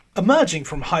Emerging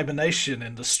from hibernation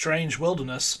in the strange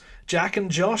wilderness, Jack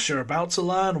and Josh are about to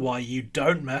learn why you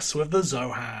don't mess with the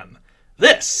Zohan.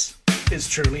 This is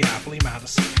Truly Happily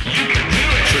Madison. Truly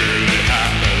happily, truly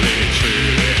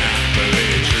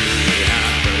happily, truly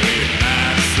happily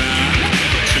Madison.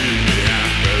 Truly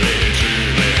happily,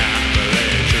 truly happily,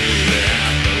 truly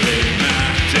happily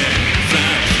Madison.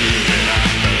 Truly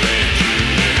happily,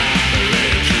 truly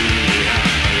happily, truly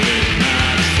happily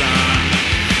Madison.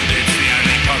 It's the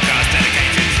only podcast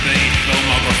dedicated to the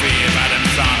filmography of Adam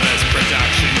Sandler's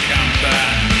production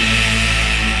company.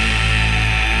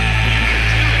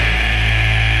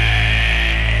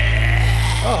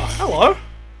 Oh, hello.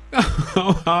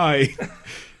 Oh, hi.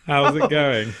 How's it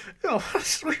going? Oh,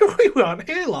 we weren't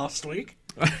here last week.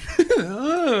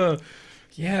 Oh,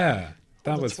 yeah,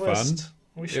 that The was twist. fun.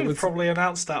 We should have probably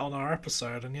announced that on our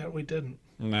episode, and yet we didn't.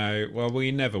 No, well,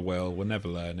 we never will. We'll never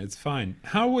learn. It's fine.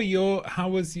 How was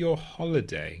your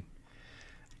holiday?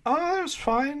 Oh, it was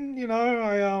fine. You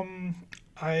know,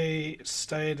 I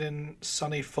stayed in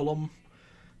sunny Fulham.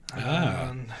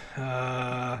 And,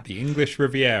 The English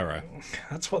Riviera.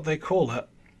 that's what they call it.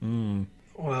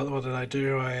 Well, what did I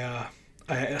do? I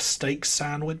ate a steak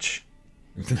sandwich,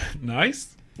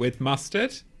 Nice. With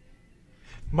mustard?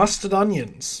 mustard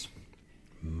onions.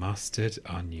 Mustard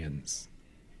onions.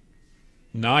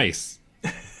 Nice.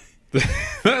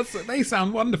 They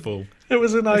sound wonderful. It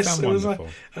was a nice. sound It was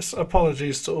wonderful.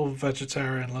 apologies to all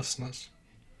vegetarian listeners.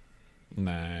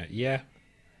 Nah, yeah.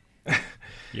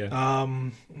 Yeah.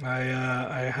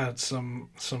 I had some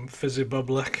fizzy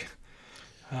bubblik.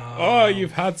 Oh,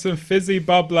 you've had some fizzy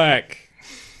bubblik.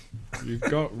 You've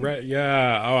got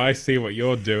yeah. Oh, I see what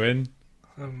you're doing.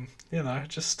 You know,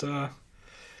 just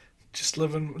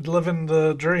living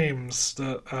the dreams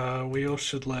that we all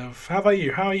should live. How about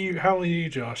you? How are you,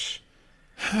 Josh?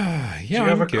 Yeah, Do you have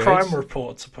I'm a good. crime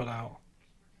report to put out?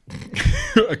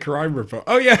 A crime report.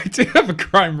 Oh yeah, I do have a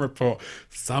crime report.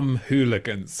 Some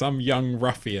hooligan, some young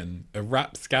ruffian, a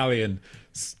rapscallion,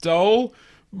 stole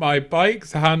my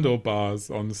bike's handlebars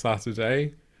on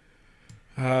Saturday.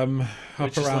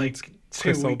 Which is around like 2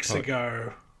 Clissold weeks Park.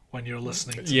 ago when you're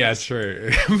listening to Yeah, this. true.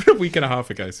 A week and a half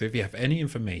ago. So if you have any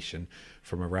information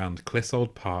from around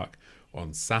Clissold Park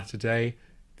on Saturday,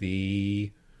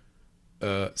 the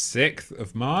 6th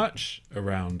of March,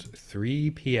 around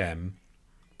 3 p.m.,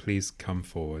 please come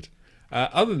forward.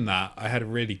 Other than that, I had a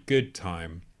really good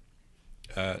time.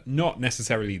 Not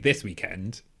necessarily this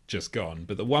weekend, just gone,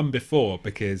 but the one before,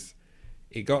 because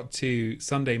it got to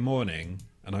Sunday morning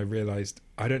and I realised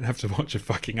I don't have to watch a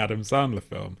fucking Adam Sandler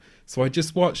film. So I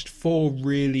just watched 4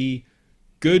 really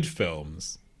good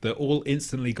films that all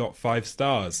instantly got 5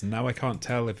 stars. And now I can't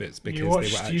tell if it's because You they were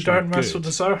watched actually You Don't Mess good.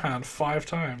 with the Zohan 5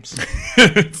 times.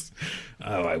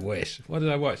 Oh, I wish. What did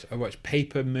I watch? I watched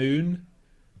Paper Moon,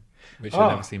 which I've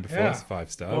never seen before. yeah. It's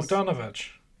 5 stars. Bogdanovich.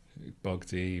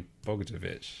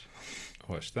 Bogdanovich.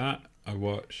 I watched that. I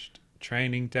watched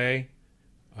Training Day.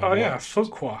 Oh yeah,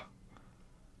 Fuqua.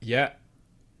 Yeah.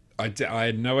 I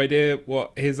had no idea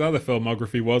what his other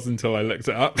filmography was until I looked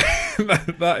it up.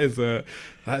 that is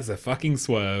a fucking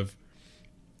swerve.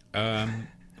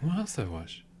 What else did I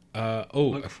watch?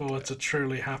 Look forward to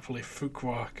Truly Happily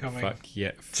Fuqua coming. Fuck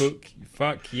yeah.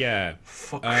 Fuck yeah.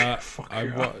 Fuck I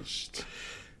yeah. watched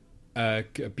A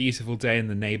Beautiful Day in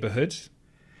the Neighborhood.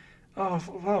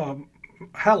 Oh,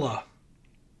 Hella.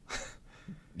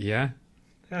 Yeah.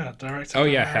 Yeah, directed Oh by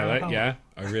yeah, Marielle Hella. Yeah,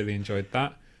 I really enjoyed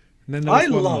that. And then there I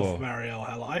was one love more. Marielle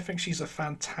Hella. I think she's a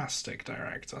fantastic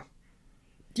director.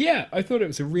 Yeah, I thought it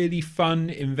was a really fun,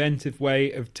 inventive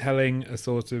way of telling a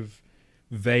sort of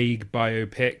vague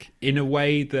biopic in a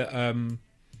way that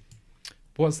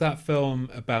what's that film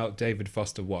about David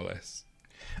Foster Wallace?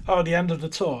 Oh, The End of the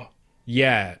Tour.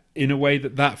 Yeah, in a way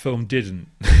that film didn't.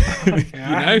 Yeah, You I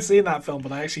know? haven't seen that film,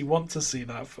 but I actually want to see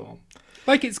that film.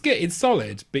 Like, it's good, it's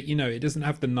solid, but it doesn't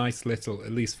have the nice little,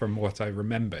 at least from what I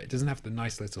remember, it doesn't have the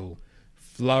nice little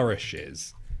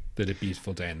flourishes that A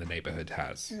Beautiful Day in the Neighborhood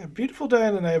has. Yeah, Beautiful Day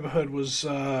in the Neighborhood was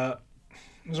a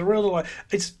real delight.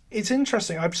 It's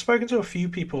interesting. I've spoken to a few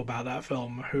people about that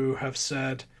film who have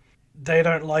said they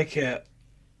don't like it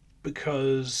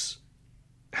because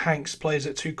Hanks plays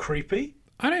it too creepy.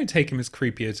 I don't take him as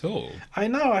creepy at all. I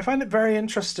know. I find it very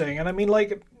interesting, and I mean,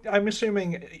 like, I'm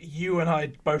assuming you and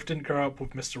I both didn't grow up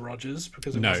with Mr. Rogers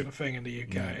because it No. wasn't a thing in the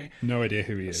UK. No idea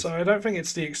who he is. So I don't think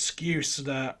it's the excuse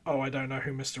that, I don't know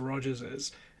who Mr. Rogers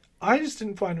is. I just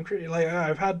didn't find him creepy. Like,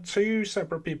 I've had 2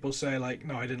 separate people say, like,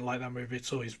 no, I didn't like that movie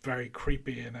at all. He's very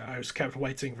creepy, and I was kept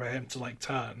waiting for him to, like,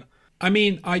 turn. I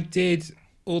mean, I did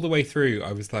all the way through.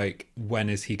 I was like,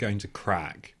 when is he going to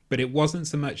crack? But it wasn't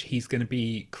so much he's going to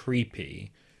be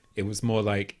creepy. It was more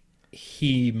like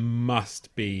he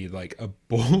must be like a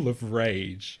ball of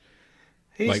rage.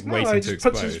 He's Like, no, waiting he to just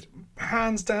puts his explode.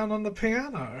 hands down on the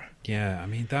piano. Yeah, I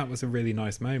mean, that was a really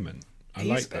nice moment. I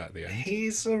like that at the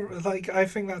end. I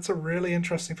think that's a really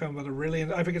interesting film.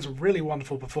 I think it's a really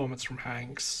wonderful performance from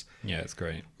Hanks. Yeah, it's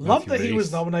great. Love Matthew that he was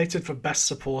Rhys. nominated for Best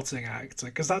Supporting Actor,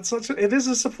 because it is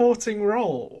a supporting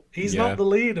role. He's Yeah. not the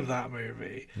lead of that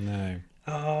movie. No.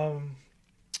 Um,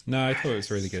 No, I thought it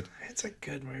was really good. it's a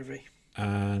good movie.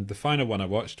 And the final one I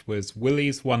watched was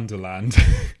Willy's Wonderland,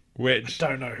 which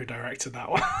Don't know who directed that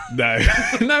one. no,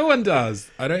 no one does.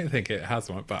 I don't think it has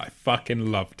one, but I fucking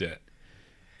loved it.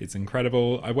 It's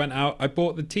incredible. I went out, I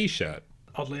bought the t-shirt.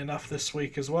 Oddly enough, this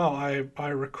week as well, I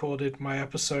recorded my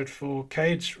episode for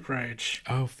Cage Rage,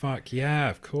 Oh fuck yeah,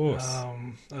 of course.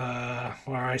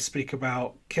 where I speak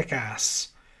about Kick-Ass.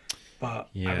 But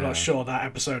Yeah. I'm not sure that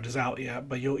episode is out yet.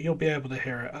 But you'll be able to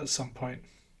hear it at some point.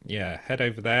 Yeah, head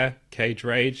over there, Cage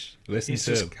Rage. Listen He's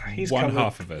to one covered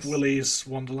half of us. Willy's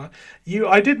Wonderland.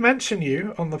 I did mention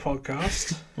you on the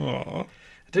podcast. Aw. I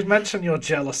did mention your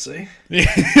jealousy.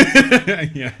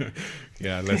 yeah,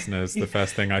 yeah, listeners. The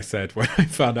first thing I said when I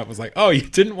found out was like, "Oh, you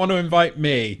didn't want to invite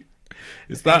me."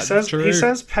 Is that true? He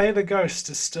says Pay the Ghost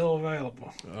is still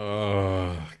available.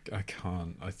 Oh, I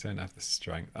can't. I don't have the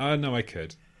strength. Oh, no, I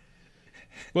could.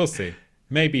 We'll see.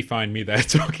 Maybe find me there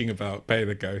talking about Pay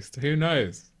the Ghost. Who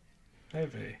knows?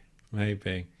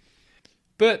 Maybe.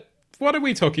 But what are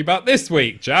we talking about this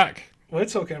week, Jack? We're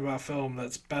talking about a film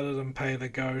that's better than Pay the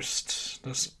Ghost,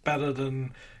 that's better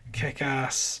than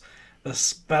Kick-Ass,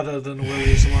 that's better than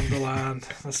Willy's Wonderland,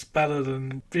 that's better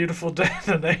than Beautiful Day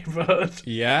in the Neighborhood.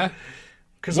 Yeah?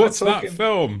 Because What's that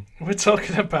film? We're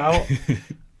talking about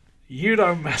You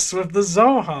Don't Mess with the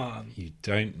Zohan. You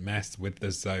don't mess with the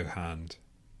Zohan.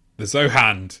 The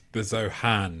Zohan. The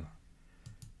Zohan.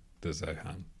 The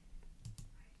Zohan.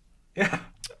 Yeah.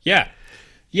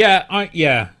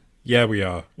 Yeah. Yeah, we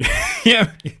are.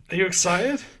 Yeah. Are you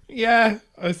excited? Yeah,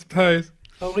 I suppose.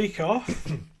 A week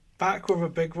off, back with a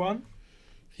big one.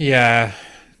 Yeah.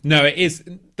 No, it is.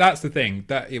 That's the thing.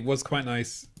 That it was quite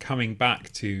nice coming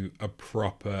back to a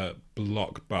proper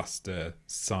blockbuster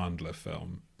Sandler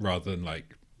film rather than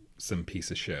like some piece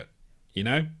of shit. You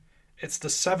know? It's the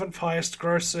 7th highest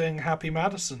grossing Happy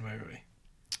Madison movie.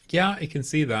 Yeah, I can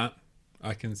see that.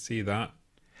 I can see that.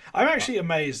 I'm actually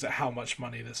amazed at how much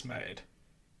money this made.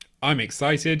 I'm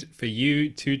excited for you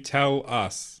to tell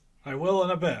us. I will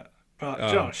in a bit. But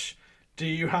Josh, do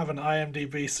you have an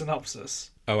IMDb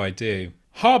synopsis? Oh, I do.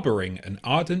 Harbouring an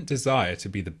ardent desire to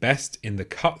be the best in the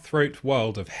cutthroat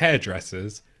world of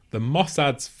hairdressers, the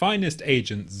Mossad's finest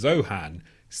agent Zohan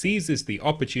seizes the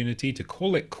opportunity to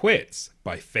call it quits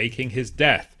by faking his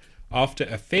death after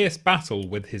a fierce battle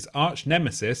with his arch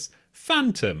nemesis,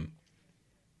 Phantom.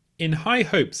 In high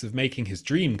hopes of making his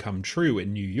dream come true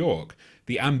in New York,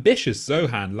 the ambitious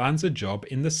Zohan lands a job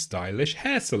in the stylish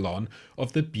hair salon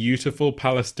of the beautiful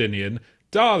Palestinian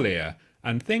Dahlia,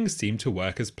 and things seem to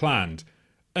work as planned,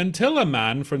 until a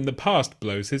man from the past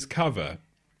blows his cover.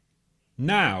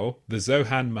 Now, the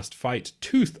Zohan must fight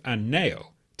tooth and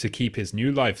nail to keep his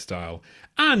new lifestyle,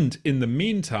 and in the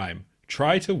meantime,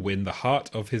 try to win the heart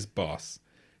of his boss.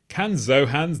 Can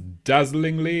Zohan's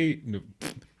dazzling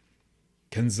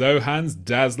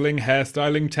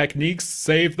hairstyling techniques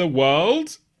save the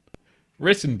world?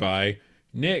 Written by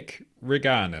Nick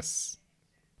Reganis.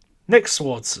 Nick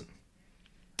Swardson.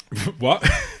 What?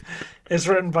 It's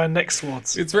written by Nick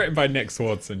Swardson. It's written by Nick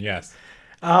Swardson, yes.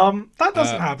 That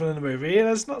doesn't happen in the movie.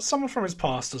 There's not someone from his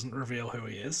past doesn't reveal who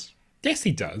he is. Yes,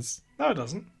 he does. No, it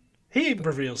doesn't. He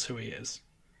reveals who he is.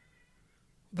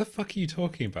 What the fuck are you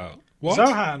talking about? What?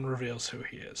 Zohan reveals who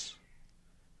he is.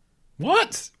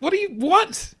 What?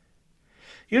 What?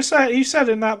 You said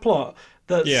in that plot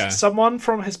that Yeah. someone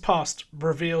from his past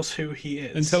reveals who he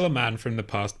is. Until a man from the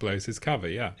past blows his cover,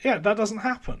 yeah. Yeah, that doesn't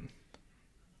happen.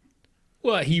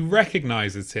 Well, he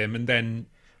recognizes him and then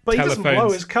But he doesn't blow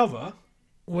telephones- his cover.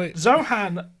 Wait,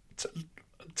 Zohan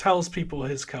tells people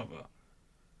his cover.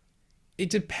 it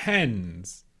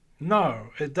depends. No,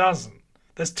 it doesn't.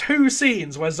 There's 2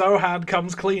 scenes where Zohan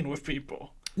comes clean with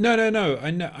people. No.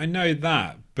 I know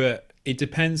that, but it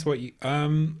depends what you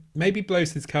maybe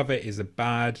blows his cover is a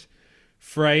bad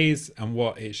phrase, and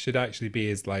what it should actually be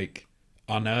is like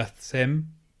unearths him,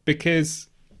 because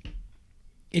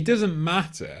it doesn't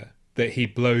matter that he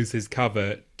blows his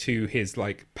cover to his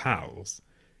like pals.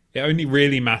 It only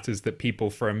really matters that people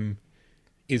from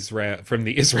Israel, from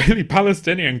the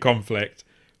Israeli-Palestinian conflict,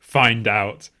 find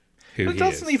out who It he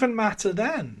doesn't is. even matter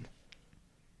then.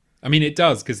 I mean, it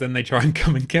does, because then they try and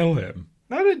come and kill him.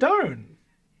 No, they don't.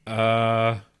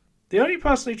 The only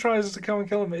person who tries to come and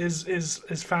kill him is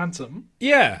Phantom,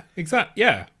 Yeah, exactly.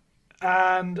 Yeah,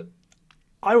 and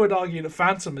I would argue that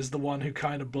Phantom is the one who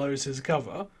kind of blows his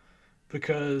cover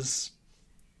because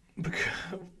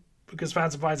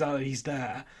Phantom finds out that he's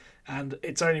there, and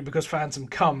it's only because Phantom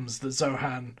comes that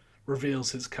Zohan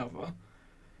reveals his cover.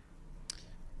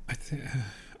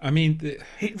 I mean,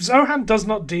 Zohan does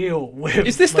not deal with.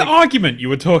 is this the argument you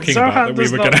were talking about that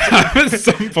we were going to have at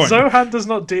some point? Zohan does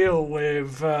not deal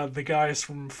with the guys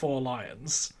from Four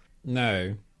Lions.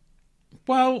 No.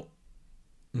 Well,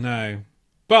 no.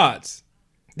 But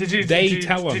Did you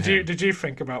did you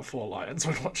think about Four Lions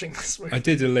when watching this movie? I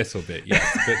did a little bit,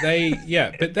 yes.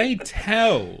 But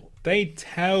they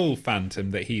tell Phantom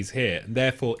that he's here, and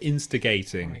therefore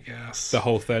instigating I guess. the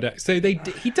whole third act. So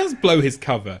he does blow his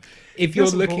cover. If you're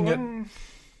looking at,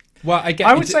 well,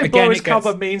 I would say blow his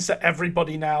cover means that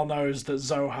everybody now knows that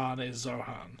Zohan is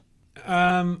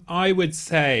Zohan. I would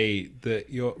say that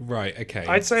you're right. Okay,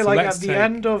 I'd say so at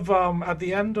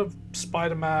the end of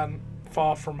Spider-Man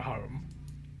Far From Home.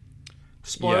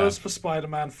 Spoilers for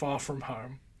Spider-Man Far From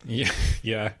Home.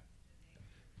 Yeah.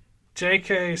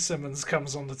 J.K. Simmons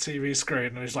comes on the TV screen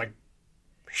and he's like,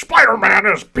 Spider-Man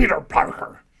is Peter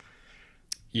Parker.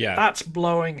 Yeah. That's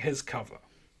blowing his cover.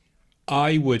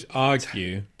 I would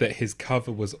argue that his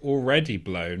cover was already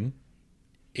blown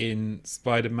in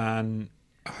Spider-Man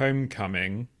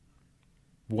Homecoming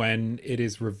when it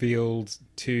is revealed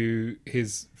to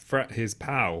his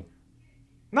pal.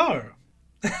 No.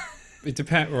 It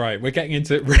depends. Right, we're getting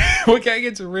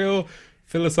into real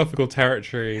philosophical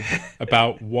territory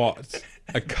about what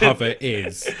a cover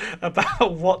is.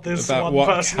 About what this one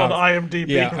person on IMDb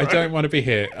Yeah, wrote. I don't want to be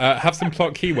here. Have some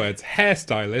plot keywords: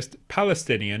 hairstylist,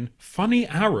 Palestinian, funny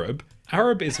Arab,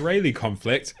 Arab-Israeli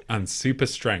conflict, and super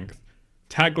strength.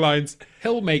 Taglines: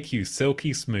 he'll make you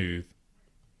silky smooth.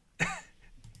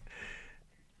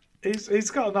 He's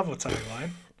got another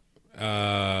tagline.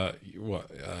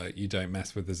 You don't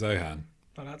mess with the Zohan.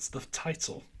 Oh, that's the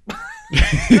title.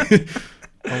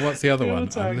 Oh, what's the other one?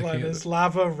 The tagline is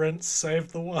lava, rinse,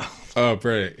 save the world. Oh,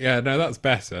 brilliant. Yeah, no, that's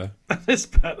better. That is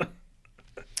better.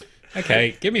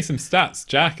 Okay, give me some stats,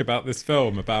 Jack, about this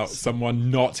film, about someone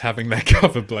not having their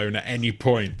cover blown at any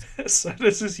point. So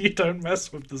this is You Don't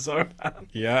Mess With the Zohan.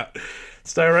 Yeah.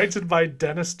 It's directed by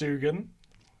Dennis Dugan.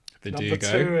 The Number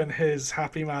Dugo. 2 in his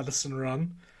Happy Madison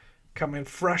run. Coming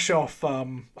fresh off,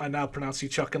 I Now Pronounce You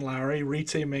Chuck and Larry,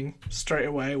 reteaming straight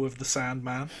away with The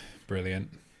Sandman. Brilliant.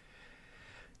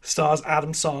 Stars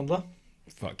Adam Sandler,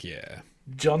 Fuck yeah.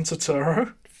 John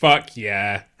Turturro, Fuck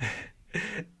yeah.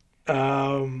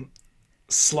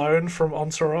 Sloane from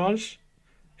Entourage,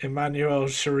 Emmanuel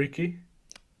Shariki,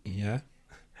 Yeah.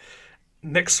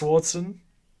 Nick Swardson,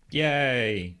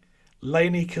 Yay.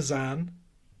 Lainey Kazan,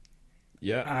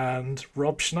 Yeah. and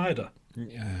Rob Schneider.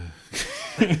 Yeah.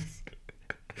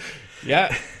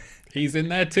 Yeah. He's in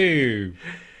there too.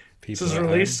 This was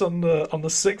released on the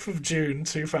 6th of June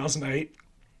 2008.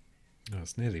 Oh,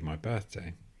 it's nearly my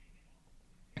birthday.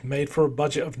 Made for a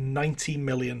budget of $90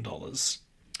 million.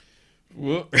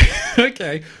 Well,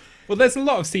 okay. Well, there's a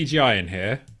lot of CGI in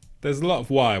here. There's a lot of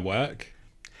wire work.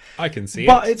 I can see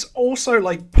But it. it's also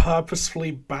like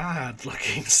purposefully bad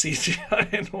looking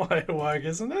CGI in wire work,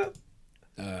 isn't it?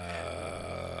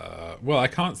 Well, I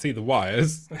can't see the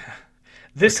wires.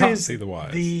 This can't is see the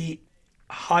wires. the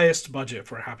highest budget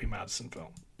for a Happy Madison film.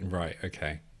 Right,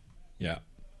 okay. Yeah.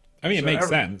 I mean, it So makes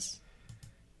sense.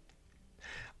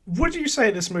 Would you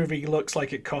say this movie looks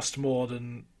like it cost more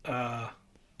than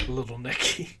Little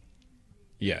Nicky?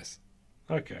 Yes.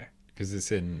 Okay. Because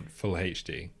it's in full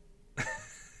HD.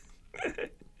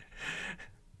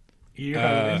 You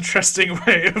have an interesting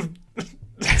way of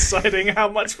deciding how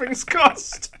much things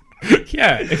cost.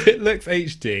 Yeah, if it looks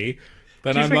HD,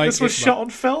 then Do you I'm think like... this was shot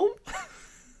on film?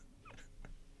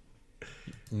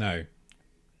 No.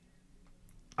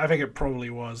 I think it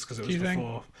probably was because it was you think?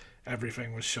 before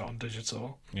everything was shot on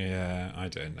digital. Yeah, I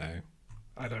don't know.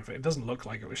 I don't think it doesn't look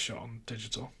like it was shot on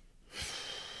digital.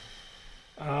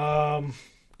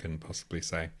 Couldn't possibly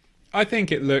say. I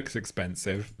think it looks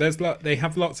expensive. They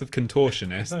have lots of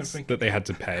contortionists that they had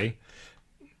to pay.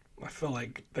 I feel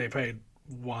like they paid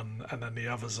one and then the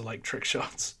others are like trick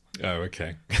shots. Oh,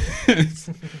 okay.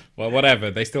 Well, whatever.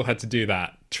 They still had to do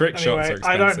that. Trick shots are Anyway, expensive.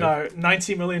 I don't know.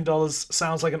 $90 million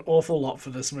sounds like an awful lot for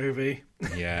this movie.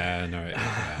 Yeah, no.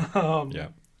 Yeah.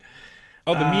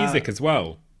 Oh, the music as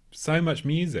well. So much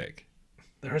music.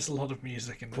 There is a lot of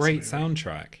music in this Great movie.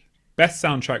 soundtrack. Best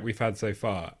soundtrack we've had so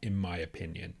far, in my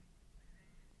opinion.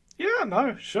 Yeah,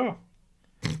 no, sure.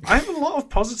 I have a lot of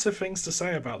positive things to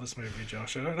say about this movie,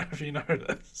 Josh. I don't know if you know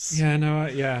this. Yeah, no,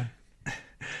 yeah.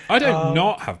 I don't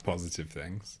not have positive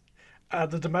things.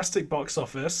 At the domestic box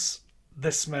office,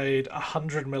 this made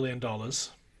 $100 million.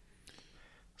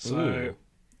 So, Ooh,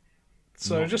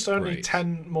 not just only great.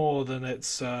 10 more than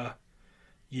its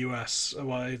US,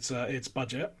 well, its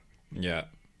budget. Yeah.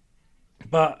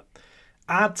 But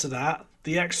add to that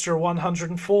the extra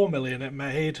 104 million it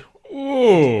made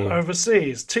Ooh.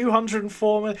 overseas.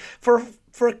 204 million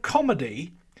for a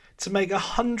comedy to make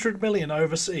 100 million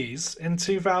overseas in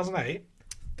 2008.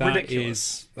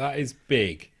 Ridiculous. That is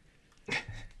big.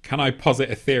 Can I posit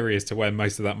a theory as to where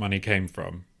most of that money came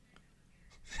from?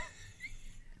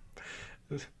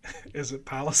 Is it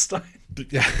Palestine?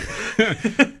 Yeah.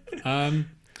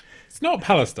 It's not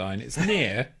Palestine. It's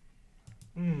near.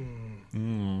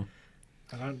 I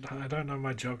don't know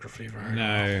my geography very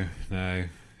well. No.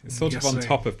 It's sort of on guessing.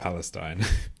 top of Palestine.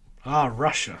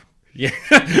 Russia. Yeah,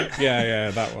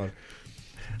 that one.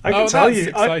 I can Oh, tell that's you.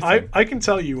 exciting. I can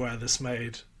tell you where this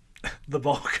made the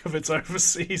bulk of its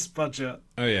overseas budget.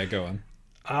 Oh yeah, go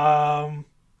on.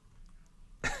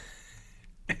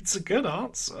 It's a good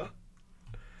answer.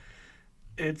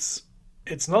 It's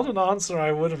not an answer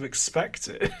I would have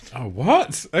expected. Oh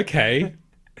what? Okay.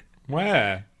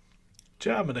 Where?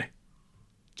 Germany.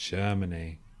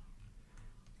 Germany.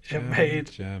 It made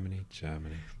Germany.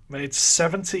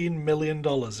 $17 million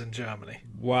in Germany.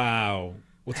 Wow.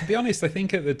 Well, to be honest, I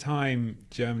think at the time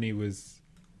Germany was.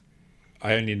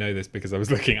 I only know this because I was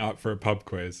looking up for a pub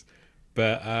quiz,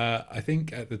 but I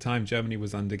think at the time Germany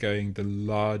was undergoing the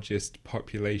largest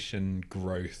population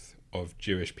growth of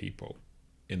Jewish people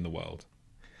in the world.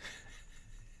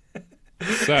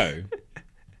 So,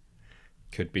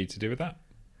 could be to do with that.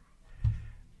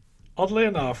 Oddly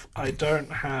enough, I don't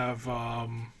have.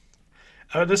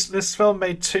 This film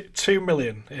made 2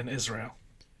 million in Israel.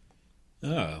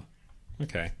 Oh,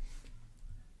 okay.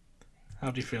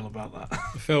 How do you feel about that?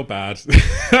 I feel bad.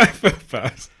 I feel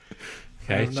bad.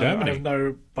 Okay, I Germany. have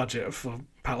no budget for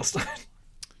Palestine.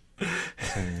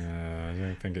 I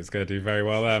don't think it's going to do very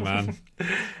well there, man.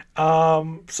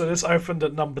 So this opened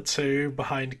at number 2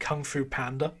 behind Kung Fu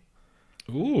Panda.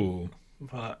 Ooh.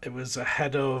 But it was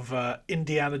ahead of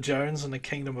Indiana Jones and the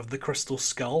Kingdom of the Crystal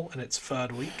Skull in its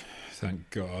 3rd week. Thank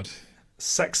God.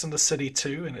 Sex and the City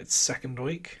 2 in its 2nd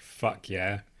week. Fuck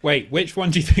yeah. Wait, which one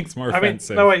do you think's more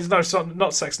offensive?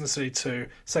 Not Sex and the City 2,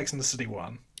 Sex and the City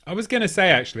 1. I was going to say,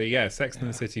 actually, yeah, Sex and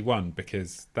the City 1,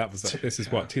 because that was, this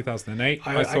is what, 2008?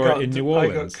 I saw it in New I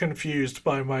got Orleans. confused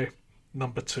by my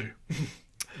number 2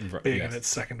 Right, being yes. in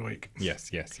its 2nd week.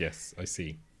 Yes, I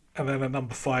see. And then at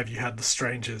number 5 you had The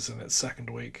Strangers in its 2nd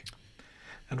week.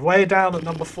 And way down at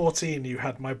number 14 you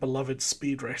had My Beloved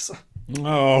Speed Racer.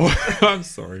 Oh, I'm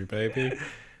sorry, baby.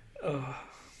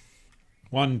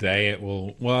 One day it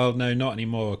will... Well, no, not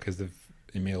anymore because of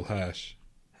Emil Hirsch.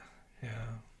 Yeah.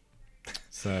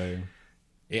 So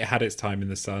it had its time in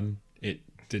the sun. It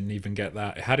didn't even get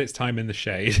that. It had its time in the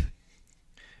shade.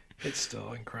 It's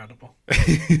still incredible.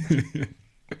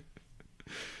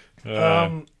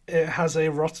 Uh, It has a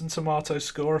Rotten Tomato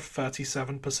score of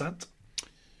 37%.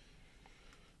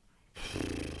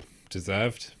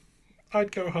 Deserved.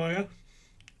 I'd go higher.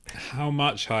 How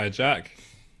much higher, Jack?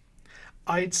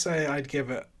 I'd say I'd give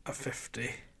it a 50.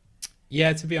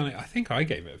 Yeah, to be honest, I think I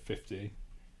gave it a 50.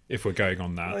 If we're going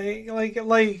on that.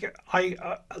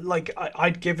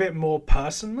 I'd give it more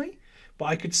personally, but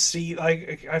I could see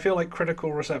I feel like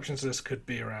critical reception to this could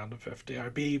be around a 50.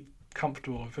 I'd be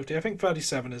comfortable with 50. I think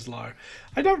 37 is low.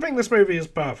 I don't think this movie is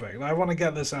perfect. I want to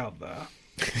get this out there.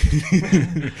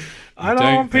 I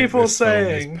don't want think people this film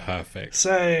is saying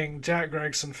perfect. Jack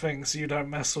Gregson thinks You Don't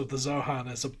Mess with the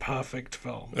Zohan is a perfect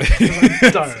film. I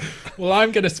don't. Well,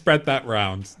 I'm going to spread that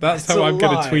round. That's It's how a I'm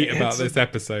going lie. to tweet about It's a- this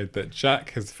episode, that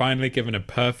Jack has finally given a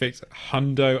perfect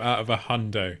hundo out of a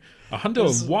hundo. A hundo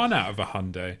and 1 out of a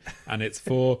hundo. And it's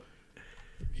for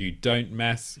You Don't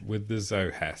Mess with the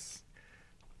Zohes.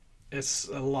 It's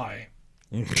a lie.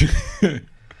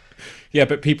 Yeah,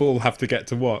 but people will have to get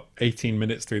to, what, 18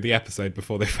 minutes through the episode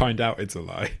before they find out it's a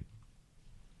lie.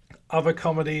 Other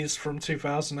comedies from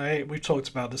 2008, we've talked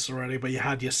about this already, but you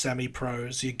had your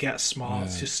semi-pros, your Get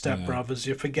Smarts, your Step Brothers,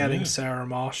 you're forgetting Sarah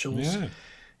Marshalls, Yeah.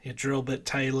 your Drill Bit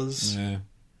Taylors. Yeah.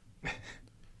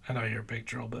 I know you're a big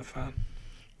Drill Bit fan.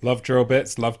 Love drill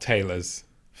bits, love tailors.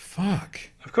 Fuck.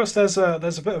 Of course, there's a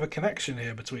bit of a connection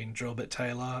here between Drill Bit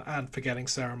Taylor and Forgetting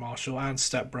Sarah Marshall and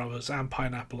Step Brothers and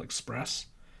Pineapple Express.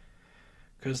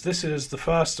 Because this is the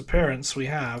first appearance we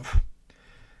have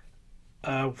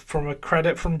from a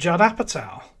credit from Judd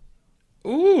Apatow.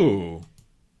 Ooh.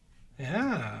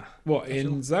 Yeah. What,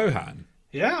 in Zohan?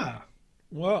 Yeah.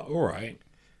 Well, all right.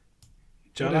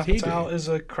 Judd does he Apatow do? is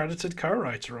a credited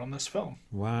co-writer on this film.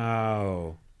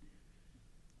 Wow.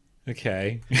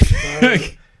 Okay. So,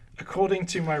 according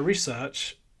to my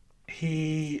research,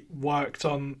 he worked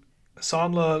on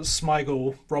Sandler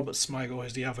Smigel, Robert Smigel,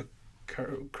 who's the other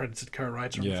credited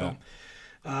co-writer on the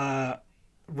film.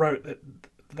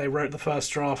 They wrote the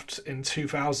first draft in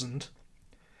 2000,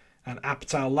 and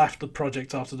Apatow left the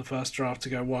project after the first draft to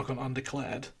go work on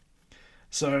Undeclared.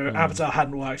 So Apatow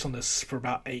hadn't worked on this for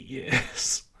about 8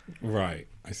 years. Right,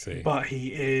 I see. But he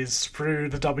is, through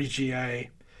the WGA,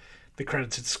 the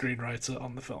credited screenwriter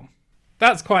on the film.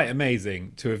 That's quite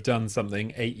amazing to have done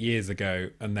something 8 years ago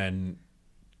and then,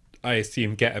 I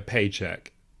assume, get a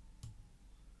paycheck.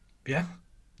 Yeah.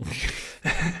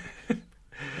 I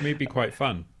mean, it'd be quite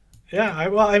fun. Yeah,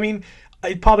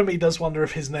 part of me does wonder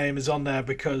if his name is on there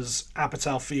because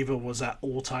Apatow fever was at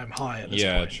all-time high at this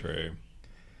point. Yeah, true.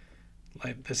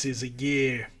 Like, this is a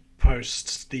year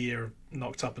post the year of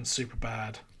Knocked Up and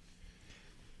Superbad,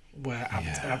 where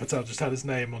Apatow just had his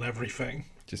name on everything.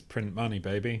 Just print money,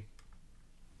 baby.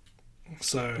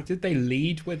 So, But did they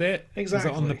lead with it?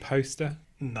 Exactly. Was it on the poster?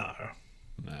 no,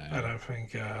 No. I don't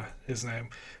think his name.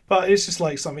 But it's just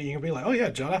like something you can be like, oh yeah,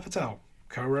 Judd Apatow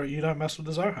co-wrote You Don't Mess with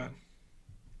the Zohan.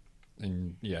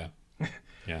 And yeah.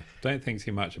 Yeah. Don't think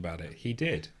too much about it. He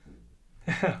did.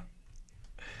 Oh,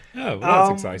 well,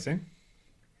 that's exciting.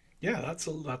 Yeah, that's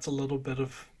a little bit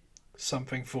of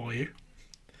something for you.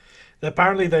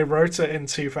 Apparently they wrote it in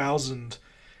 2000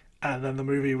 and then the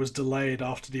movie was delayed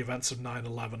after the events of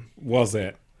 9/11. Was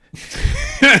it?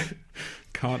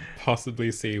 Can't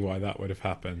possibly see why that would have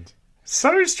happened.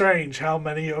 So strange how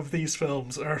many of these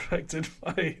films are affected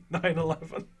by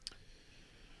 9/11.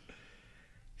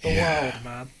 The world,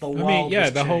 man. The world.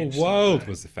 The whole changed that world day.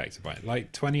 was affected by it.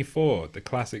 Like 24, the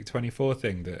classic 24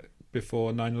 thing that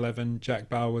before 9/11, Jack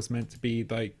Bauer was meant to be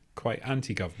like quite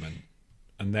anti-government.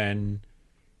 And then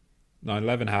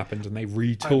 9/11 happened and they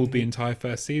retooled the entire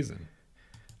first season.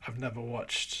 I've never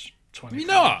watched 24. Have you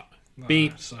not? No,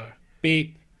 Beep, so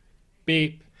beep,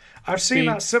 beep. I've seen beep,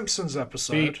 that Simpsons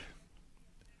episode. beep.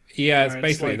 Yeah, it's where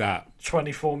basically like that.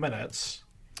 24 minutes.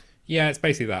 Yeah, it's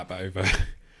basically that, but over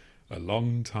a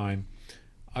long time.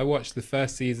 I watched the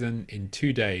first season in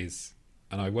 2 days,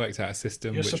 and I worked out a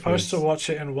system. You're which supposed was... to watch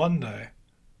it in one day.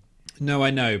 No, I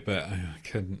know, but I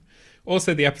couldn't.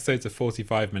 Also, the episodes are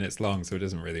 45 minutes long, so it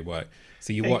doesn't really work.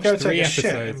 So you And you watch go 3 take a shit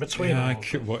episodes in between Yeah, all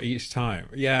of them. what each time?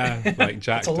 Yeah, like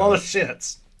Jack. It's a lot of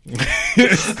shits.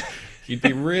 You'd be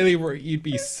you'd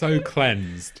be so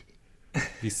cleansed.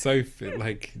 Be so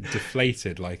like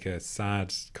deflated, like a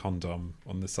sad condom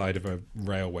on the side of a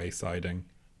railway siding.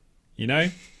 You know?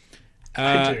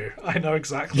 I do. I know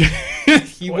exactly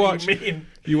you what watch you mean.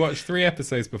 You watch 3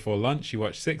 episodes before lunch, you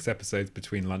watch 6 episodes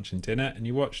between lunch and dinner, and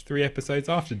you watch 3 episodes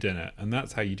after dinner. And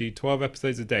that's how you do 12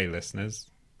 episodes a day, listeners,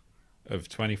 of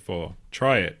 24.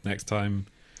 Try it next time.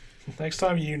 Next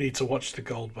time you need to watch the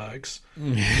Goldbergs.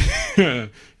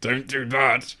 Don't do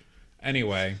that.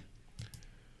 Anyway.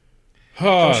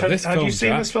 Oh, this Had film, you seen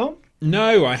Jack. this film?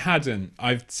 No, I hadn't.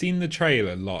 I've seen the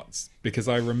trailer lots because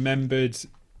I remembered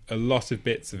a lot of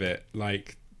bits of it.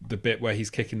 Like the bit where he's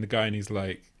kicking the guy and he's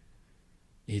like,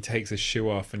 he takes his shoe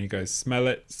off and he goes, smell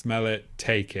it,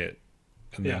 take it.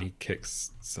 And then Yeah. he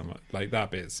kicks someone. Like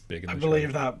that bit's big in the I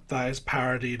believe trailer. that is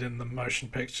parodied in the motion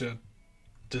picture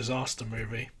disaster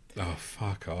movie. Oh,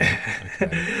 fuck off.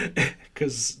 Okay.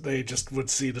 Because they just would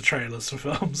see the trailers for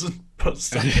films and put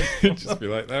stuff in. Just be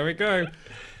like, there we go.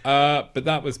 But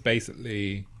that was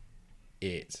basically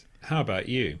it. How about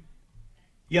you?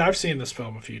 Yeah, I've seen this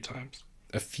film a few times.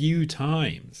 A few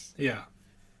times. Yeah.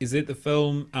 Is it the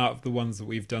film out of the ones that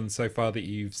we've done so far that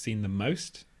you've seen the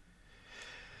most?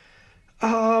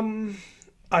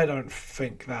 I don't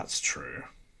think that's true.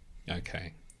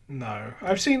 Okay. No.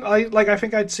 I think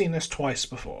I'd seen this twice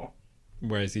before.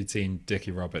 Whereas you'd seen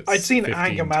Dickie Roberts. I'd seen 15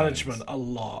 Anger times. Management a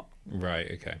lot.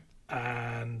 Right, okay.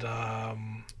 And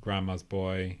Grandma's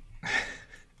Boy,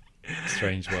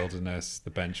 Strange Wilderness, The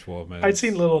Benchwarmers. I'd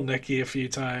seen Little Nicky a few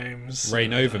times.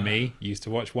 Reign Over Me. Used to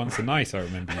watch once a night, I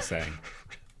remember you saying.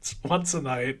 Once a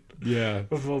night Yeah.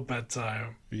 before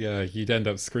bedtime. Yeah, you'd end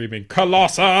up screaming,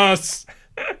 Colossus!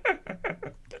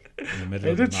 In the middle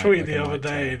I of the did night, tweet like the a other night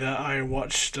day terror. that I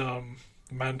watched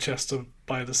Manchester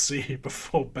by the Sea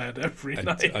before bed every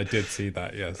night. I did see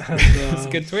that, yes. And, It's a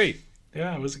good tweet.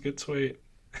 Yeah, it was a good tweet.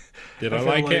 Did I I feel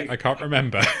like it? like- I can't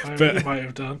remember. You But might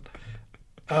have done.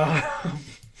 But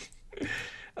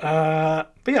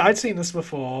yeah, I'd seen this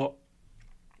before.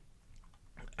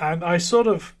 And I sort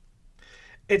of...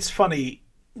 It's funny.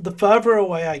 The further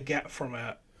away I get from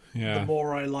it, the yeah.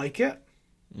 more I like it.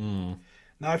 Mm.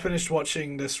 Now, I finished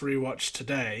watching this rewatch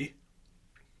today.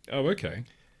 Oh, okay.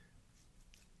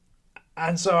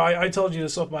 And so I told you to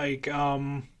sort of like,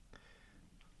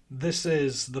 this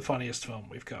is the funniest film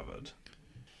we've covered.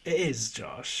 It is,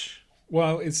 Josh.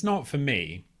 Well, it's not for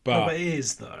me, No, but but it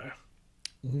is, though.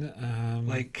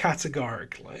 Like,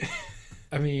 categorically.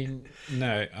 I mean,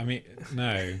 no. I mean,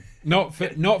 no. Not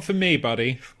for me,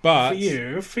 buddy. But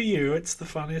For you, it's the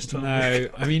funniest film. no.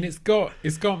 I mean, it's got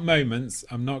moments.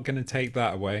 I'm not going to take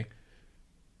that away.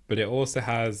 But it also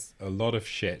has a lot of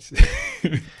shit.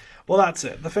 Well, that's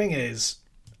it. The thing is,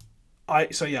 I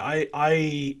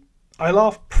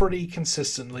laugh pretty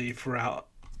consistently throughout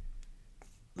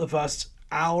the first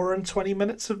hour and 20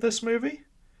 minutes of this movie.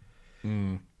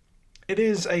 It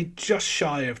is a just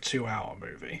shy of 2-hour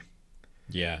movie.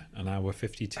 Yeah, an hour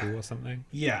 52 or something.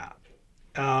 Yeah.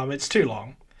 It's too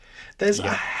long. There's a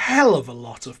hell of a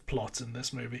lot of plot in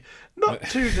this movie. Not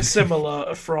too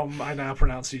dissimilar from I Now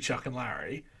Pronounce You Chuck and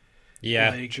Larry.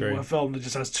 Yeah, Like, true. a film that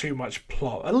just has too much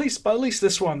plot. At least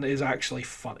this one is actually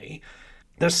funny.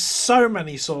 There's so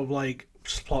many sort of like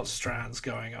plot strands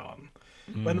going on.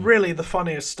 When really the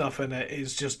funniest stuff in it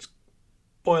is just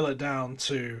boil it down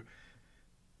to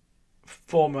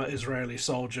former Israeli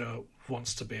soldier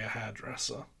wants to be a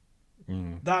hairdresser.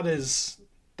 That's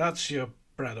your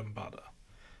bread and butter.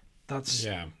 That's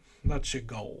your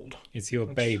gold. It's your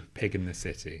babe pig in the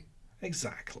city.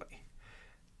 Exactly.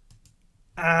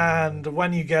 And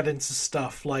when you get into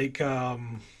stuff like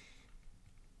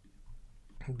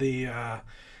the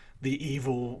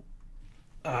evil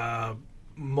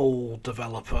mall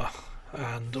developer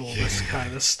and all this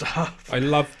kind of stuff. I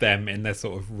love them in their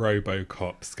sort of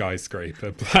RoboCop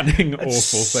skyscraper planning awful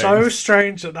It's things. so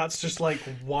strange that that's just like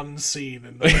one scene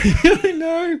in the movie.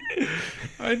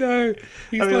 I know.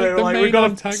 He's I mean, like they're the like, main we've got to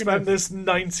antagonist. spend this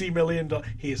 $90 million.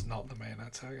 He is not the main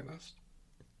antagonist.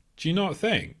 Do you not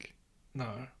think?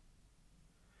 No.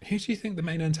 Who do you think the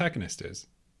main antagonist is?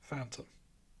 Phantom.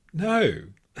 No,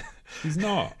 he's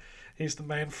not. He's the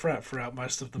main threat throughout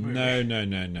most of the movie.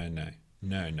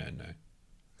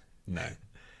 No.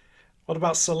 What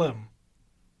about Salim?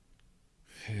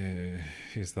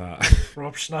 Who's that?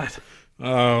 Rob Schneider.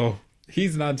 Oh,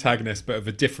 he's an antagonist, but of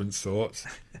a different sort.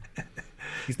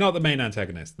 He's not the main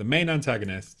antagonist. The main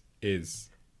antagonist is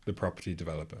the property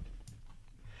developer.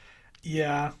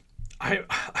 Yeah. I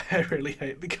really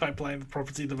hate the guy playing the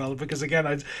property developer because, again,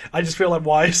 I just feel like,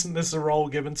 why isn't this a role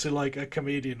given to, like, a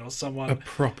comedian or someone? A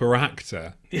proper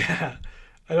actor. Yeah.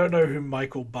 I don't know who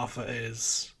Michael Buffer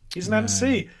is. He's an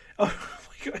MC. Oh,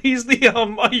 my God. He's the,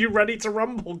 Are You Ready to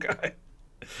Rumble guy.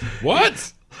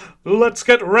 What? Let's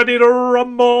get ready to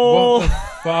rumble. What the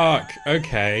fuck?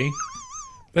 Okay.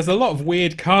 There's a lot of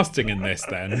weird casting in this,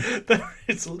 then.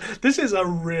 This is a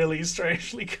really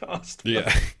strangely cast film.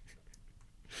 Yeah.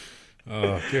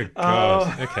 Oh, good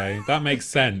God. Okay, that makes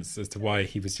sense as to why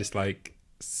he was just like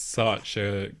such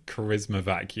a charisma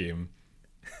vacuum.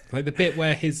 Like the bit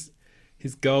where his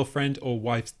girlfriend or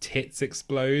wife's tits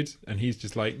explode and he's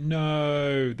just like,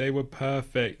 no, they were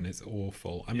perfect, and it's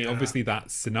awful. I mean, obviously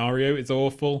that scenario is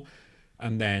awful,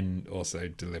 and then also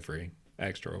delivery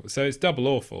extra awful. So it's double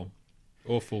awful.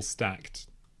 Awful stacked.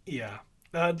 Yeah.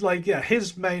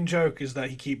 His main joke is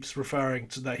that he keeps referring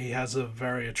to that he has a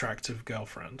very attractive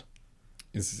girlfriend.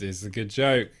 It's a good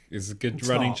joke. It's a good It's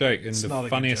running not. joke. In It's not a the good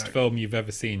funniest joke. film you've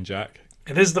ever seen, Jack.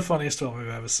 It is the funniest film we've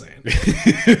ever seen.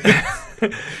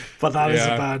 But that is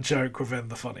a bad joke within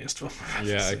the funniest film we've ever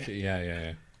Yeah, seen.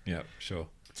 okay, yeah, sure.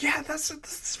 Yeah, that's the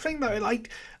thing though.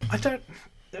 Like, I don't.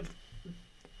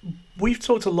 We've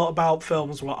talked a lot about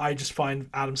films where I just find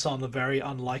Adam Sandler very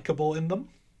unlikable in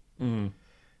them.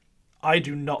 I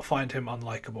do not find him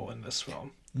unlikable in this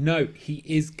film. No, he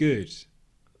is good.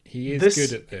 He is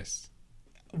good at this.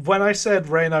 When I said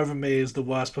Reign Over Me is the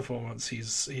worst performance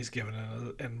he's given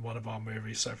in one of our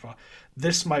movies so far,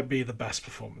 this might be the best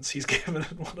performance he's given in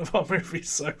one of our movies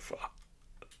so far.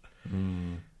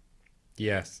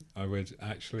 Yes, I would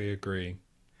actually agree.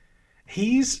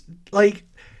 He's like,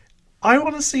 I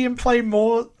want to see him play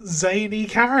more zany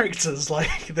characters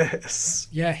like this.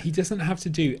 Yeah, he doesn't have to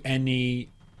do any,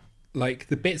 like,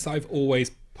 the bits I've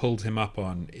always pulled him up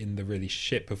on in the really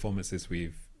shit performances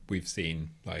we've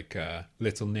seen, like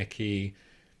Little Nicky,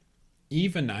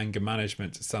 even Anger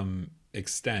Management to some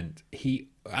extent. He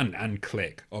and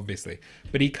Click, obviously,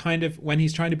 but he kind of, when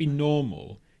he's trying to be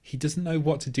normal, he doesn't know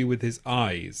what to do with his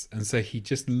eyes, and so he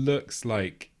just looks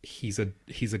like he's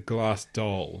a glass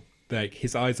doll. Like,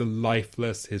 his eyes are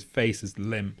lifeless, his face is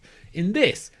limp. In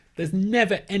this, there's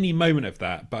never any moment of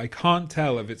that, but I can't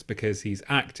tell if it's because he's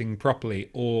acting properly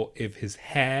or if his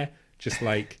hair just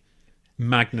like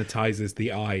magnetizes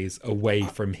the eyes away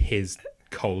from his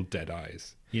cold, dead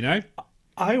eyes. You know?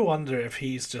 I wonder if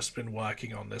he's just been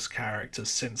working on this character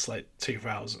since like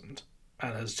 2000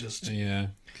 and has just Yeah,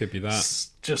 could be that.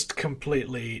 just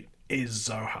completely is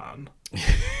Zohan.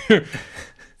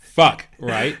 Fuck,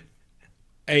 right?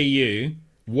 AU,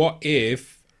 what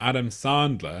if Adam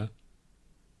Sandler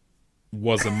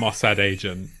was a Mossad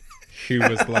agent who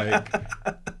was like,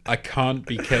 I can't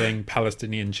be killing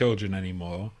Palestinian children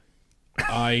anymore.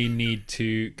 I need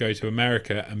to go to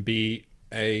America and be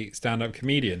a stand-up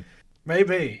comedian.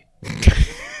 Maybe.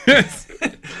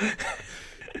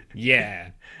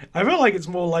 Yeah. I feel like it's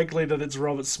more likely that it's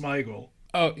Robert Smigel.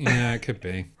 Oh, yeah, it could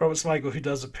be. Robert Smigel, who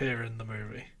does appear in the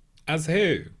movie. As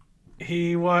who?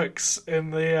 He works in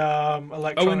the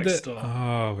electronics store.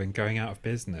 Oh, in Going Out of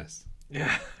Business.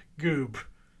 Yeah, Goob.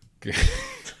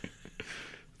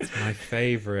 It's my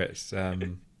favourite.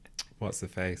 What's the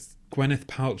face? Gwyneth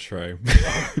Paltrow.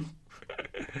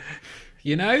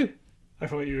 You know? I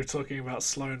thought you were talking about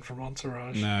Sloane from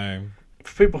Entourage. No.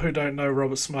 For people who don't know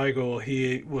Robert Smigel,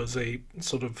 he was a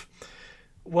sort of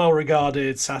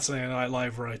well-regarded Saturday Night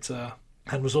Live writer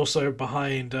and was also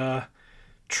behind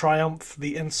Triumph,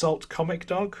 the Insult comic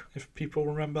dog, if people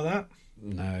remember that.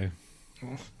 No.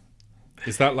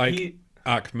 Is that like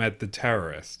Ahmed the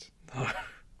Terrorist? No.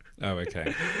 Oh,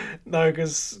 okay. No,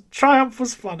 because Triumph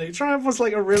was funny. Triumph was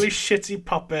like a really shitty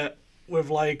puppet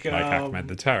with like Ahmed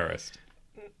the Terrorist.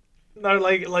 no,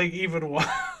 like even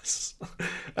worse.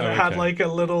 And it had like a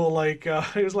little it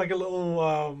was like a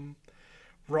little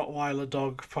Rottweiler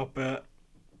dog puppet,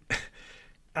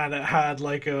 and it had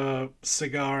like a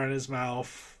cigar in his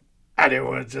mouth, and it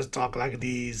would just talk like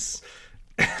these.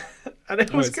 And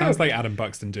it was it sounds like Adam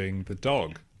Buxton doing the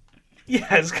dog.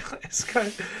 Yeah, it's kind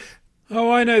of...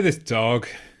 Oh, I know this dog.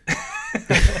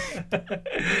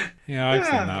 Yeah, I've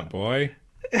seen that boy.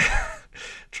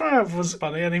 Triumph was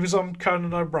funny, and he was on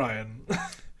Conan O'Brien.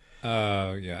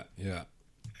 Oh, yeah. Yeah.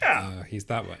 He's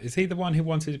that one. Is he the one who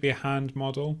wanted to be a hand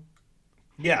model?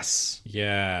 Yes.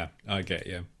 Yeah, I get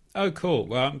you. Oh, cool.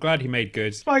 Well, I'm glad he made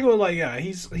good. Michael, like, yeah,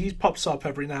 he pops up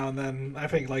every now and then. I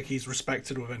think, like, he's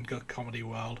respected within the comedy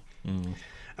world.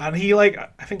 And he, like,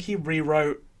 I think he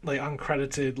rewrote, like,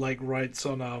 uncredited, like, rights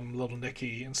on Little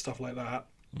Nicky and stuff like that.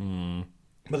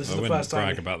 But this is the first time.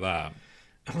 Brag about that.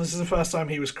 This is the first time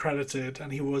he was credited,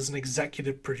 and he was an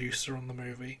executive producer on the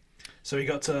movie. So he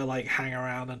got to, like, hang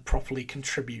around and properly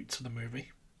contribute to the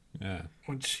movie. Yeah.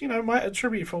 Which, you know, might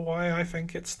attribute for why I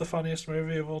think it's the funniest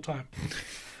movie of all time.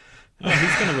 Oh,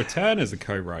 he's going to return as a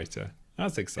co-writer.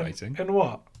 That's exciting. In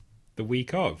what? The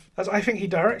week of. I think he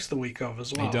directs the week of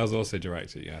as well. He does also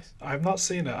direct it, yes. I've not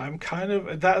seen it. I'm kind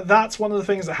of... That's one of the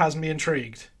things that has me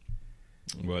intrigued.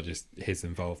 Well, just his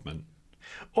involvement.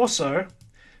 Also,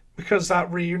 because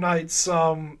that reunites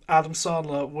Adam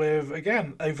Sandler with,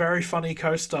 again, a very funny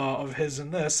co-star of his in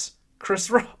this,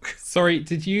 Chris Rock. Sorry,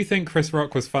 did you think Chris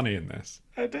Rock was funny in this?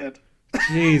 I did.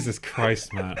 Jesus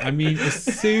Christ, man. I mean, as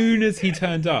soon as he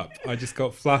turned up, I just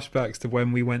got flashbacks to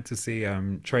when we went to see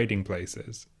Trading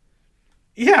Places.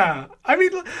 Yeah. I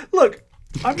mean, look,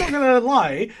 I'm not going to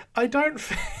lie. I don't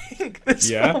think this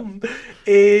film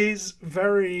is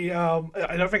very...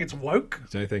 I don't think it's woke. I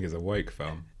don't think it's a woke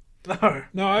film. No.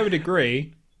 No, I would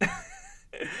agree.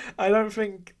 I don't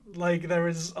think, like, there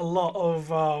is a lot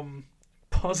of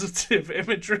positive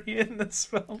imagery in this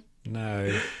film.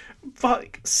 No.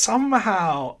 But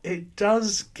somehow it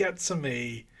does get to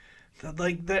me that,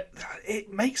 like, that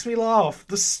it makes me laugh.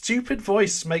 The stupid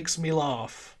voice makes me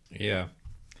laugh. Yeah.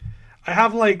 I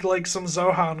have like some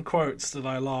Zohan quotes that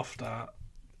I laughed at.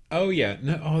 Oh yeah.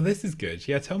 No. Oh, this is good.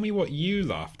 Yeah. Tell me what you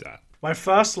laughed at. My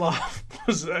first laugh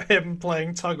was at him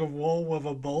playing tug of war with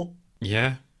a bull.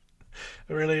 Yeah.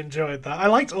 I really enjoyed that. I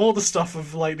liked all the stuff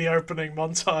of like the opening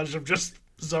montage of just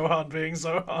Zohan being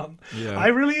Zohan. Yeah. I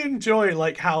really enjoy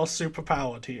like how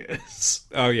superpowered he is.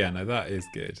 Oh yeah. No, that is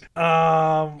good.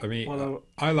 I mean,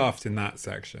 I laughed in that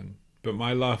section, but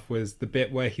my laugh was the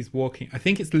bit where he's walking. I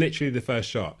think it's literally the first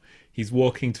shot. He's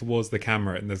walking towards the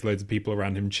camera and there's loads of people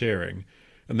around him cheering.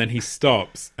 And then he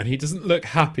stops and he doesn't look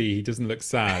happy. He doesn't look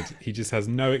sad. He just has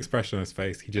no expression on his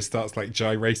face. He just starts like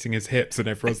gyrating his hips and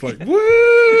everyone's like,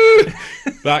 woo!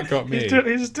 That got me.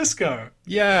 He's disco.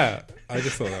 Yeah. I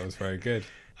just thought that was very good.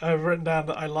 I've written down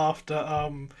that I laughed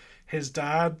at his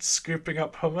dad scooping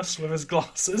up hummus with his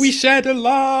glasses. We shared a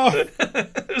laugh.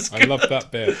 I loved that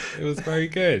bit. It was very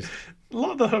good. A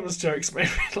lot of the hummus jokes made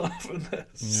me laugh in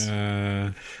this.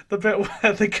 Uh, The bit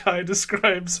where the guy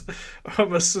describes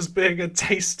hummus as being a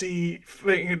tasty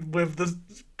thing with the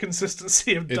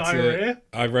consistency of diarrhea.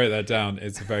 I wrote that down.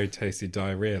 It's a very tasty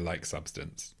diarrhea-like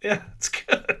substance. Yeah, it's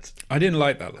good. I didn't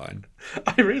like that line.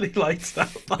 I really liked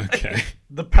that line. Okay.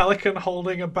 The pelican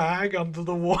holding a bag under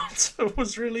the water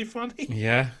was really funny.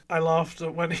 Yeah. I laughed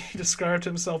at when he described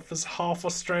himself as half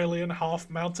Australian, half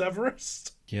Mount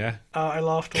Everest. Yeah. I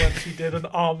laughed when he did an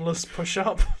armless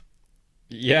push-up.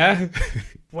 Yeah.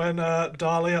 When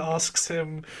Dahlia asks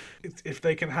him if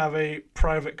they can have a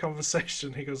private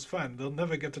conversation, he goes, fine, they'll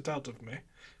never get it out of me.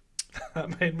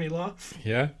 That made me laugh.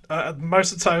 Yeah.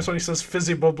 Most of the times when he says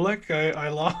fizzy bublick, I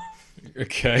laugh.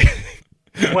 Okay.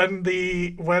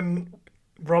 When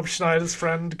Rob Schneider's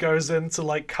friend goes in to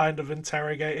like kind of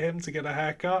interrogate him to get a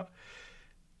haircut,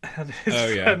 and his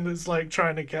friend is like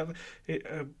trying to get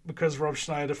because Rob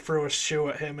Schneider threw a shoe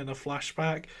at him in a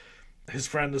flashback. His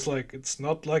friend is like, "It's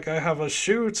not like I have a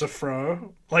shoe to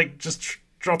throw." Like just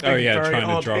dropping. Oh yeah, very trying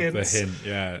to odd drop hints. the hint.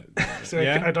 Yeah. So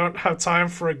Yeah. I don't have time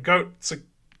for a goat to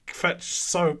fetch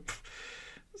soap.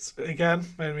 Again,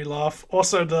 made me laugh.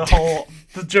 Also,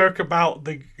 the joke about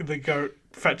the goat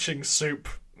fetching soup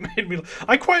made me.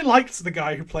 I quite liked the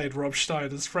guy who played Rob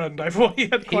Schneider's friend. I thought he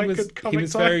had quite good comic He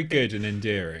was timing. very good and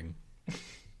endearing.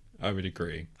 I would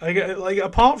agree. Like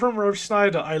apart from Rob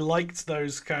Schneider, I liked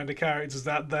those kind of characters.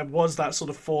 That there was that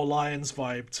sort of Four Lions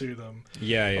vibe to them.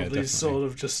 Yeah, yeah, Of definitely. these sort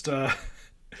of just. I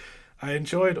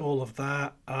enjoyed all of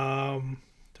that.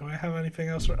 Do I have anything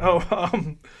else?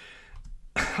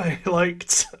 I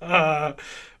liked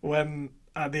when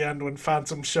at the end when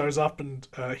Phantom shows up and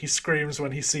he screams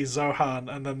when he sees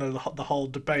Zohan, and then the whole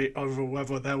debate over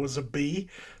whether there was a bee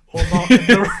or not. In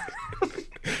the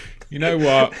You know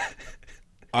what?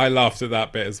 I laughed at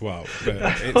that bit as well, but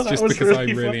it's that just was because I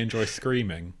really really fun. enjoy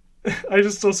screaming. I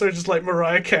just like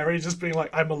Mariah Carey just being like,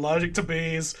 I'm allergic to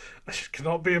bees. I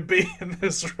cannot be a bee in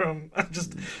this room. And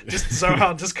just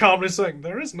Zohan just calmly saying,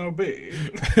 there is no bee.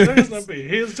 There is no bee.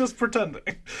 He is just pretending.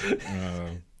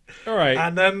 All right.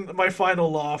 And then my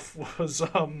final laugh was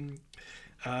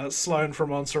Sloane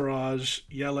from Entourage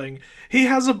yelling, he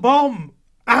has a bomb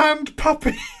and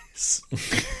puppies.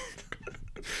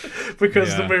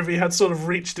 Because the Yeah. movie had sort of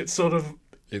reached its sort of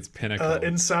It's pinnacle.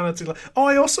 insanity. Oh,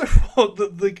 I also thought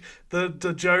that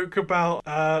the joke about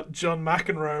John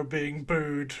McEnroe being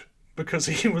booed because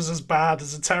he was as bad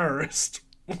as a terrorist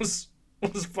was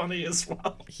funny as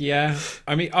well. Yeah,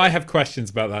 I mean, I have questions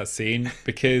about that scene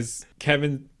because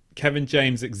Kevin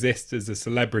James exists as a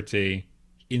celebrity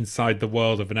inside the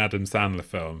world of an Adam Sandler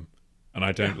film, and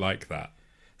I don't like that.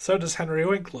 So does Henry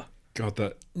Winkler.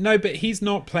 God, no, but he's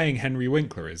not playing Henry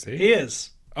Winkler, is he? He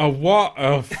is. Oh, what?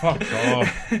 Oh, fuck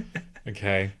off.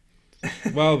 Okay.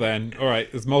 Well then, all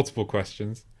right. There's multiple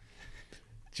questions.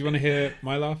 Do you want to hear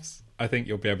my laughs? I think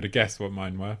you'll be able to guess what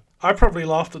mine were. I probably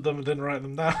laughed at them and didn't write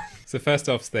them down. So first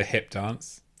off's the hip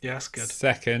dance. Yes, good.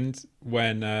 Second,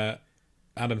 when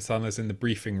Adam Sandler's in the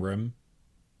briefing room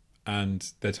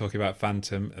and they're talking about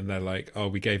Phantom and they're like, oh,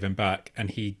 we gave him back,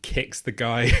 and he kicks the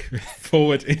guy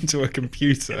forward into a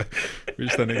computer,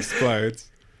 which then explodes.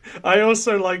 I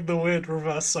also like the weird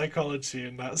reverse psychology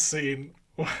in that scene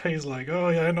where he's like, oh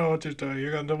yeah, I know what you're doing.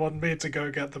 You're going to want me to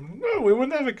go get them. No, we were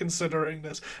never considering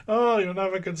this. Oh, you're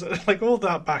never considering... Like all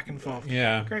that back and forth.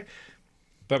 Yeah. Great,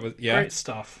 That was, yeah. great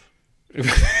stuff.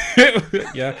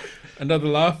 Yeah. Another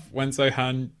laugh when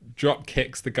Zohan drop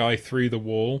kicks the guy through the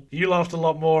wall. You laughed a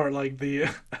lot more at like the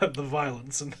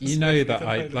violence. And You know that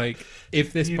I like,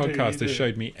 if this You do, podcast you has do.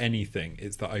 showed me anything,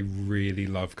 it's that I really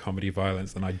love comedy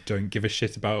violence and I don't give a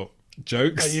shit about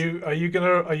jokes. Are you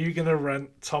gonna rent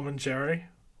Tom and Jerry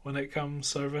when it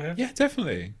comes over here? Yeah,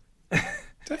 definitely.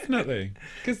 Definitely.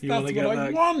 Because You that's wanna what get I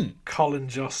that- want. Colin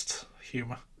Jost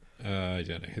humor. I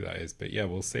don't know who that is, but yeah,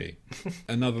 we'll see.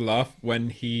 Another laugh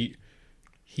when he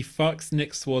fucks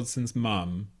Nick Swadson's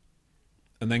mum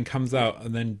and then comes out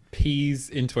and then pees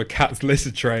into a cat's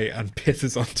litter tray and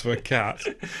pisses onto a cat.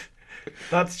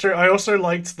 That's true. I also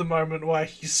liked the moment where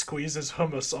he squeezes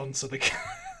hummus onto the cat.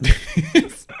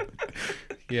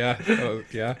 Yeah,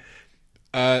 yeah.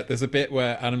 There's a bit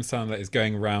where Adam Sandler is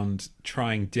going around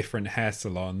trying different hair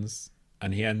salons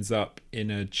and he ends up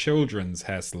in a children's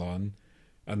hair salon.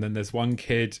 And then there's one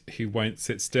kid who won't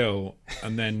sit still.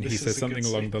 And then he This says is a something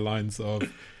good along scene. the lines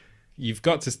of, you've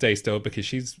got to stay still because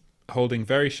she's holding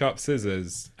very sharp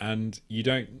scissors. And you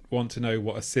don't want to know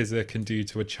what a scissor can do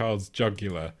to a child's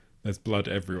jugular. There's blood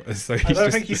everywhere. So I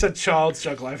don't think he said child's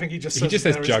jugular. I think he just says, just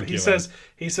says there is- jugular.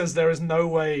 He says there is no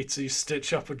way to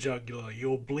stitch up a jugular.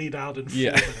 You'll bleed out in 4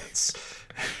 Yeah. minutes.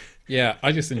 Yeah,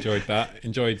 I just enjoyed that.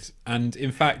 And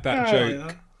in fact, that Yeah, I like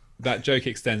joke, that joke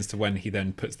extends to when he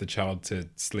then puts the child to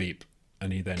sleep,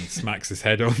 and he then smacks his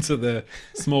head onto the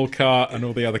small car, and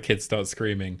all the other kids start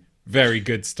screaming. Very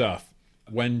good stuff.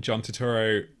 When John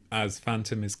Turturro as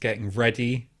Phantom is getting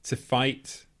ready to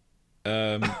fight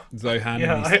Zohan,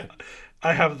 Yeah, and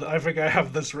I think I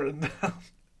have this written down.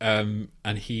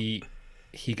 and he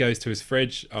goes to his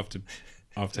fridge after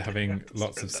having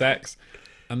lots of sex,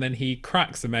 and then he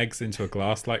cracks some eggs into a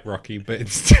glass like Rocky, but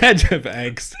instead of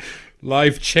eggs,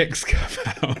 live chicks come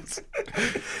out,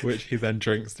 which he then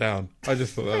drinks down. I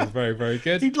just thought that was very, very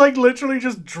good. He like literally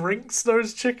just drinks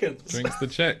those chickens. Drinks the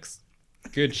chicks.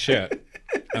 Good shit.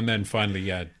 And then finally,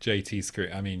 yeah, John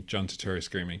Turturro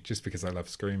screaming, just because I love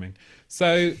screaming.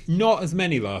 So not as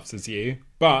many laughs as you,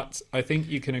 but I think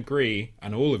you can agree,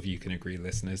 and all of you can agree,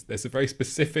 listeners, there's a very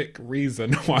specific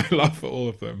reason why I laugh at all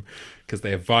of them, because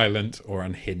they are violent or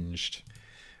unhinged.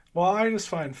 Well, I just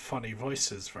find funny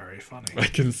voices very funny. I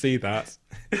can see that.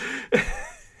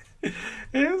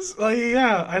 It's like,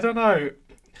 yeah, I don't know.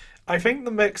 I think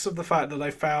the mix of the fact that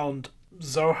I found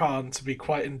Zohan to be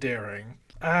quite endearing,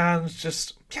 and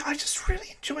just, yeah, I just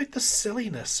really enjoyed the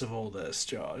silliness of all this,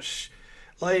 Josh.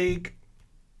 Like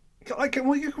can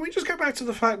we just go back to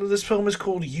the fact that this film is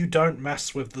called You Don't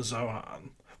Mess with the Zohan?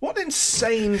 What an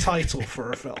insane title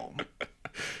for a film.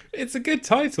 It's a good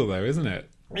title, though, isn't it?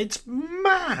 It's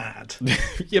mad.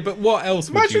 Yeah, but what else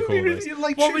would you call Imagine this?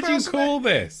 like What would you 2008 call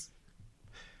this?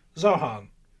 Zohan.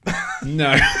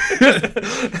 No.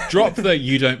 Drop the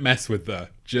you don't mess with the.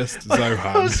 Just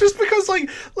Zohan. It's just because,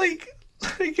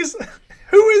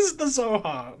 who is the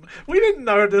Zohan? We didn't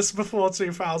know this before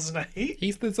 2008.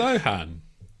 He's the Zohan.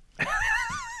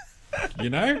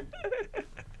 You know?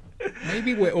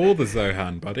 Maybe we're all the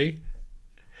Zohan, buddy.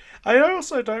 I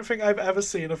also don't think I've ever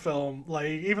seen a film,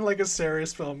 even a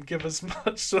serious film, give as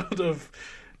much sort of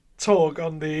talk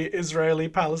on the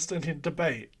Israeli-Palestinian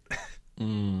debate. I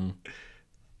mean,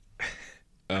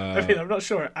 I'm not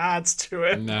sure it adds to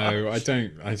it. No, I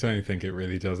don't think it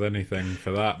really does anything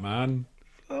for that, man.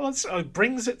 Well, it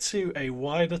brings it to a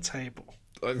wider table.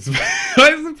 I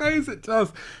suppose it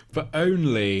does, but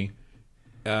only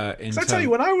in So I tell you,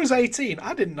 when I was 18,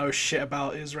 I didn't know shit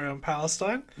about Israel and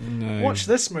Palestine. No. Watch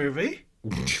this movie.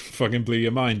 Fucking blew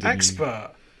your mind, didn't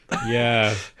Expert. you?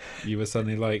 Yeah. You were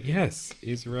suddenly like, yes,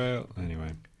 Israel.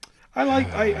 Anyway.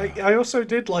 I also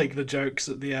did like the jokes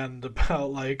at the end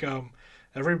about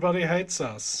everybody hates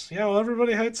us. Yeah, well,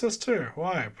 everybody hates us too.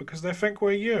 Why? Because they think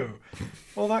we're you.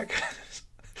 All that kind of...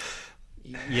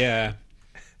 Yeah.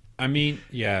 I mean,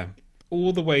 yeah.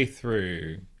 All the way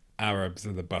through, Arabs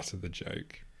are the butt of the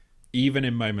joke. Even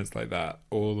in moments like that,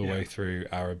 all the way through,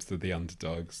 Arabs are the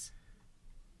underdogs.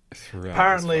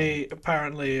 Apparently,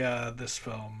 this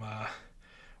film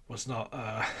was not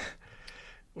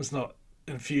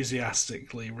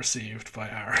enthusiastically received by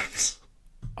Arabs.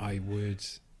 I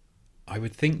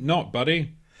would think not,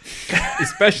 buddy.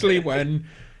 Especially when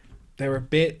there are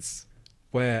bits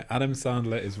where Adam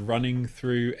Sandler is running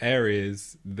through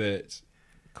areas that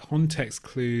context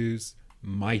clues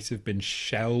might have been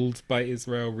shelled by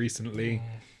Israel recently,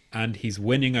 and he's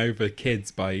winning over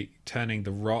kids by turning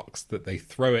the rocks that they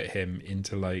throw at him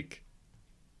into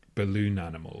balloon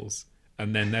animals,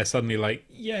 and then they're suddenly like,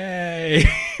 yay.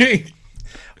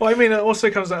 Well, I mean, it also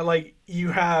comes out you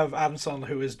have Adam Sandler,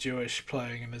 who is Jewish,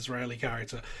 playing an Israeli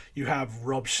character. You have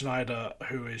Rob Schneider,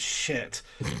 who is shit,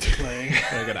 playing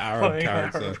an Arab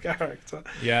character.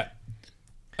 Yeah.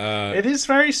 It is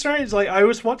very strange. I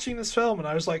was watching this film and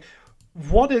I was like,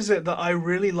 what is it that I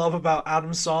really love about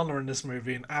Adam Sandler in this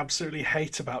movie and absolutely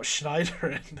hate about Schneider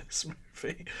in this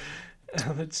movie?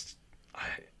 And it's,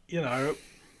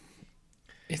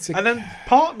 and then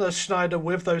partner Schneider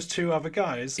with those two other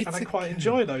guys, and I quite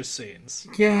enjoy those scenes.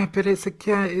 Yeah, but it's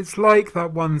like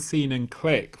that one scene in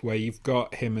Click where you've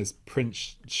got him as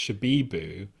Prince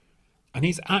Shabibu, and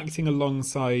he's acting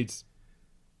alongside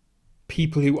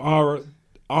people who are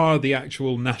the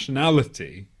actual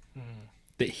nationality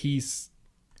that he's.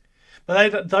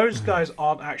 But those guys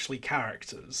aren't actually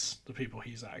characters, the people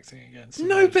he's acting against.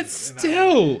 No, but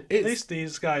still. At least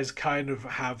these guys kind of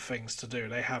have things to do.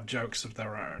 They have jokes of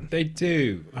their own. They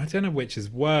do. I don't know which is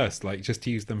worse, just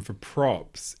to use them for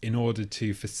props in order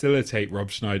to facilitate Rob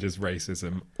Schneider's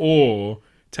racism, or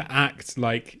to act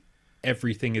like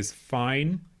everything is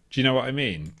fine. Do you know what I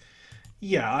mean?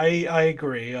 Yeah, I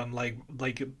agree on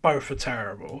both are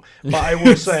terrible. But I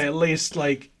will say at least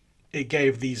it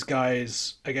gave these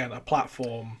guys, again, a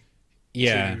platform.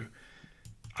 Yeah.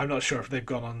 I'm not sure if they've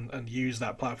gone on and used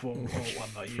that platform, or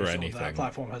not used, for anything. Or that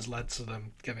platform has led to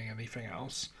them getting anything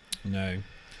else. No.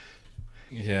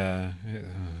 Yeah.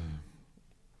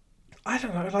 I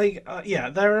don't know. Like, yeah,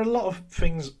 there are a lot of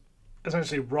things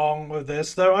essentially wrong with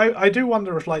this. Though I do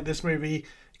wonder if like this movie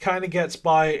kind of gets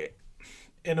by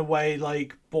in a way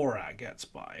like Borat gets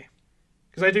by,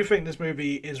 because I do think this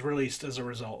movie is released as a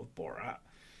result of Borat.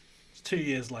 It's 2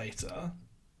 years later.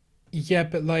 Yeah,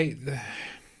 but like,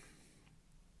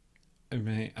 I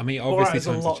mean, Borat obviously is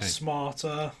a times have lot changed.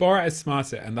 smarter. Borat is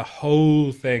smarter, and the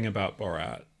whole thing about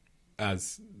Borat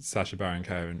as Sacha Baron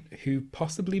Cohen, who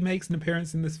possibly makes an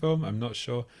appearance in this film, I'm not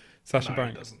sure. Sacha No, he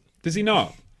Baron doesn't. Does he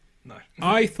not? No.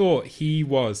 I thought he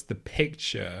was the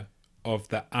picture of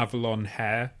the Avalon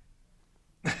hair.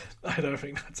 I don't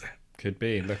think that's it. Could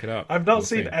be. Look it up. I've not We'll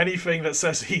seen see. anything that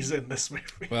says he's in this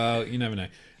movie. Well, you never know.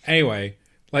 Anyway,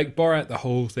 like Borat, the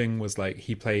whole thing was like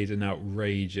he played an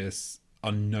outrageous,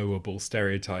 unknowable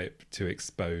stereotype to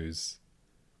expose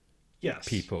Yes.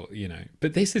 people, you know.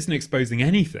 But this isn't exposing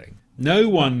anything. No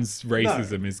one's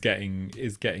racism is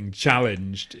getting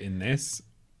challenged in this.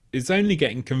 It's only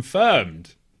getting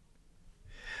confirmed.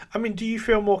 I mean, do you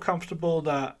feel more comfortable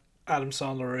that Adam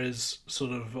Sandler is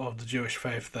sort of the Jewish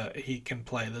faith, that he can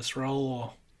play this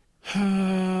role? Or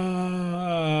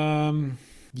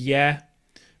Yeah,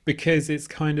 because it's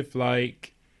kind of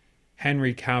like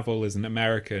Henry Cavill is an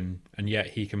American, and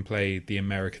yet he can play the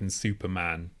American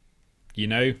Superman. You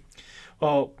know?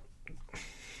 well,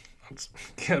 let's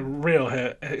get real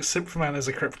here. Superman is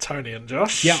a Kryptonian,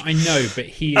 Josh. Yeah, I know, but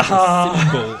he is a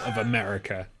symbol of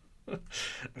America.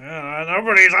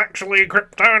 Nobody's actually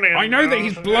Kryptonian. I know that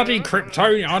he's bloody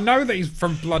Kryptonian. I know that he's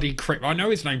from bloody Krypton. I know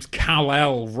his name's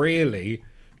Kal-El, really.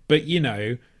 But, you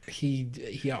know, he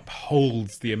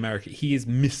upholds the America. He is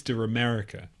Mr.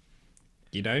 America.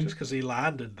 You know? Just because he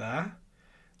landed there.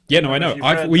 Yeah, no, I know. if you've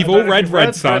read- We've I all don't know if read you've Red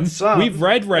read Sun. Red Sun. We've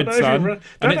read Red Don't know if Sun, you've read- and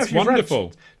don't know it's if you've read-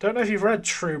 wonderful. Don't know if you've read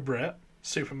True Brit,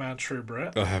 Superman True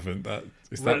Brit. I haven't.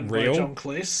 Is that Written by real? John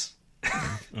Cleese.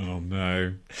 Oh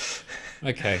no.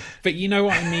 Okay, but you know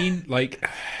what I mean. Like,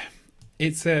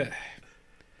 He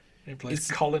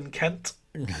plays Colin Kent.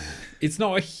 it's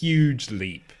not a huge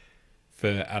leap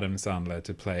for Adam Sandler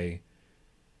to play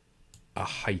a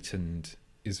heightened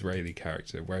Israeli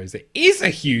character, whereas it is a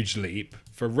huge leap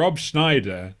for Rob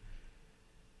Schneider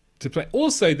to play.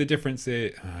 Also, the difference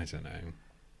is, I don't know.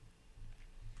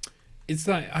 It's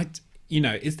like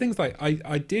it's things like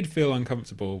I did feel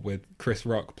uncomfortable with Chris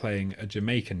Rock playing a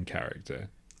Jamaican character.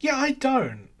 Yeah, I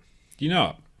don't. Do you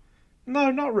not?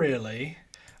 No, not really.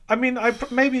 I mean, I'm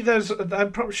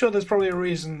sure there's probably a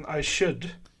reason I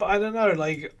should, but I don't know.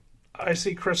 Like, I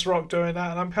see Chris Rock doing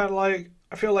that, and I'm kind of like,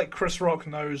 I feel like Chris Rock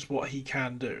knows what he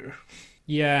can do.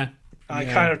 Yeah. I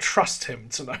kind of trust him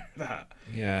to know that.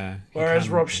 Yeah. Whereas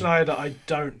Rob Schneider, I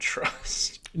don't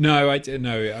trust. No, I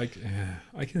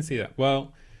can see that.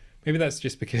 Well, maybe that's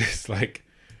just because like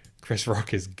Chris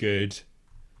Rock is good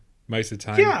most of the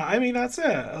time. Yeah, I mean that's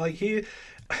it. Like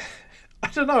I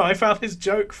don't know. I found his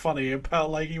joke funny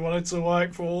about like he wanted to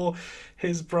work for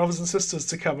his brothers and sisters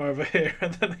to come over here,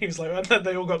 and then he was like, and then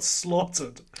they all got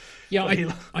slaughtered. Yeah,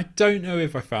 But I don't know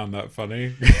if I found that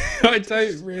funny. I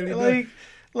don't really know.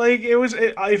 Like it was.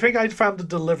 I think I found the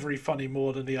delivery funny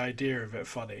more than the idea of it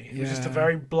funny. It was just a Yeah.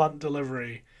 very blunt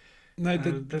delivery. No,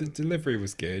 the delivery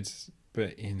was good,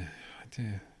 but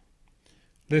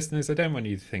listeners, I don't want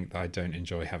you to think that I don't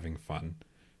enjoy having fun.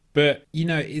 But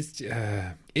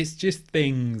it's just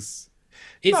things.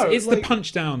 It's the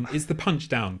punch down. It's the punch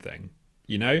down thing.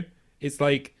 It's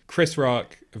like Chris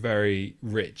Rock, a very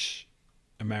rich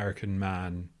American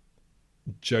man,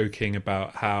 joking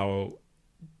about how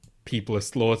people are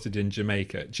slaughtered in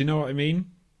Jamaica. Do you know what I mean?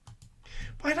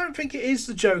 But I don't think it is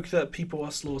the joke that people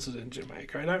are slaughtered in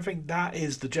Jamaica. I don't think that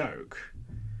is the joke.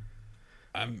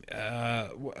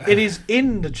 It is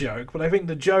in the joke, but I think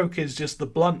the joke is just the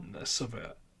bluntness of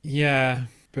it. Yeah,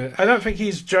 but I don't think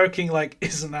he's joking like,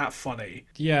 isn't that funny?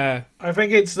 yeah, I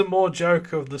think it's the more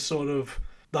joke of the sort of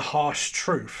the harsh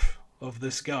truth of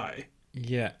this guy.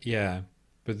 yeah.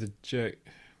 But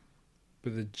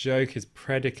the joke is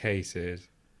predicated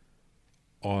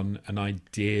on an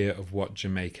idea of what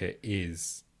Jamaica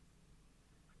is.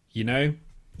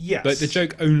 Yes. Like the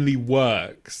joke only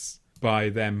works by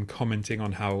them commenting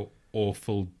on how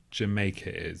awful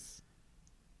Jamaica is.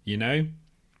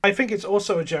 I think it's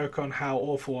also a joke on how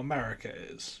awful America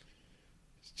is.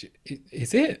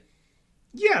 Is it?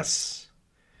 Yes.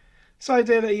 This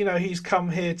idea that, he's come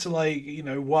here to,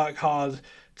 work hard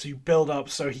to build up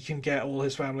so he can get all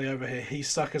his family over here. He's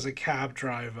stuck as a cab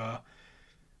driver,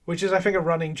 which is, I think, a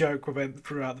running joke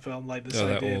throughout the film. Like this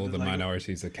That idea all that the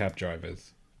minorities are cab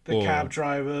drivers. cab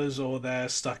drivers, or they're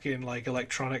stuck in like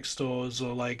electronic stores,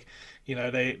 or like,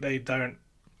 they don't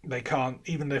they can't,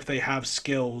 even if they have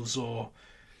skills or,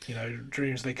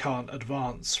 dreams, they can't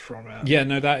advance from it. Yeah,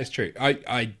 no, that is true.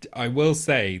 I will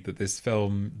say that this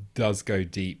film does go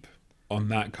deep on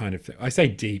that kind of thing. I say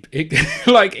deep. It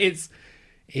like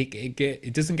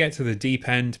it doesn't get to the deep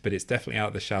end, but it's definitely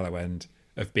out the shallow end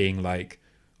of being like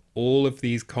all of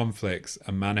these conflicts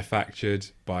are manufactured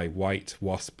by white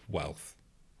wasp wealth.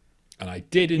 And I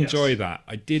did enjoy that.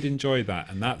 I did enjoy that.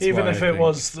 And that's even why if I it think...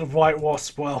 was the white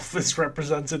wasp wealth is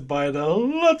represented by the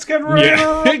let's get ready to Yeah,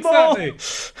 rumble.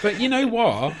 exactly. But you know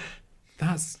what?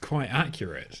 That's quite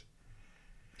accurate.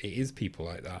 It is people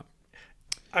like that.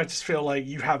 I just feel like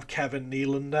you have Kevin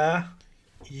Nealon there.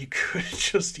 You could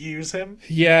just use him.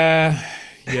 Yeah,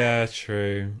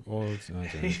 true. Or I don't know.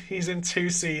 He's in 2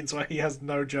 scenes where he has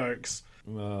no jokes.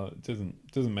 Well, it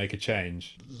doesn't make a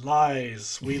change.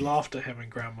 Lies. We laughed at him in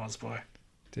Grandma's Boy.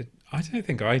 I don't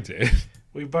think I did.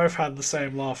 We both had the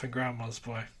same laugh in Grandma's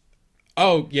Boy.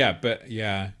 Oh yeah, but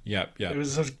yeah. It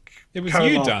was a It was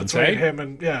co-laugh you, Dante. between him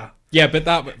and Yeah,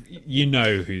 but you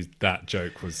know who that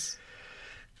joke was.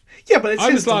 Yeah, but it's I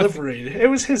his was laughing- delivery. It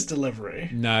was his delivery.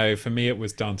 No, for me it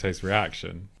was Dante's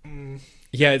reaction.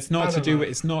 Yeah, it's not I to don't do know. with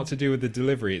it's not to do with the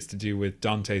delivery. It's to do with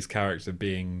Dante's character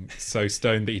being so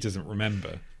stoned that he doesn't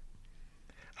remember.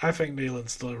 I think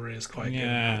Nealon's delivery is quite good in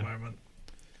that moment.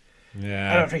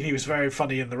 Yeah, I don't think he was very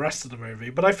funny in the rest of the movie,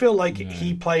 but I feel like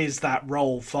he plays that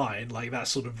role fine, like that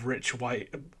sort of rich,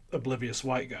 white, oblivious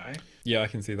white guy. yeah, I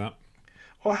can see that.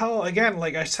 Or hell, again,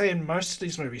 like I say in most of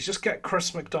these movies, just get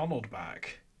Chris McDonald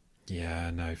back. Yeah,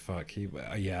 no, fuck.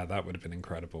 Yeah, that would have been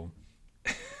incredible.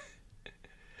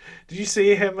 Did you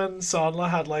see him and Sandler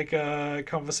had like a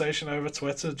conversation over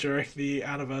Twitter during the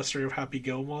anniversary of Happy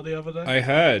Gilmore the other day? I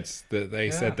heard that they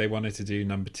Yeah. said they wanted to do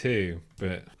number 2,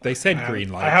 but they said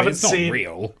green light. I haven't but it's not seen-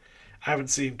 real. I haven't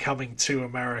seen Coming to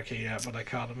America yet, but I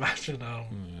can't imagine how.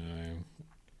 No.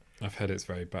 I've heard it's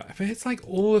very bad. But it's like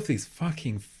all of these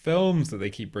fucking films that they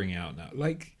keep bringing out now.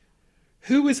 Like,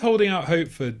 who is holding out hope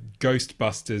for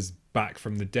Ghostbusters Back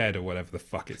from the Dead or whatever the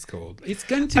fuck it's called? It's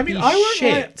going to be I won't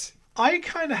shit. I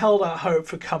kind of held out hope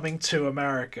for Coming to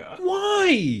America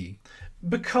Why?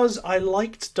 because I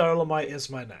liked Dolomite Is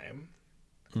My Name,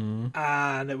 Mm.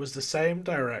 and it was the same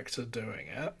director doing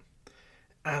it.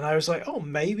 And I was like, oh,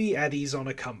 maybe Eddie's on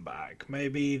a comeback.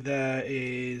 Maybe there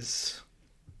is.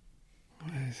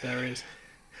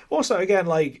 Also, again,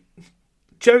 like,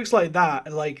 jokes like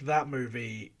that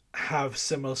movie have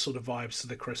similar sort of vibes to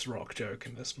the Chris Rock joke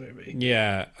in this movie.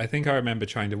 Yeah, I think I remember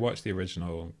trying to watch the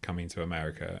original Coming to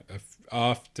America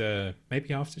after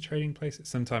Trading Places,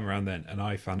 sometime around then, and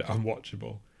I found it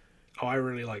unwatchable. Oh, I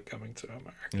really like Coming to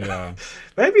America. Yeah.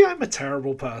 Maybe I'm a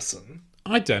terrible person.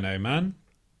 I don't know, man.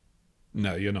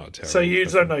 No, you're not a terrible So you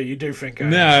person. don't know, you do think I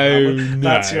No, am.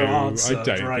 That's your answer I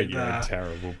don't right think you're there. a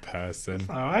terrible person.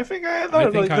 No, I think I think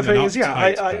like, I'm the thing an is, yeah,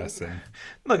 uptight I person.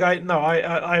 look,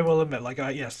 I will admit, like,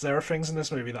 yes, there are things in this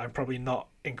movie that I'm probably not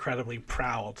incredibly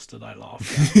proud that I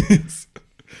laughed at,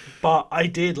 but I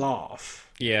did laugh.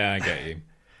 Yeah, I get you.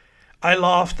 I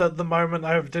laughed at the moment.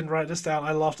 I didn't write this down.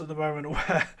 I laughed at the moment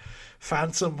where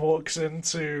Phantom walks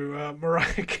into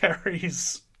Mariah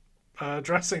Carey's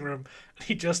dressing room, and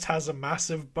he just has a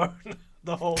massive bone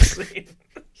the whole scene.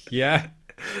 Yeah.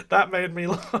 That made me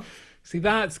laugh. See,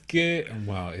 that's good.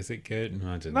 Well, is it good?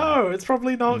 I don't know. No, it's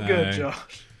probably not No. good,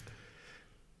 Josh.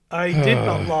 I did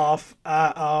not laugh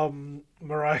at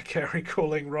Mariah Carey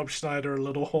calling Rob Schneider a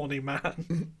little horny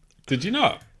man. Did you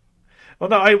not? Well,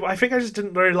 no, I think I just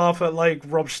didn't really laugh at like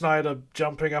Rob Schneider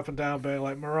jumping up and down, being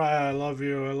like, "Mariah, I love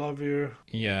you, I love you."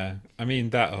 Yeah. I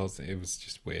mean, that whole thing, it was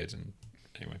just weird. And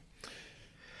anyway.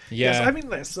 Yeah. Yes, I mean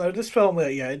this film,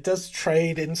 it does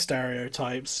trade in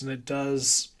stereotypes, and it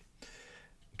does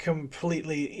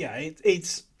completely,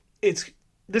 it's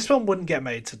this film wouldn't get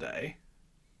made today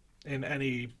in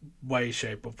any way,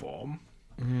 shape, or form.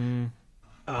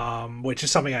 Which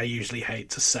is something I usually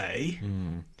hate to say.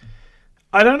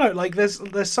 I don't know, like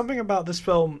there's something about this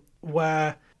film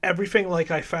where everything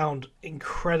like I found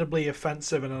incredibly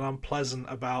offensive and unpleasant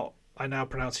about, I now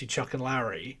pronounce you Chuck and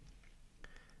Larry,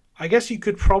 I guess you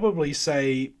could probably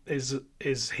say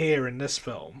is here in this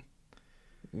film.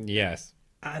 Yes.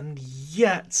 And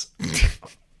yet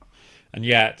And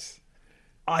yet.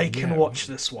 I can Yeah. watch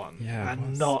this one Yeah, and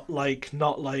what's-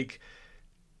 not like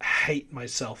hate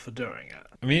myself for doing it.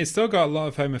 I mean, it's still got a lot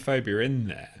of homophobia in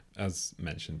there, as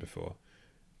mentioned before.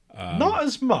 Not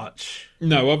as much.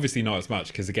 No, obviously not as much,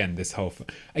 because again, this whole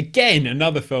again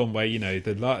another film where, you know,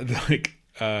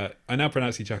 I now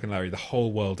pronounce you Chuck and Larry. The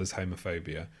whole world is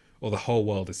homophobia, or the whole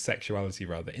world is sexuality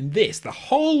rather. In this, the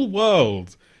whole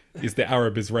world is the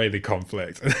Arab-Israeli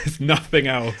conflict. There's nothing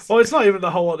else. Well, it's not even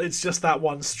the whole. It's just that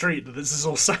one street that this is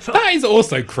all set up. That is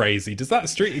also crazy. Does that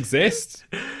street exist?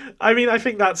 I mean, I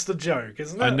think that's the joke,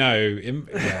 isn't it? I know.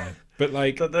 Yeah. But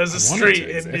like, That there's a I want it street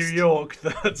to in New exist. York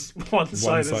that's one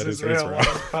side side is is Israel, Israel.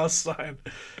 one is Palestine.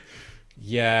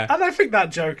 Yeah. And I think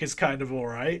that joke is kind of all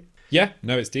right. Yeah.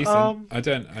 No, it's decent. I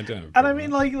don't. And I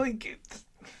mean, like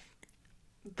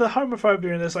the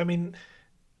homophobia in this. I mean,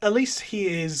 at least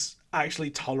he is actually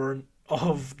tolerant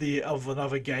of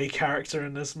another gay character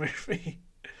in this movie.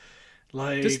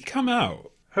 Like, does it come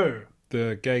out? who?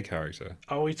 The gay character.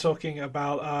 Are we talking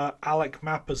about Alec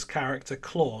Mappa's character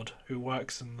Claude, who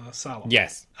works in the salon?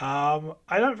 Yes. I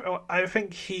don't. I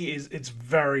think he is. It's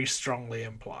very strongly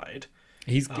implied.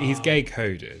 He's gay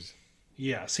coded.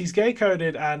 Yes, he's gay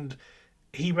coded, and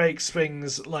he makes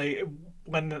things like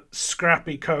when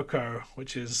Scrappy Coco,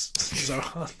 which is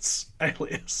Zohan's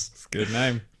alias. It's a good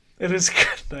name. It is a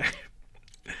good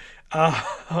name.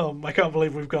 I can't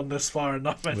believe we've gone this far and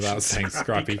not mentioned Without saying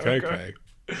Scrappy Coco.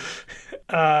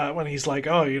 When he's like,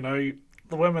 oh, you know,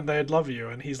 the women, they'd love you,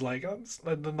 and he's like, oh,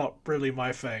 they're not really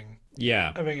my thing.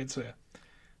 Yeah. I think it's a.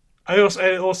 I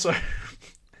also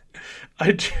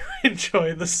I do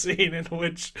enjoy the scene in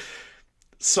which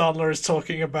Sandler is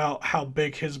talking about how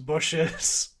big his bush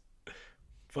is,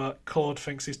 but Claude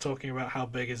thinks he's talking about how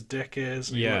big his dick is.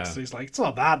 And Yeah. he's like, it's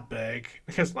not that big.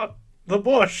 It's not the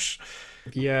bush.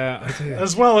 Yeah. I do.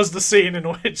 As well as the scene in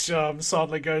which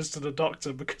Sandler goes to the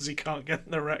doctor because he can't get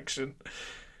an erection,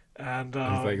 and He's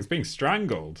like, it's being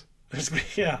strangled.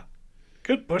 yeah,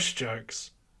 good bush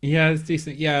jokes. Yeah, it's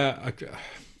decent. Yeah.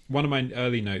 One of my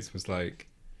early notes was like,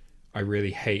 I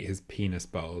really hate his penis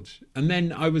bulge. And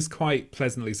then I was quite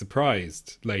pleasantly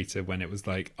surprised later when it was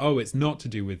like, oh, it's not to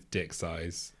do with dick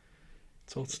size.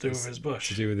 It's all to do with his bush.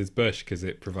 To do with his bush because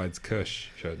it provides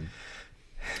cushion.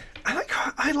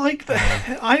 I like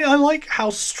that. I like how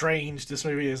strange this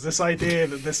movie is. This idea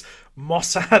that this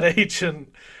Mossad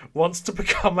agent wants to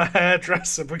become a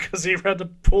hairdresser because he read a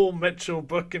Paul Mitchell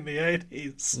book in the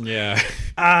 80s. Yeah.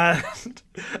 And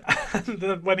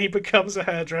then when he becomes a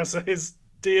hairdresser, his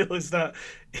deal is that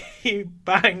he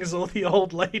bangs all the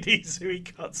old ladies who he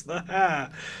cuts the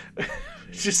hair.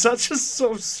 Which is such a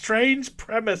sort of strange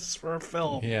premise for a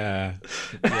film. Yeah.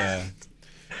 Yeah.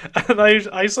 And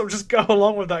I sort of just go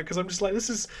along with that because I'm just like, this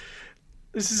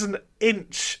is an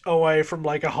inch away from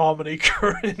like a Harmony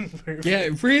Korine movie. Yeah,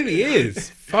 it really is.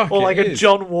 Fuck, Or like it a is.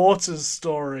 John Waters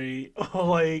story. Or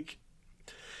like,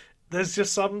 there's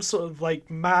just some sort of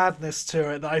like madness to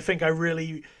it that I think I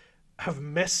really have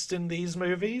missed in these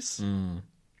movies.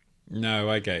 No,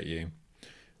 I get you.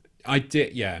 I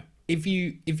did, yeah. If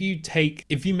you make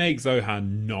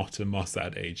Zohan not a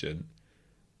Mossad agent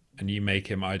and you make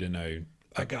him, I don't know,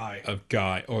 A guy. a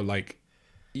guy, or like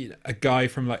a guy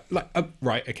from like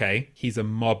right, okay, he's a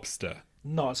mobster.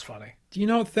 Not as funny. Do you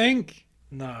not think?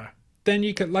 No. Then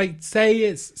you could like say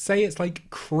it's like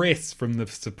Chris from The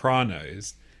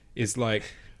Sopranos is like,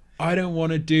 I don't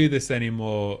want to do this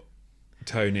anymore,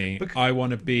 Tony. I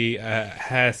want to be a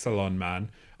hair salon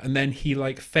man, and then he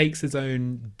like fakes his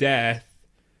own death.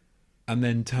 And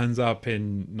then turns up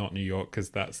in not New York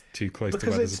because that's too close to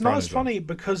Because where it's the not as Sopranos are. funny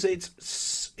because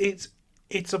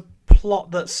it's a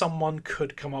plot that someone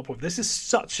could come up with. This is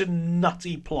such a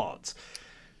nutty plot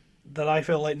that I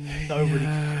feel like nobody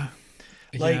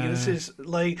this is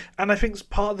like, and I think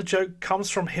part of the joke comes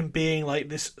from him being like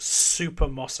this super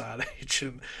Mossad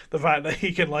agent. The fact that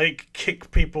he can like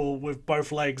kick people with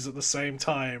both legs at the same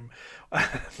time,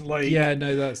 like Yeah,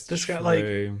 no, that's this true. guy,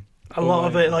 like, a lot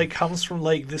of it like comes from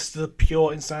like the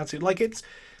pure insanity. Like it's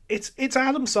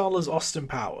Adam Sandler's Austin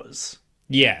Powers.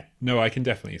 Yeah, no, I can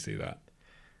definitely see that.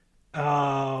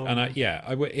 Um, And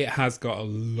it has got a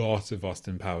lot of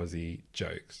Austin Powers-y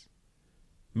jokes,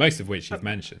 most of which you've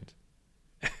mentioned.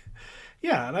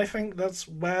 Yeah, and I think that's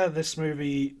where this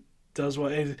movie does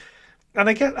what it is.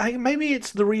 And maybe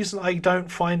it's the reason I don't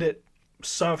find it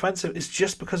so offensive is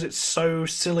just because it's so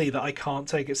silly that I can't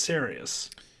take it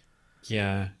serious.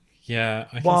 Yeah,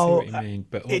 I can see Well, what you mean,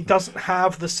 but It doesn't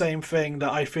have the same thing that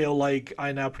I feel like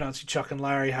I Now Pronounce You Chuck and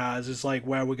Larry has, is like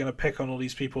where we're going to pick on all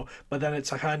these people, but then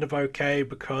it's kind of okay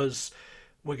because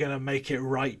we're going to make it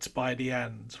right by the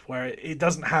end, where it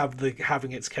doesn't have the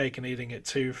having its cake and eating it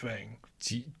too thing.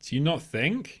 do you not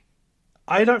think?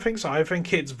 I don't think so. I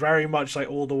think it's very much like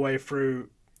all the way through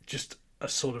just a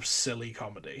sort of silly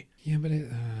comedy. Yeah, but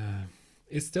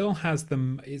it still has the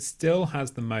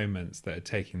moments that are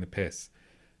taking the piss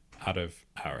out of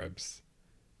Arabs.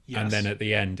 Yes. And then at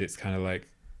the end it's kind of like,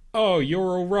 oh,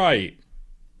 you're all right.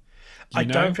 I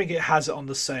don't think it has it on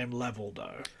the same level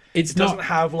though. It's It doesn't not.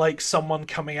 have like someone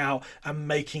coming out and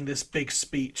making this big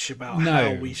speech about No.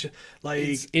 how we should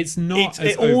like. It's not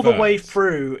as all the way overt.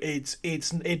 through.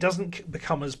 It doesn't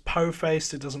become as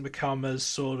po-faced. It doesn't become as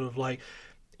sort of like.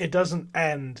 It doesn't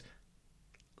end.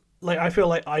 Like I feel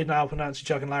like I Now Pronounce You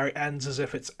Chuck and Larry ends as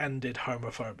if it's ended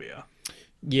homophobia.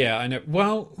 Yeah, I know.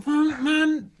 Well,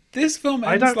 man, this film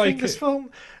ends I don't like think this film.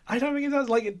 I don't think it does.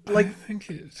 Like I think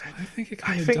it I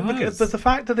kind of think does. the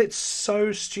fact that it's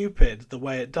so stupid the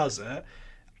way it does it,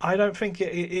 I don't think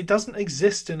it doesn't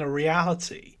exist in a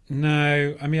reality.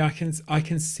 No, I mean I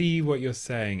can see what you're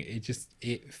saying.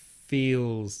 It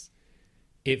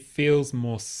feels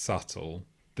more subtle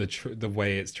the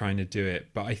way it's trying to do it,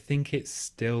 but I think it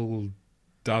still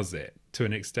does it to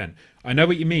an extent. I know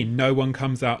what you mean. No one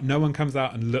comes out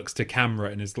and looks to camera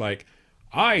and is like,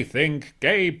 "I think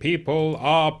gay people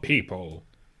are people,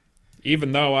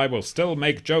 even though I will still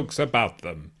make jokes about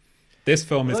them." This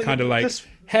film is Like, kind of like, this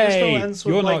film "Hey, ends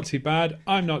with, you're like- not too bad.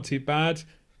 I'm not too bad.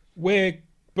 We're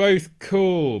both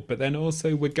cool." But then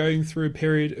also we're going through a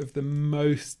period of the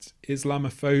most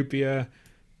Islamophobia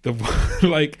the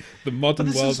modern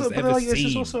This world is, has but ever like, this is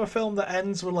seen. also a film that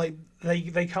ends with like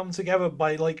they come together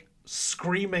by like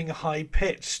screaming high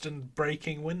pitched and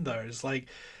breaking windows. Like,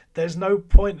 there's no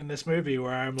point in this movie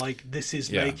where I'm like, this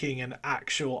is Yeah. making an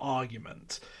actual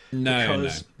argument. No,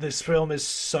 Because this film is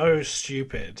so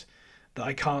stupid that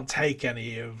I can't take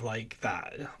any of like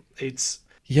that. It's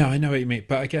Yeah, I know what you mean,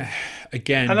 but again,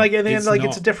 and like in the end, like not-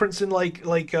 it's a difference in like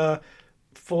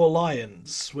Four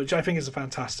Lions, which I think is a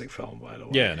fantastic film, by the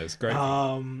way. Yeah, no, it's great.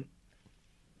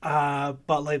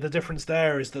 But like the difference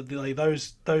there is that like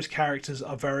those characters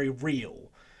are very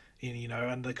real, you know,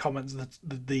 and the comments,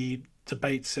 the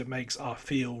debates it makes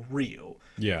feel real.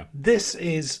 Yeah, This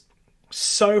is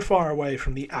so far away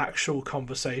from the actual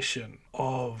conversation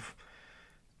of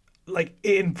like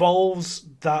it involves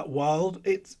that world.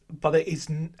 But it is.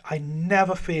 I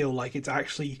never feel like it's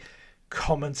actually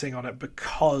commenting on it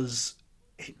because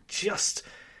it just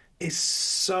is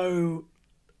so.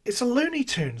 It's a Looney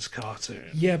Tunes cartoon.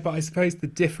 yeah, but I suppose the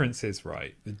difference is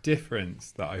right. The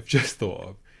difference that I've just thought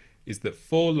of is that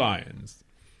Four Lions,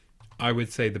 I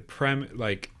would say the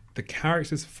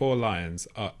characters of Four Lions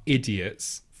are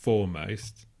idiots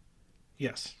foremost,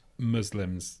 Yes.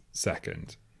 Muslims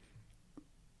second.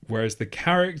 Whereas the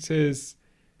characters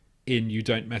in You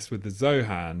Don't Mess with the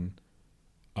Zohan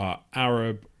are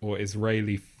Arab or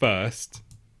Israeli first,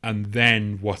 and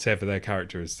then whatever their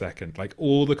character is second. Like,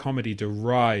 all the comedy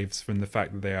derives from the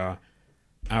fact that they are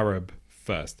Arab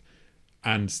first,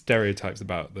 and stereotypes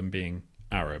about them being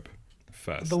Arab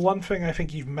first. The one thing I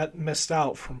think you've missed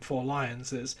out from Four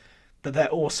Lions is that they're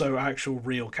also actual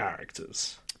real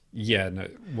characters. Yeah, no,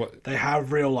 what? They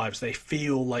have real lives. They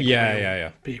feel like Yeah, real yeah.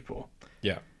 people.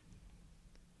 Yeah,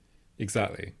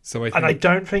 exactly. So I think, And I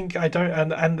don't think I don't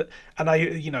and I,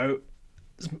 you know,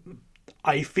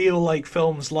 I feel like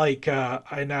films like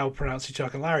I Now Pronounce You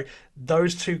Chuck and Larry,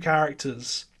 those two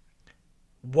characters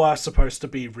were supposed to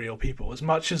be real people. As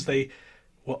much as they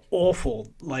were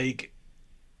awful, like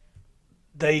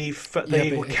they but were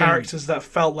again- characters that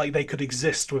felt like they could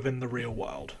exist within the real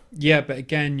world. yeah, but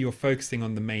again, you're focusing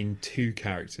on the main two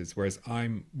characters, whereas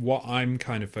what I'm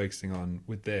kind of focusing on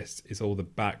with this is all the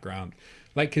background,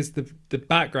 like, because the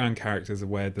background characters are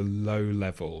where the low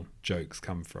level jokes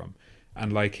come from,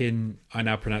 and like in I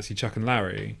Now Pronounce You Chuck and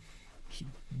Larry,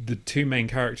 the two main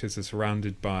characters are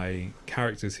surrounded by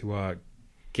characters who are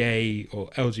gay or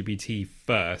LGBT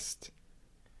first,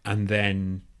 and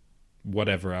then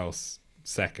whatever else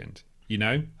second, you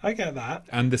know? I get that.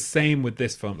 And the same with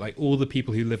this film, like all the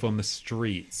people who live on the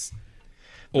streets,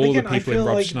 But all again, the I people in feel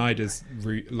Rob like- Schneider's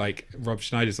Rob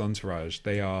Schneider's entourage,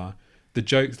 they are the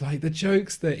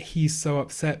jokes that he's so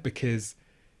upset because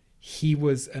he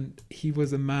was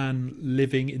a man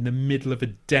living in the middle of a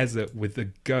desert with a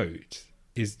goat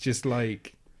is just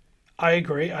like, I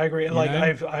agree. Like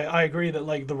know? I agree that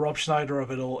like the Rob Schneider of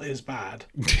it all is bad.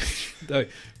 no,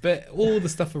 but all the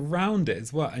stuff around it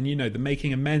as well. And you know, the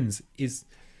making amends is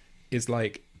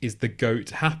the goat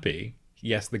happy?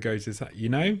 Yes, the goat is, you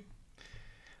know?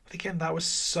 But again, that was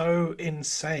so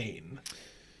insane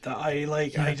that I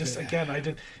like. Yeah, I just but- again, I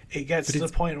didn't. It gets but to the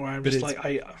it's- point where I'm but just it's-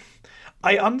 like,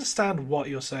 I understand what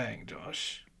you're saying,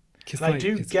 Josh. Because And I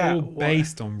do it's get all what-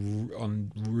 based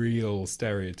on real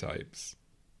stereotypes,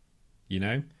 you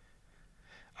know?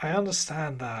 I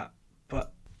understand that,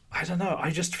 but I don't know. I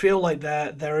just feel like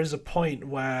there is a point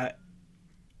where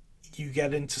you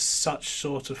get into such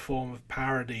sort of form of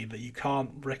parody that you can't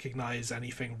recognize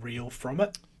anything real from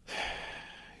it.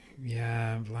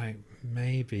 Yeah, like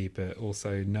maybe, but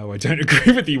also no, I don't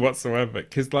agree with you whatsoever.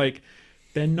 Because like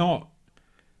they're not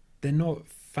they're not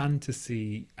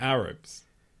fantasy Arabs.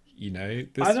 You know,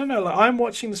 this, I don't know. Like, I'm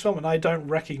watching this film and I don't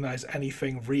recognize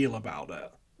anything real about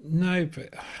it, no,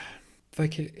 but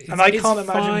like it's, and I it's can't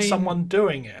imagine fine. someone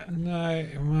doing it. No,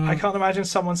 well, I can't imagine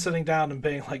someone sitting down and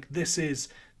being like, this is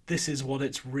what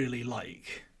it's really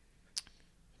like."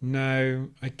 no,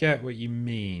 I get what you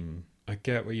mean. But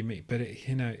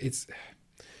it's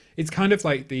kind of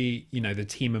like the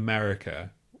Team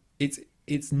America.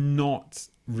 It's not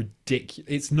ridiculous.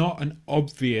 It's not an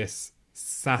obvious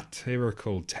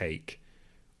satirical take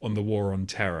on the war on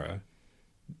terror.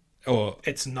 Or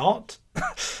It's not.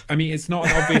 I mean, it's not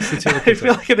an obvious satirical I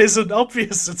feel take. like it is an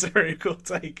obvious satirical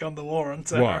take on the war on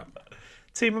terror. What?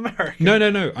 Team America.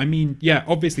 No. I mean, yeah,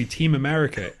 obviously Team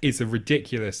America is a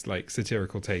ridiculous like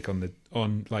satirical take on the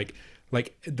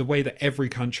way that every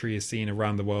country is seen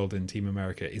around the world in Team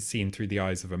America is seen through the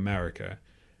eyes of America.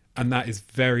 And that is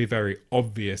very, very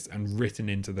obvious and written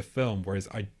into the film, whereas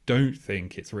I don't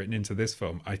think it's written into this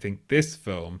film. I think this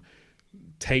film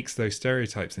takes those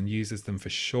stereotypes and uses them for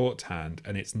shorthand,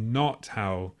 and it's not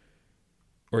how,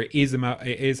 or it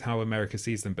is how America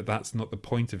sees them, but that's not the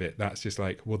point of it. That's just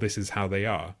like, well, this is how they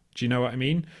are. Do you know what I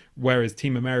mean? Whereas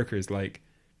Team America is like,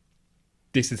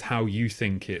 this is how you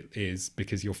think it is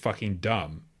because you're fucking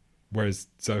dumb. Whereas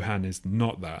Zohan is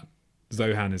not that.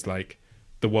 Zohan is like,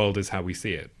 the world is how we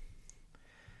see it.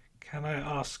 Can I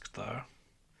ask, though,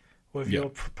 with Yeah. your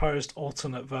proposed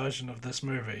alternate version of this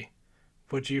movie,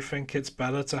 would you think it's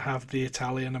better to have the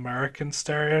Italian-American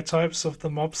stereotypes of the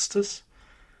mobsters?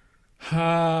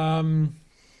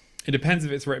 It depends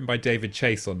if it's written by David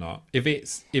Chase or not. If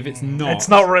it's not, It's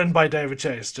not written by David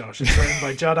Chase, Josh. It's written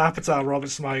by Judd Apatow, Robert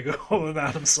Smigel, and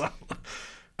Adam Sandler.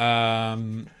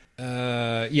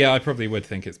 Yeah, I probably would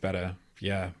think it's better.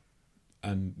 Yeah,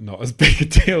 and not as big a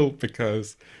deal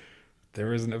because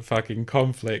there isn't a fucking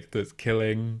conflict that's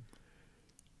killing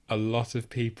a lot of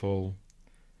people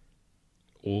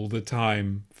all the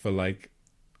time for like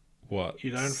what?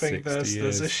 You don't think 60 there's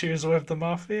years? issues with the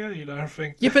mafia? You don't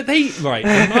think? Yeah, but the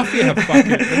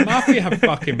mafia have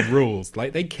fucking rules.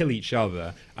 Like they kill each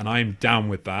other, and I'm down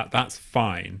with that. That's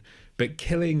fine. But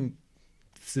killing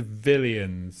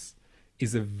civilians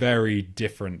is a very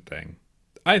different thing.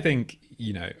 I think,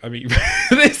 I mean,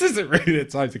 this isn't really the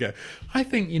time to go. I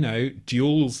think,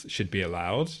 duels should be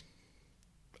allowed.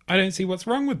 I don't see what's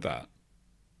wrong with that.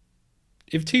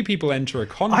 If two people enter a I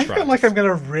contract, feel like I'm going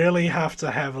to really have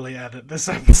to heavily edit this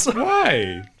episode.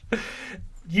 why?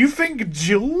 You think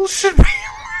Jules should be?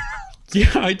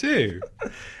 Yeah, I do. I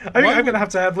think I'm going to have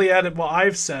to heavily edit what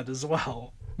I've said as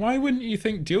well. Why wouldn't you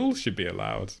think duels should be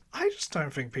allowed? I just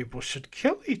don't think people should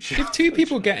kill each other. If two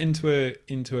people get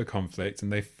into a conflict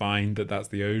and they find that that's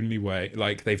the only way,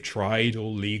 like they've tried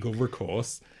all legal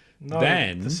recourse,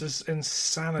 then this is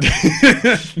insanity.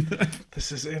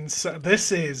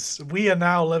 We are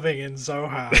now living in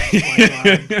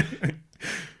Zohan.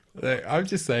 I'm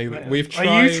just saying that we've tried.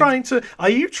 Are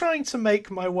you trying to make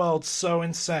my world so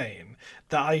insane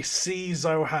that I see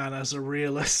Zohan as a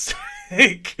realistic?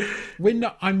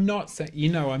 I'm not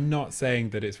saying. I'm not saying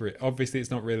that it's obviously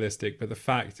it's not realistic, but the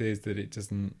fact is that it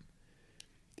doesn't.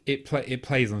 It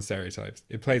plays on stereotypes.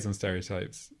 It plays on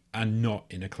stereotypes, and not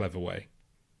in a clever way.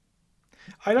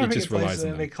 I don't It think just it plays relies on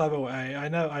in a them. clever way. I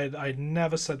know. I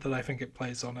never said that I think it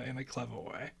plays on it in a clever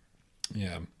way.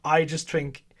 Yeah. I just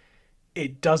think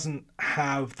it doesn't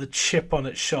have the chip on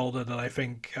its shoulder that I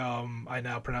think I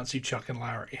now pronounce you Chuck and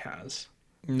Larry has.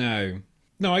 No,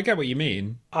 I get what you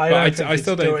mean. I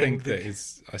still don't think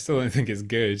it's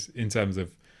good in terms of.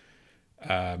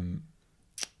 I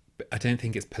don't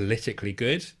think it's politically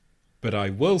good, but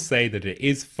I will say that it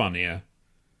is funnier,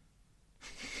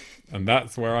 and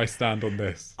that's where I stand on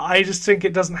this. I just think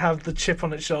it doesn't have the chip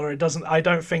on its shoulder. It doesn't. I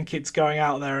don't think it's going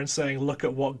out there and saying, "Look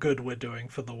at what good we're doing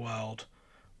for the world."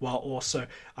 While also,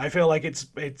 I feel like it's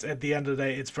at the end of the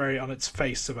day, it's very on its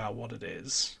face about what it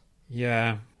is,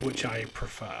 Yeah. which I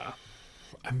prefer.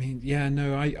 I mean, yeah,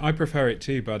 no, I prefer it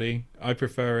too, buddy. I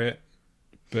prefer it,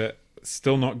 but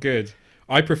still not good.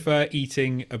 I prefer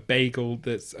eating a bagel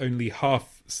that's only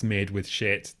half smeared with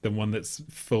shit than one that's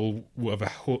full of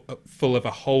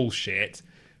a whole shit,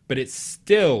 but it's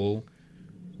still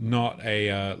not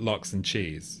a lox and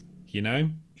cheese,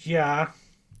 Yeah.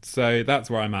 So that's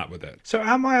where I'm at with it. So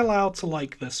am I allowed to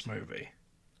like this movie?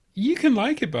 You can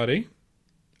like it, buddy.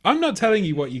 I'm not telling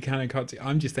you what you can and can't do.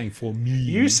 I'm just saying for me.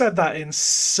 You said that in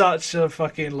such a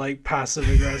fucking passive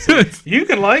aggressive. You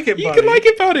can like it, buddy. You can like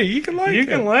it, buddy. You can like it. You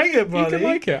can like it, buddy. You can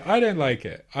like it. I don't like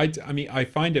it. I mean, I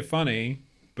find it funny,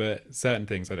 but certain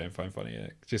things I don't find funny in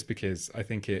it. Just because I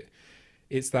think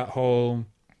it's that whole.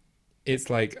 it's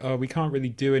like, oh, we can't really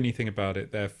do anything about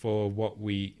it, therefore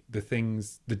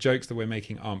the jokes that we're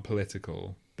making aren't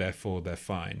political, therefore they're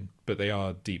fine, but they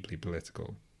are deeply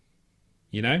political,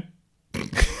 you know.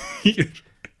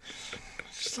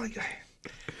 Just like,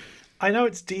 I know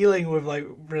it's dealing with like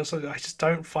real stuff. I just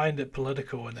don't find it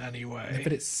political in any way.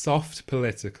 But it's soft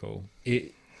political.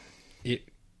 It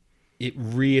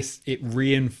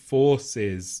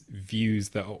reinforces views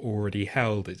that are already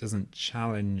held. It doesn't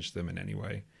challenge them in any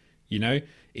way. You know,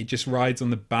 it just rides on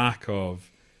the back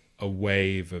of a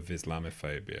wave of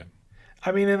Islamophobia.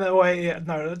 I mean, in a way, yeah,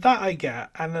 no, that I get,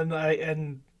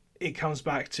 and it comes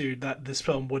back to that this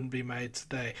film wouldn't be made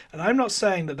today. And I'm not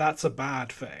saying that that's a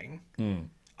bad thing.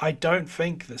 I don't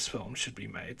think this film should be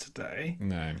made today.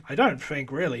 No. I don't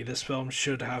think really this film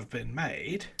should have been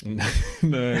made.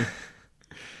 No.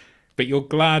 But you're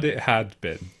glad it had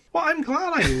been. Well, I'm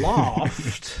glad I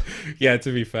laughed. Yeah,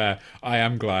 to be fair, I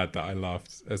am glad that I laughed.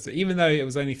 So even though it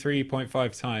was only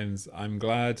 3.5 times, I'm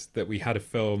glad that we had a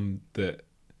film that,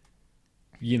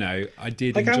 you know, I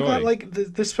did like, enjoy. I'm glad,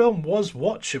 this film was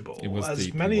watchable. It was as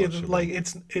deeply many of watchable. like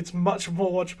it's much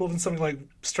more watchable than something like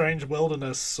Strange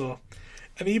Wilderness,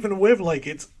 and even with like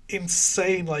its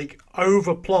insane like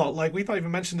overplot. Like we've not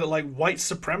even mentioned that like white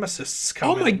supremacists come.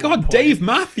 Oh my in at one God, point. Dave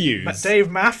Matthews!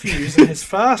 Dave Matthews in his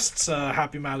first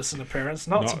Happy Madison appearance,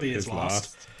 not to be his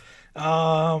last.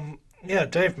 Yeah,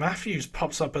 Dave Matthews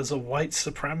pops up as a white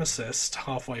supremacist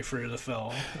halfway through the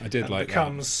film. I did and like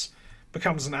becomes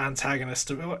an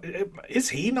antagonist. Is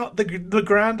he not the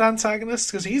grand antagonist?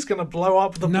 Because he's going to blow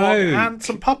up the block and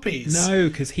some puppies. No,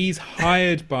 because he's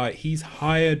hired by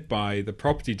the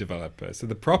property developer. So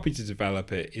the property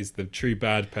developer is the true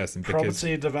bad person. Because,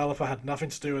 Property developer had nothing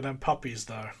to do with them puppies,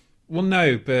 though. well,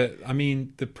 no, but I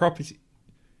mean the property.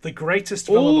 The greatest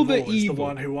All villain the of all is the evil.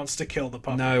 one who wants to kill the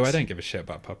puppies. No, I don't give a shit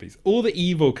about puppies. All the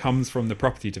evil comes from the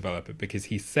property developer because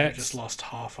he We sets. just lost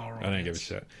half our audience. I don't give a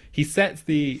shit. He sets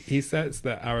the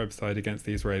Arab side against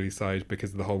the Israeli side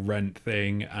because of the whole rent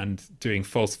thing and doing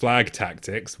false flag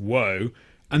tactics. Whoa.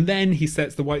 And then he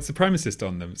sets the white supremacist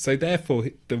on them. So therefore,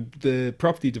 the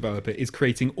property developer is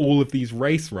creating all of these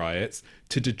race riots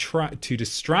to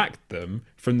distract them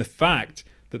from the fact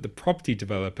that the property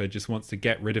developer just wants to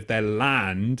get rid of their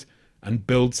land and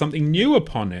build something new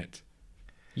upon it.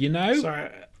 You know? Sorry,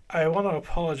 I want to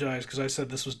apologise because I said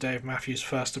this was Dave Matthews'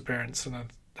 first appearance in a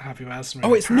Happy Madison Oh,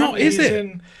 movie. it's not, is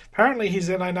it? Apparently he's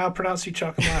in I Now Pronounce You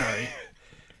Chuck and Larry,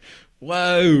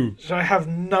 Whoa. which I have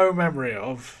no memory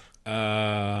of.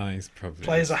 He's probably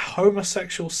Plays a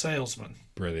homosexual salesman.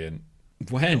 brilliant.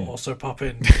 When? Also pop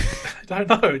in. I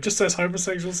don't know, it just says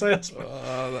homosexual salesman.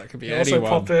 Oh, that could be Also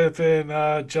anyone. pop up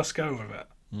in Just Go With It.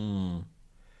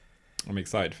 I'm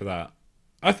excited for that.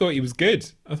 I thought he was good.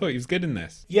 I thought he was good in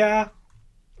this. Yeah,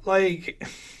 like...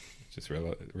 Just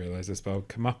realised I spelled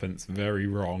comeuppance very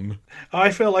wrong. I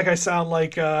feel like I sound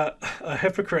like a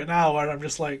hypocrite now, where I'm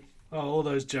just like, oh, all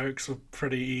those jokes were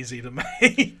pretty easy to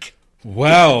make.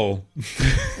 Well,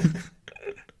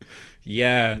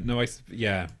 yeah, no,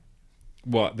 yeah.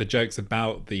 What, the jokes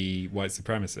about the white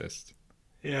supremacist?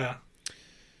 Yeah.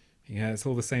 Yeah, it's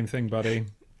all the same thing, buddy.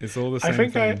 It's all the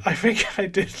same thing. I think I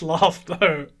did laugh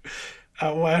though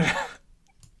at when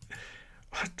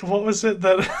what was it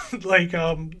that like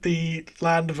the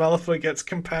land developer gets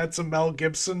compared to Mel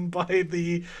Gibson by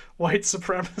the white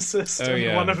supremacist. Oh, and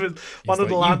yeah. one of He's the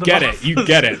like, land you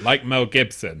get it, like Mel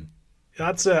Gibson.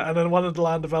 That's it. And then one of the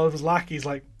land developers lackeys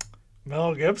like,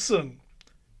 Mel Gibson,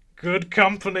 good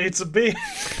company to be.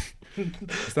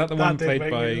 Is that the That one did played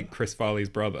make by me- Chris Farley's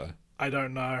brother? I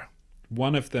don't know.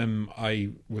 One of them, I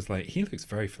was like, he looks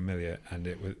very familiar, and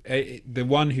it was the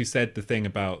one who said the thing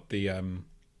about the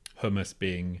hummus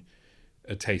being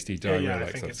a tasty Yeah, I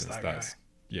diarrhea-like think it's substance. that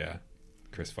That's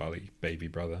Chris Farley, baby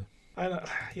brother.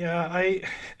 I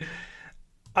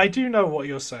do know what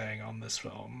you're saying on this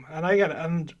film, and I get it.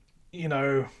 And you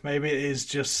know, maybe it is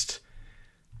just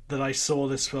that I saw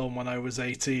this film when I was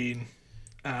 18,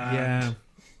 and, Yeah,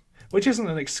 which isn't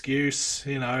an excuse,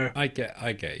 you know. I get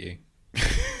you.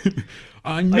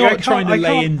 I'm Like, not trying to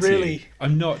lay into. really-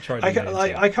 I'm not trying to. I can't, lay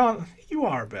like into. I can't. You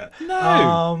are a bit.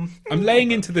 No. I'm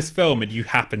laying into this film, and you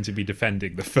happen to be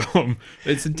defending the film.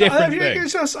 It's a different thing.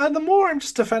 It's just, and the more I'm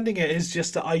just defending it is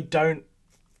just that I don't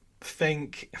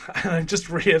think, and I'm just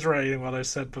reiterating what I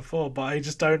said before, but I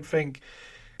just don't think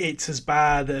it's as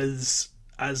bad as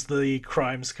the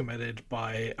crimes committed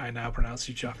by I Now Pronounce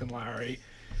You Chuck and Larry,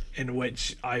 in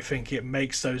which I think it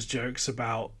makes those jokes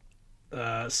about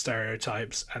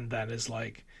stereotypes and then is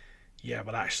like, yeah,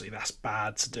 but actually that's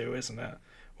bad to do, isn't it?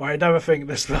 Where I never think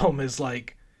this film is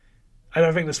like,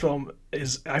 I think this film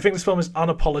is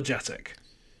unapologetic.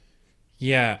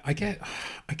 Yeah, I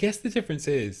guess the difference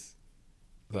is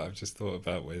that I've just thought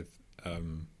about with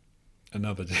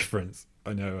another difference.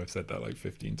 I know I've said that like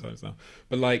 15 times now,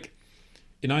 but like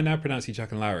in I Now Pronounce You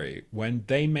Chuck and Larry, when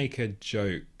they make a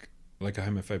joke, like a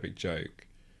homophobic joke,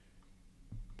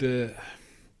 the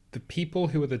people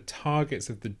who are the targets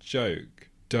of the joke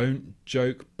don't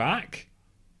joke back.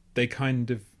 They kind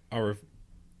of are,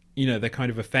 they're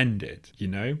kind of offended,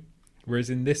 Whereas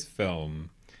in this film,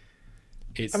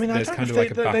 I mean, there's I don't kind of know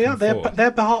like if a back and forth.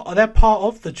 they're part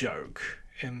of the joke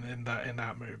in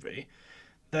that movie.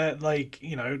 They're like,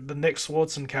 the Nick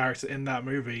Swardson character in that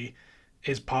movie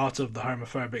is part of the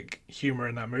homophobic humor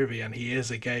in that movie, and he is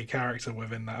a gay character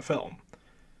within that film.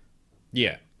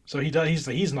 Yeah. So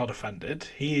he's not offended.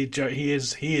 He is the He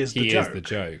is joke. the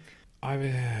joke.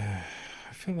 I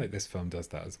feel like this film does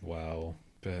that as well,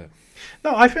 but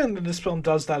No, I think that this film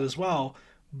does that as well,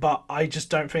 but I just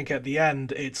don't think at the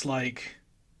end it's like.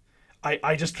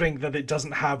 I just think that it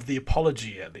doesn't have the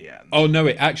apology at the end. oh no,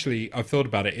 it actually, I've thought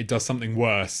about it. It does something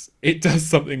worse. It does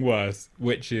something worse,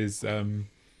 which is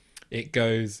it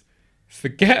goes,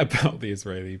 forget about the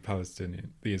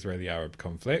Israeli-Arab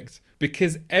conflict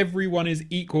because everyone is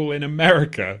equal in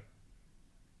America.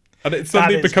 And it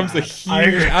suddenly becomes a bad.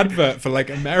 huge advert for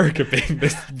like America being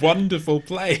this wonderful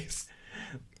place.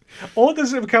 Or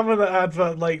does it become an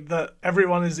advert like that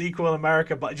everyone is equal in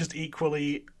America, but just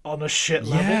equally on a shit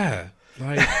level? Yeah.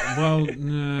 Like, well,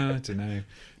 no, I don't know.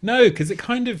 No, because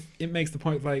it makes the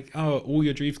point like, oh, all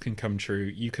your dreams can come true.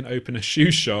 You can open a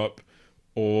shoe shop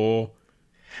or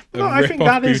a No, I think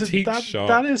rip-off that is boutique shop.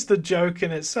 that is the joke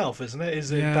in itself, isn't it?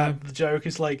 Is it that the joke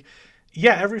is like,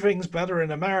 yeah, everything's better in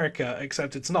America,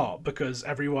 except it's not because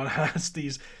everyone has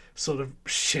these sort of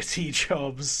shitty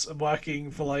jobs working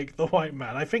for like the white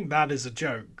man. I think that is a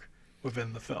joke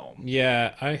within the film.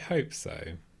 Yeah, I hope so.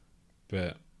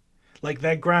 But Like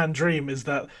their grand dream is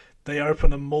that they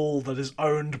open a mall that is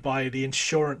owned by the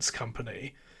insurance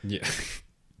company. yeah.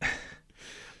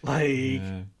 Like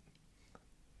Yeah.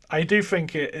 I do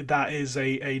think that is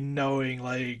a knowing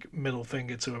like middle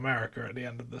finger to America at the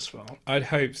end of this film. I'd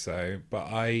hope so, but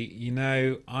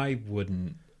I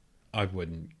wouldn't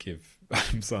give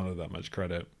Adam Sandler that much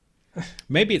credit.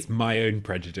 Maybe it's my own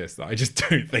prejudice that I just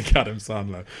don't think Adam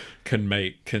Sandler can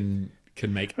make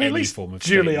At any least form of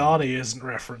statement. Giuliani isn't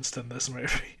referenced in this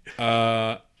movie.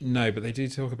 No, but they do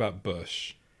talk about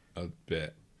Bush a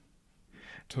bit.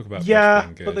 Talk about Bush Yeah,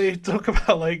 being good. but they talk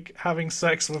about like having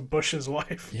sex with Bush's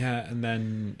wife. Yeah, and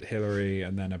then Hillary,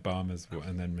 and then Obama's,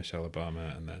 and then Michelle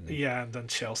Obama, and then Yeah, and then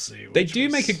Chelsea. they which do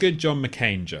was- make a good John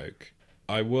McCain joke.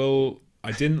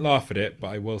 I didn't laugh at it, but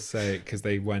I will say it because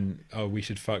they went, "Oh, we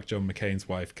should fuck John McCain's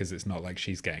wife because it's not like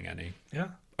she's getting any." Yeah,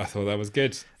 I thought that was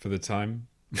good for the time,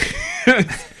 and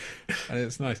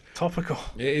it's nice. topical.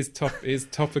 It is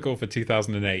topical for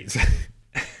 2008.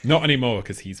 Not anymore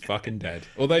because he's fucking dead.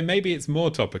 Although maybe it's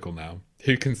more topical now.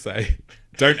 Who can say?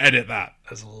 Don't edit that.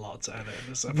 There's a lot to edit in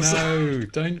this episode. No,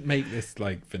 don't make this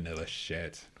like vanilla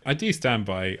shit. I do stand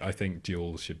by. I think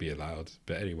duels should be allowed,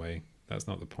 but anyway, that's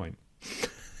not the point.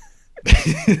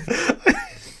 I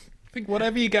think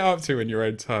whatever you get up to in your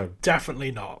own time.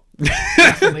 Definitely not.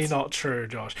 Definitely not true,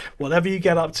 Josh. Whatever you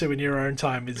get up to in your own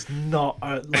time is not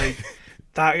like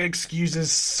that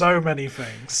excuses so many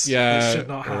things. Yeah, that should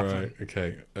not happen. All right,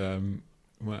 okay.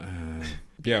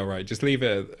 Yeah, all right. Just leave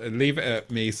it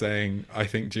at me saying I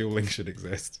think dueling should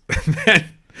exist, and then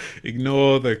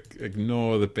ignore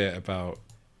the bit about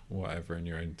whatever in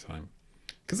your own time.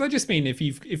 Because I just mean if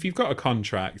you've got a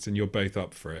contract and you're both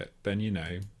up for it,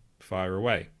 then fire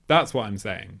away. That's what I'm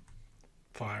saying.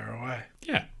 Fire away.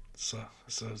 Yeah, It's a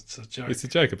joke. it's a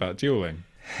joke about dueling.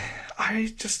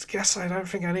 I just guess I don't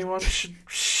think anyone should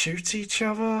shoot each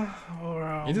other,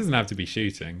 or It doesn't have to be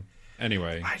shooting.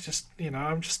 Anyway, I just,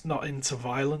 I'm just not into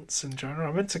violence in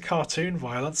general. I'm into cartoon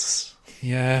violence.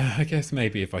 yeah, I guess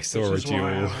maybe if I saw a Which is why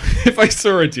duel, I- if I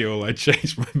saw a duel, I'd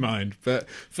change my mind. But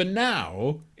for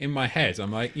now, in my head,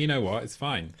 I'm like, you know what? It's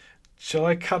fine. Shall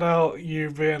I cut out you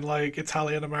being like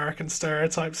Italian American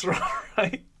stereotypes are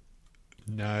alright?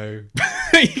 No,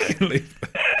 you can leave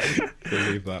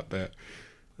that bit.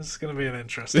 This is going to be an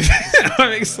interesting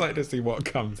I'm excited to see what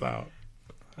comes out.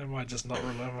 I might just not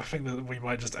remember. I think that we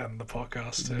might just end the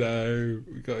podcast here. No,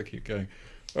 we got to keep going.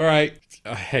 All right.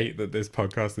 I hate that this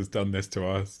podcast has done this to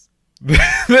us.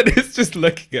 That it's just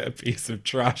looking at a piece of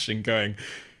trash and going,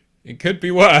 it could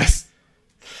be worse.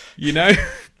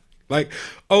 Like,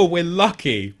 oh, we're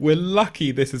lucky. We're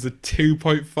lucky this is a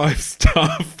 2.5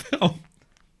 star film.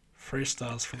 3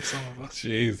 stars from some of us.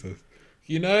 Jesus.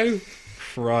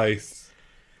 Christ.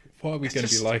 What are we going to be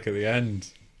just- like at the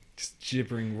end? Just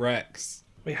gibbering wrecks.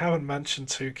 We haven't mentioned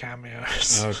 2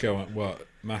 cameos. Oh, go on. What?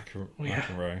 Yeah.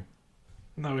 McEnroe.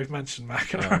 No, we've mentioned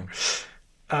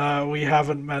McEnroe. We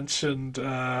haven't mentioned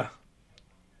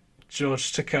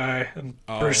George Takei and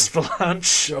Bruce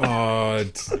Valanche.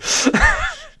 God.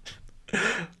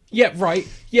 Yeah, right.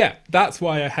 Yeah, that's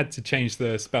why I had to change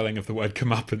the spelling of the word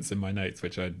comeuppance in my notes,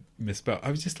 which I misspelled.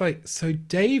 I was just like, so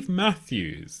Dave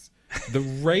Matthews, the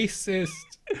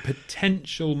racist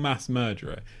potential mass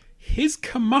murderer, his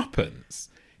comeuppance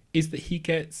is that he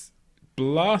gets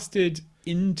blasted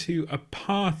into a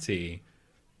party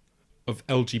of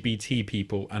LGBT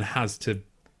people and has to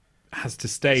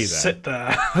stay there. Sit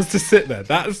there. Has to sit there.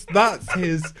 That's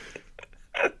his.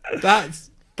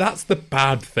 That's the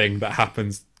bad thing that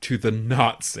happens to the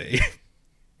Nazi.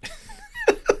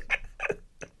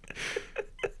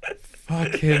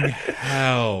 Fucking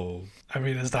hell. I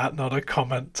mean, is that not a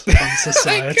comment on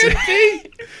society?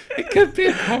 It could be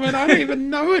a comment I don't even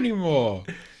know anymore.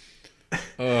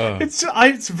 It's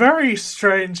a very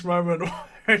strange moment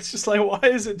where it's just like, why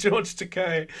is it George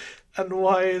Takei and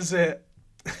why is it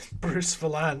Bruce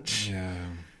Valanche? Yeah,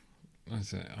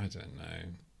 I don't know.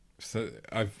 So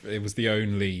it was the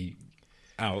only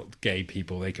out gay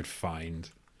people they could find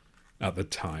at the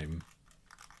time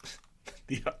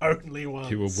The only ones.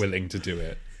 who were willing to do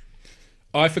it.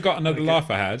 Oh, I forgot another laugh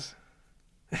I had.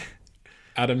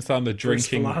 Adam Sandler Bruce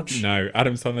drinking Valanche?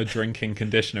 Adam Sandler drinking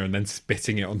conditioner and then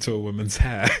spitting it onto a woman's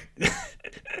hair.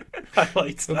 I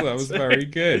liked that. That was too. very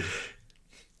good.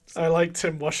 I liked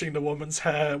him washing the woman's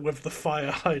hair with the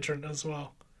fire hydrant as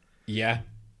well. Yeah,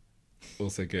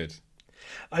 also good.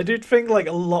 I did think like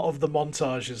a lot of the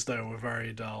montages though were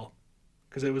very dull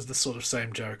because it was the sort of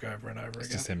same joke over and over It's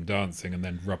again. just him dancing and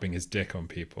then rubbing his dick on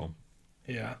people.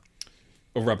 Yeah,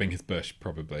 Or rubbing his bush,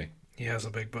 probably. he has a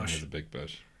big He bush. has a big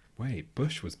bush. Wait,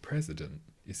 Bush was president.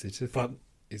 Is it a But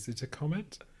is it a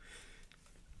comment?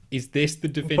 Is this the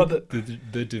Da, But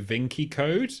the Da Vinci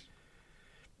Code?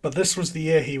 but this was the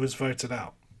year he was voted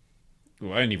out.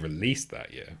 Well, only released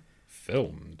that year.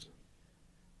 Filmed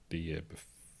the year before.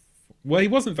 Well, he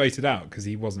wasn't voted out because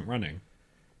he wasn't running.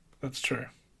 That's true.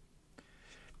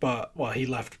 But well, he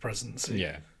left presidency.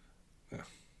 Yeah.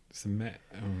 It's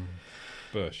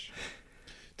Bush.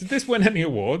 Did this win any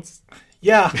awards?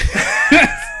 Yeah.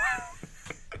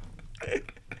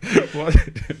 What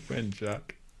did it win,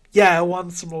 Jack? Yeah, it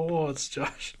won some awards,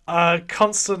 Josh.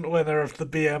 Constant winner of the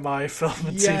BMI Film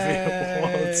and TV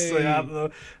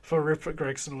Awards for Rupert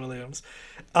Gregson Williams.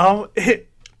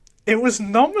 It was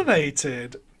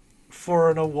nominated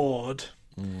for an award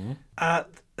at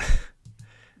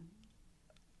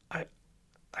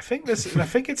I think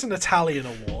it's an Italian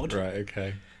award Right,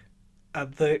 okay.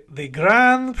 at the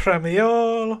Gran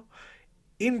Premio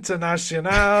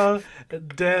Internazionale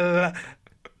del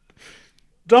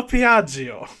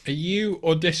Doppiaggio. Are you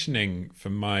auditioning for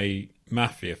my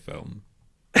Mafia film?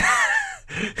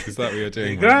 Is that what you're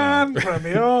doing right Gran now?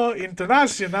 Premio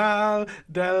Internazionale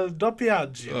del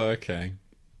Doppiaggio. Oh, okay.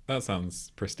 That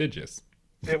sounds prestigious.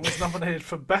 It was nominated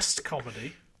for Best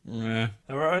Comedy. Yeah.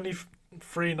 There were only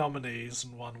 3 nominees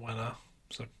and 1 winner,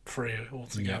 so 3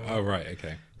 altogether. Oh, right,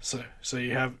 okay. So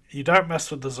you Don't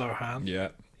Mess with the Zohan, Yeah.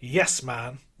 Yes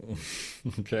Man,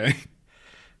 Okay.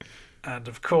 and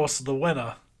of course the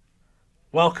winner,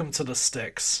 Welcome to the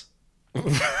Sticks.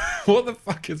 What the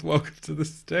fuck is Welcome to the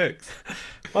Sticks?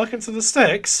 Welcome to the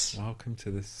Sticks, Welcome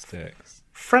to the Sticks.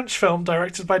 French film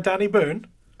directed by Danny Boone.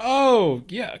 Oh,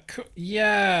 yeah.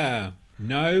 Yeah.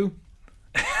 No.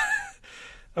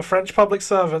 A French public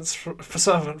servant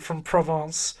from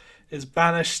Provence is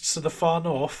banished to the far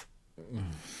north.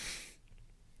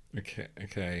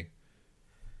 Okay.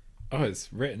 Oh,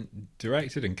 it's written,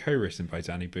 directed and co-written by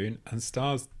Danny Boone and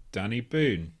stars Danny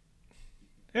Boone.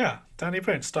 Yeah, Danny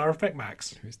Boone, star of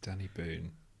Micmacs. Who's Danny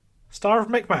Boone? Star of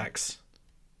Micmacs.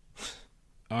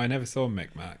 Oh, I never saw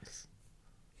Micmacs.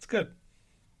 It's good.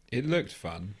 It looked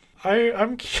fun.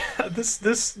 I'm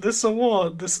this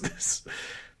award, this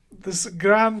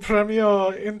Gran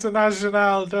Premio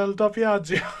Internazionale del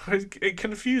Doppiaggio, it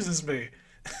confuses me.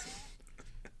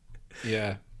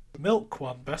 Yeah. Milk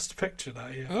won Best Picture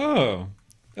that year. Oh,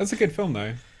 that's a good film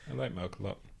though. I like Milk a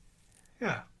lot.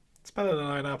 Yeah, it's better than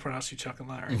I now pronounce you Chuck and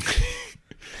Larry.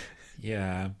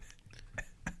 Yeah.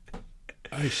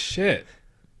 Oh shit.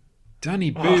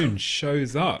 Danny Boone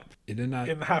shows up in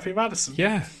In Happy Madison.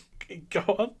 Yeah. Go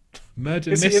on.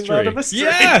 Murder Is he in Mystery. Murder Mystery?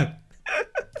 Yeah.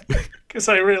 Because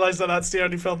I realised that's the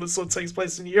only film that sort of takes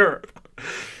place in Europe.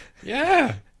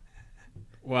 Yeah.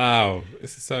 Wow,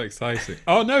 this is so exciting.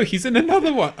 Oh no, he's in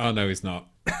another one. Oh no, he's not.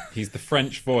 He's the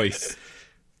French voice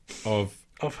of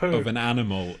Of who? of an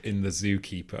animal in The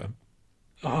Zookeeper.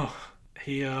 Oh,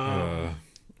 he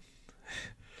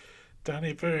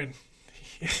Danny Boone.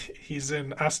 He's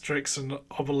in Asterix and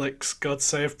Obelix, God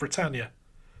Save Britannia.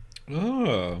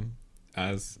 Oh,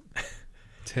 as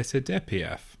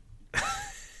Tetedepiev.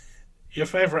 Your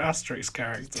favourite Asterix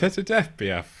character.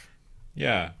 Tetedepiev.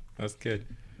 Yeah, that's good.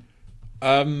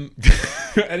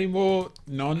 Any more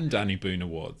non-Danny Boone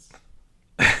awards?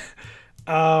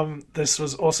 This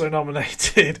was also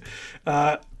nominated.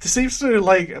 This seems to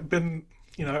like been,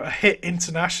 a hit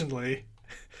internationally,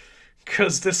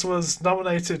 because this was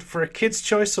nominated for a Kids'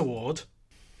 Choice Award.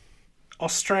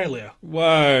 Australia.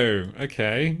 Whoa,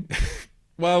 okay.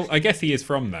 Well, I guess he is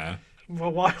from there.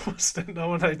 Well, why wasn't it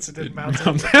nominated in Mount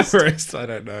Mount Everest? Everest, I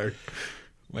don't know.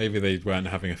 Maybe they weren't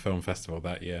having a film festival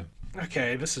that year.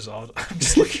 Okay, this is odd. I'm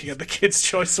just looking at the Kids'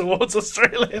 Choice Awards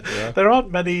Australia. Yeah. There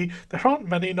aren't many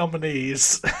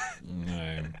nominees.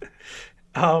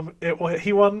 No.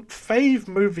 He won Fave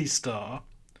Movie Star,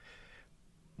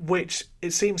 which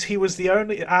it seems he was the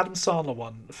only Adam Sandler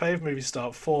won Fave Movie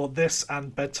Star for this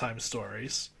and Bedtime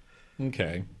Stories.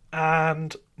 Okay.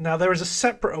 And now there is a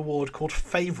separate award called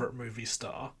Favourite Movie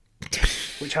Star,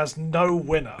 which has no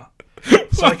winner.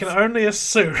 So I can only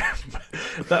assume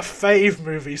that Fave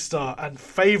Movie Star and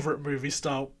Favourite Movie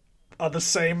Star are the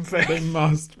same They thing.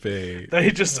 must be.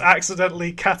 They just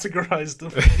accidentally categorised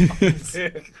them.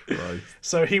 Right.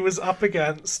 So he was up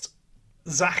against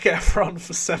Zac Efron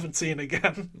for 17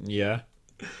 again, Yeah.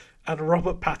 and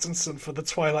Robert Pattinson for the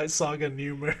Twilight Saga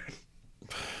New Moon.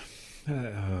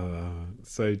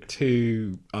 So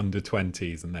 2 under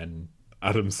 20s and then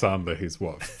Adam Sandler, who's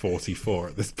 44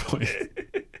 at this point.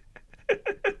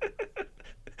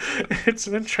 It's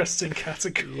an interesting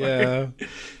category. Yeah.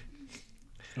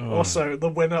 Oh. Also, the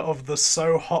winner of the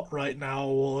So Hot Right Now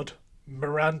award,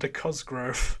 Miranda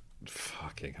Cosgrove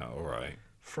Fucking hell, right.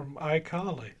 from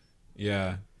iCarly.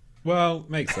 Yeah. Well,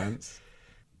 makes sense.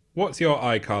 What's your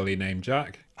iCarly name,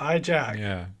 Jack? Jack.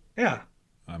 Yeah. Yeah.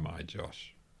 I'm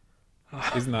Josh.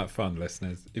 Isn't that fun,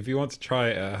 listeners? If you want to try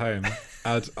it at home,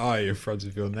 add I in front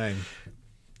of your name.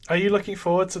 Are you looking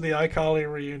forward to the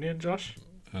iCarly reunion, Josh?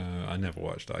 I never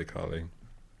watched iCarly.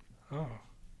 Oh.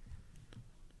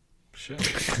 Shit.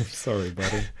 I'm sorry,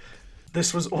 buddy.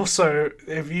 This was also,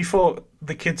 if you thought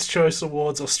the Kids' Choice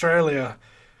Awards Australia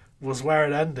was where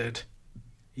it ended,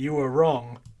 you were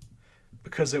wrong.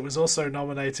 Because it was also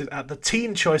nominated at the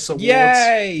Teen Choice Awards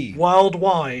Yay!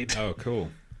 worldwide, Oh,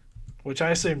 cool. which I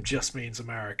assume just means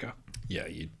America. Yeah,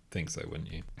 you'd think so,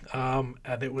 wouldn't you? And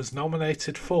it was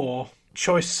nominated for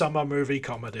Choice Summer Movie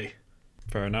Comedy.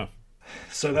 Fair enough.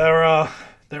 So there are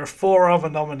 4 other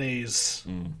nominees,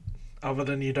 other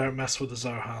than You Don't Mess with the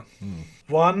Zohan.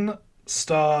 One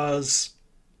stars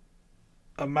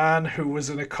a man who was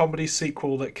in a comedy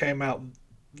sequel that came out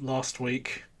last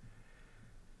week.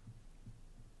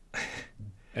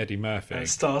 Eddie Murphy. And it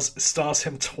stars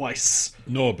him twice.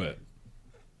 Norbert.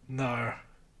 No.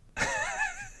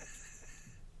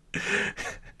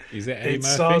 Is it Eddie It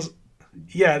Murphy? stars.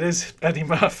 Yeah, it is Eddie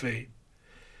Murphy.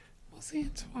 What's he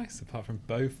in twice apart from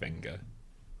Bowfinger?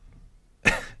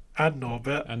 And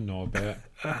Norbert. And Norbert.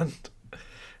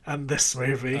 And this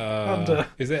movie. And,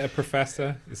 Is it a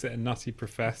professor? Is it a nutty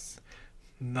professor?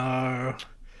 no.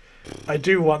 I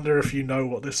do wonder if you know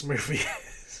what this movie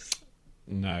is.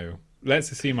 No.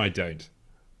 Let's assume I don't.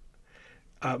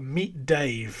 Meet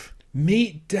Dave.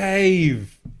 Meet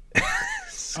Dave.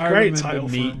 It's a I great remember title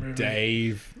for a Meet movie.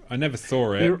 Dave. I never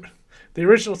saw it. The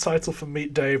original title for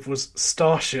Meet Dave was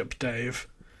Starship Dave.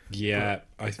 Yeah,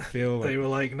 I feel like They were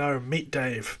like, no, Meet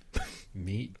Dave.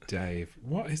 Meet Dave.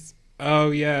 What is?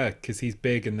 Oh yeah, because he's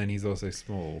big and then he's also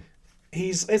small.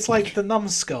 It's like the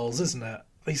numbskulls, isn't it?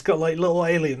 He's got like little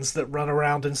aliens that run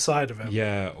around inside of him.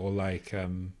 Yeah, or like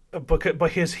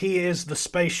But he is the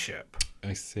spaceship.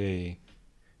 I see.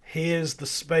 He is the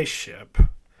spaceship.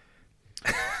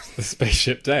 The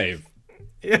spaceship Dave.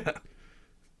 Yeah.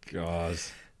 God.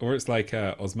 Or it's like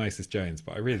Osmosis Jones,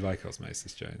 but I really like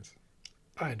Osmosis Jones.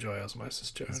 I enjoy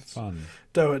Osmosis Jones. It's fun.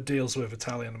 Though it deals with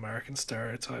Italian-American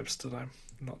stereotypes that I'm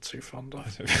not too fond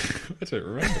of. I don't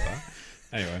remember that.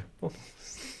 Anyway.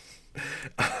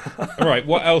 All right,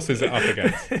 what else is it up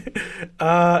against?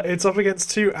 It's up against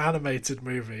 2 animated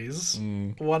movies,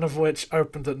 one of which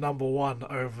opened at number 1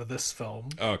 over this film.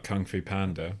 Oh, Kung Fu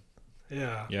Panda.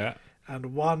 Yeah. Yeah.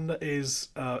 And one is,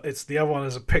 the other one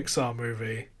is a Pixar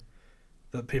movie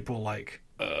that people like.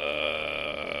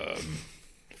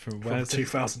 From From where's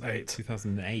 2008.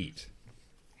 2008.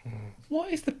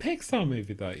 What is the Pixar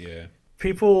movie that year?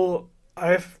 People,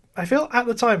 I feel at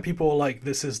the time people were like,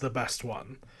 this is the best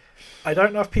one. I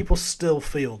don't know if people still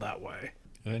feel that way.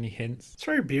 Any hints? It's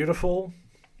very beautiful.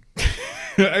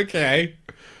 Okay.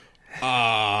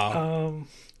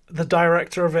 the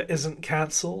director of it isn't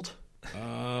cancelled.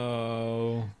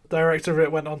 Oh. Director of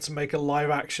it went on to make a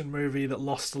live-action movie that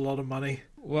lost a lot of money.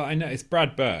 Well, I know it's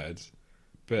Brad Bird,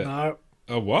 but No,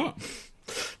 oh, what?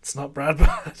 it's not Brad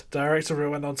Pitt. Director of it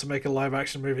went on to make a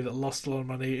live-action movie that lost a lot of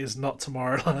money. Is not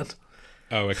Tomorrowland.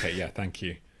 Oh, okay, yeah, thank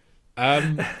you.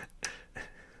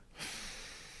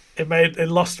 It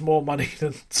lost more money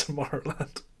than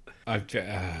Tomorrowland. I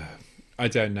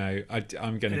don't know.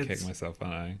 I'm going to kick myself,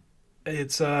 aren't I?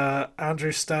 It's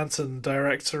Andrew Stanton,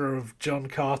 director of John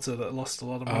Carter, that lost a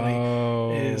lot of money.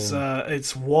 Oh,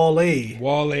 It's Wall-E,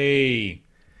 Wall-E.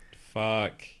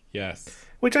 Fuck yes.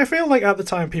 which I feel like at the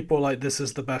time people were like, this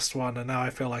is the best one, and now I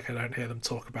feel like I don't hear them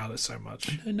talk about it so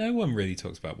much. No one really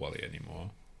talks about Wall-E anymore.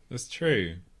 That's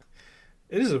true.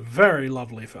 It is a very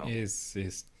lovely film. It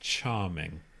is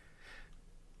charming.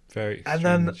 Very And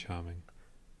extremely then- charming.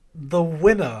 The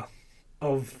winner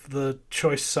of the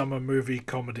Choice Summer Movie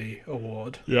Comedy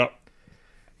Award Yep.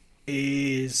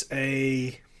 is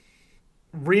a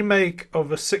remake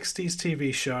of a 60s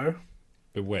TV show.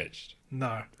 Bewitched.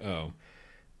 No. Oh.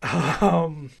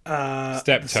 the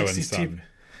Steptoe and 60s Son.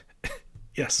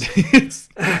 Yes.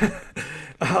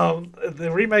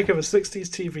 The remake of a 60s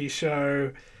TV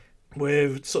show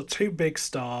with sort of two big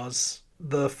stars.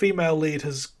 The female lead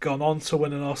has gone on to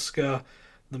win an Oscar.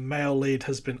 The male lead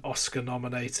has been Oscar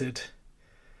nominated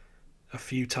a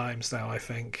few times now, I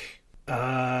think.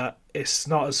 It's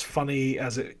not as funny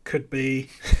as it could be.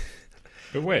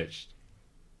 Bewitched.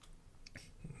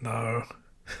 No.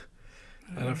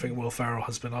 I don't think Will Ferrell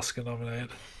has been Oscar nominated.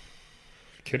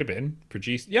 Could have been.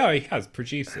 Produced. Yeah, he has.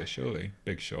 Producer, surely.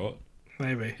 Big Short.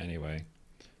 Maybe. Anyway.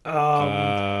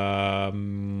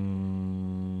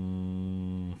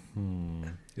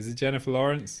 Is it Jennifer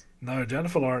Lawrence? No,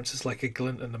 Jennifer Lawrence is like a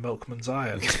glint in the milkman's eye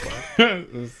at this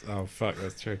point. Oh, fuck,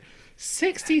 that's true.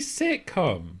 60s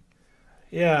sitcom.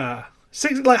 Yeah.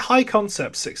 Like high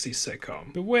concept 60s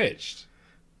sitcom. Bewitched.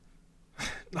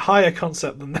 Higher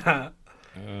concept than that.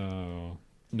 Oh.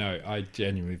 No, I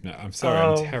genuinely no. I'm sorry,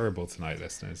 Oh. I'm terrible tonight,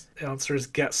 listeners. The answer is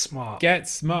Get Smart. Get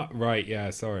Smart. Right, yeah,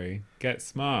 sorry. Get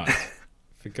Smart.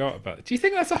 Forgot about it. Do you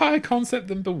think that's a higher concept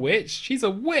than Bewitched? She's a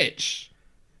witch.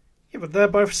 Yeah, but they're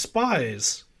both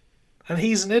spies. And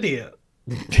he's an idiot.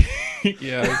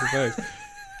 Yeah, I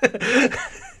suppose.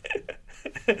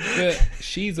 But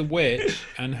she's a witch,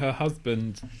 and her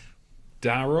husband,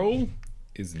 Daryl,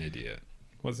 is an idiot.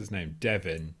 What's his name?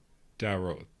 Devin.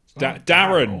 Daryl.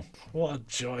 Darren. What a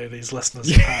joy these listeners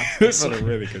have had. It's had a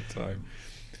really good time.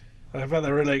 I bet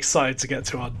they're really excited to get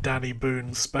to our Danny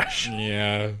Boone special.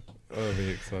 Yeah. I'll be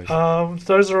excited.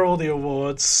 Those are all the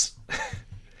awards.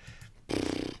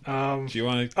 Do you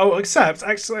want to... Oh, except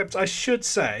I should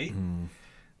say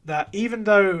that even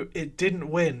though it didn't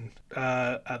win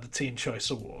at the Teen Choice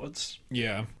Awards,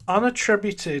 Yeah.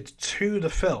 unattributed to the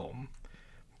film,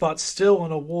 but still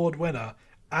an award winner,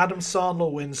 Adam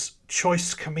Sandler wins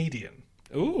Choice Comedian.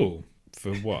 Ooh.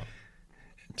 For what?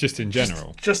 Just in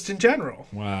general? Just in general.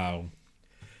 Wow.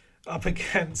 Up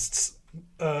against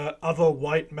other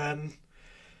white men,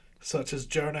 such as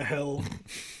Jonah Hill,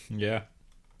 Yeah.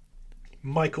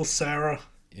 Michael Cera,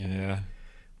 Yeah.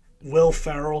 Will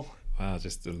Ferrell, Wow,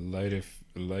 just a load of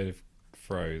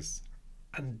throws.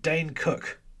 and Dane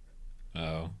Cook.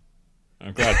 Oh.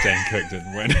 I'm glad Dane Cook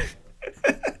didn't win.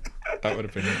 That would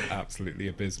have been absolutely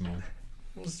abysmal.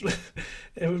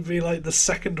 It would be like the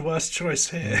second worst choice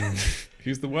here.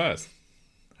 Who's the worst?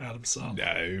 Adam Sandler.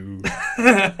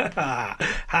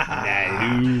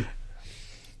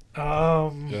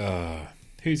 No. No.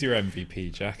 Who's your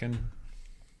MVP, Jackin?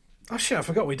 Oh shit, I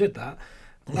forgot we did that.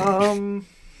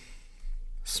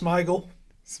 Smigel.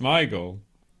 Smigel.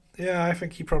 Yeah, I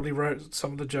think he probably wrote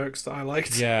some of the jokes that I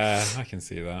liked. Yeah, I can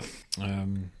see that.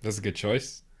 That's a good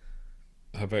choice.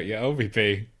 How about your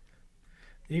LVP?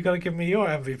 You gotta give me your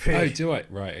MVP. Oh, do I?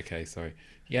 Right, okay, sorry.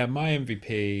 Yeah, my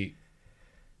MVP...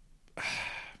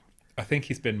 I think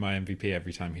he's been my MVP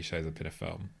every time he shows up in a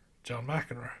film. John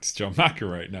McEnroe. It's John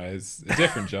McEnroe. No, it's a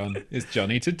different John. It's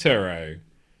Johnny Turturro.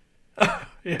 Yeah.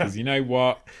 Because you know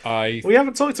what? We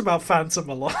haven't talked about Phantom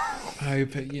a lot. Oh,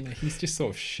 but you know, he's just sort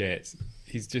of shit.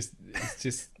 He's just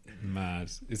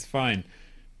mad. It's fine.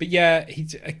 But yeah,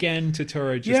 again,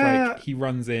 Turturro like he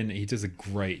runs in, he does a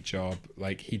great job.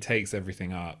 Like he takes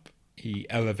everything up. He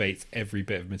elevates every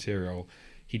bit of material.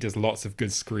 He does lots of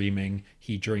good screaming.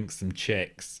 He drinks some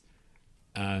chicks.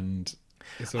 And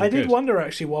it's all I good. did wonder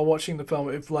actually while watching the film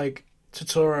if like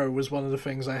Turturro was one of the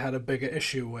things I had a bigger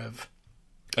issue with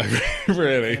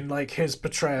Really? in like his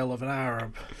portrayal of an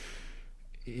Arab.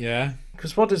 Yeah.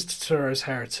 Because what is Turturro's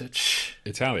heritage?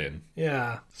 Italian.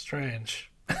 Yeah,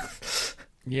 strange.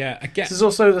 Yeah, again. This is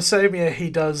also the same year he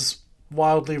does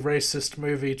wildly racist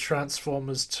movie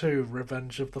Transformers 2: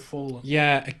 Revenge of the Fallen.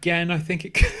 Yeah, again, I think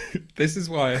it. This is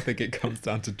why I think it comes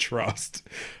down to trust,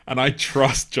 and I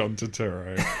trust John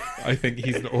Turturro. I think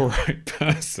he's an all right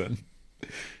person,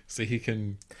 so he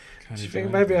can. Do you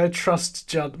think maybe I trust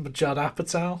Judd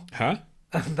Apatow? Huh?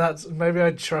 And that's maybe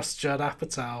I trust Judd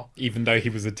Apatow. Even though he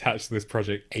was attached to this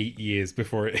project 8 years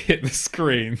before it hit the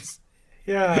screens.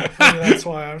 Yeah, maybe that's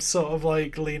why I'm sort of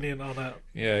like lenient on it.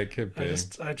 Yeah, it could be.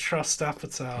 I trust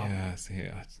Apatow. Yeah, see,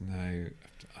 I don't know.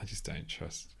 I just don't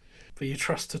trust. But you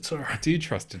trust Turturro. I do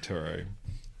trust Turturro.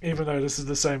 Even though this is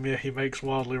the same year he makes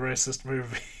wildly racist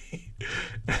movie.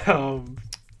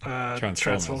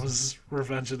 Transformers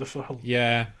Revenge of the Fallen.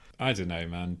 Yeah, I don't know,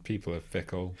 man. People are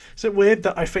fickle. Is it weird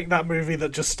that I think that movie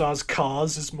that just stars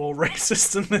cars is more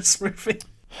racist than this movie?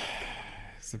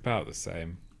 It's about the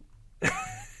same.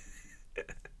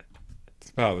 It's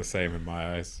about the same in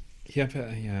my eyes. Yeah,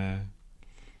 but yeah.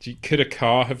 Could a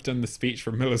car have done the speech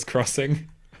from Miller's Crossing?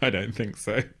 I don't think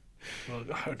so. Well,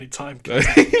 only time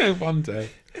can. One day.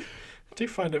 I do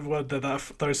find it weird that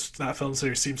that film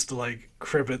series seems to like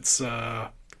crib its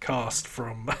cast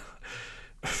from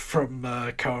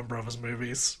Coen Brothers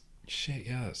movies. Shit,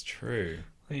 yeah, that's true.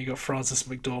 And you got Frances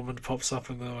McDormand pops up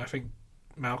in them. I think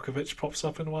Malkovich pops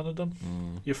up in one of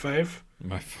them. Your fave?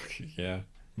 My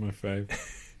fave.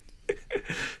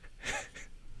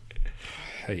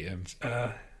 I hate him.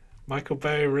 Michael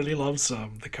Bay really loves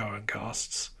the Coen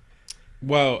casts.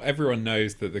 Well, everyone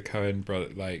knows that the Coen brother,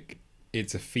 like,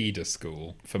 it's a feeder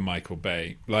school for Michael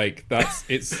Bay. Like,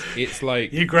 it's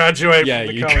like You graduate Yeah, from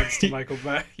the you Coens to Michael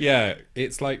Bay. yeah,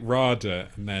 it's like RADA,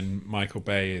 and then Michael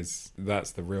Bay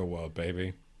that's the real world,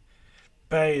 baby.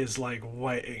 Bay is like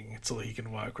waiting until he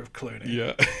can work with Clooney.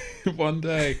 Yeah, one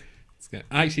day.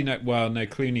 Actually, no. Well, no.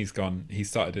 Clooney's gone. He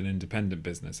started an independent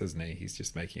business, hasn't he? He's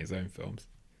just making his own films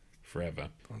forever.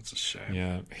 That's a shame.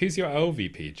 Yeah. Who's your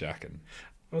LVP, Jacken?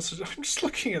 Also, I'm just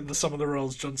looking at some of the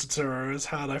roles John Turturro has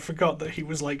had. I forgot that he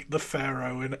was like the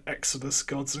Pharaoh in Exodus: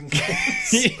 Gods and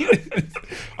Kings.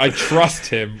 I trust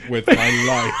him with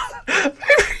my life.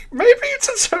 Maybe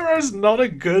Turturro's not a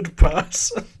good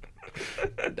person.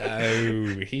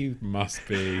 No, he must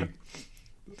be.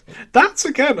 That's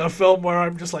again a film where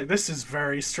I'm just like, this is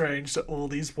very strange that all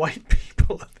these white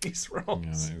people in these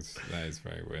roles. Yeah, that is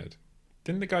very weird.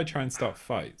 Didn't the guy try and start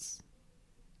fights?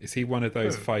 Is he one of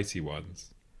those fighty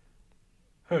ones?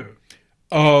 Who?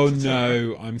 Oh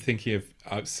no, I'm thinking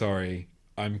of. Sorry,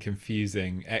 I'm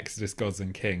confusing Exodus: Gods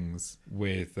and Kings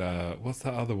with what's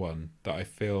that other one that I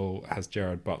feel has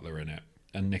Gerard Butler in it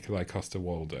and Nikolai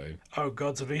Coster-Waldau? Oh,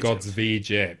 Gods of Egypt. Gods of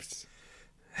Egypt.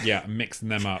 Yeah, I'm mixing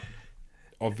them up.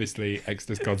 Obviously,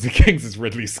 Exodus: Gods and Kings is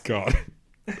Ridley Scott,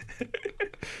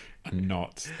 and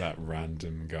not that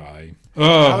random guy.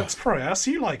 Oh, Alex Proyas.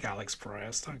 You like Alex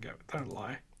Proyas? Don't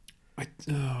lie.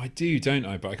 I do, don't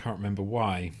I? But I can't remember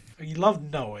why. You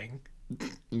love knowing.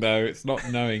 No, it's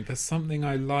not knowing. There's something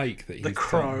I like that he's The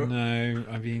Crow. done. No,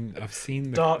 I mean I've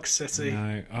seen the Dark City.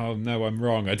 No, oh no, I'm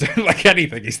wrong. I don't like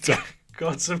anything he's done.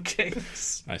 Gods of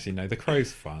Kings. Actually, no, The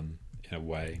Crow's fun in a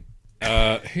way.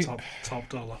 Top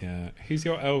dollar. Yeah, who's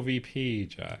your LVP,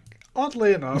 Jack?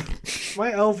 Oddly enough,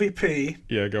 my LVP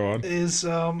Yeah, go on. is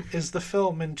the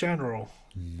film in general.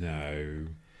 No.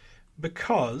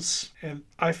 Because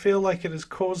I feel like it has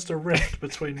caused a rift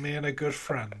between me and a good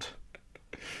friend.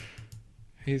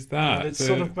 Who's that? And it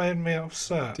sort of made me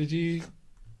upset. Did you?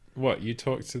 What, you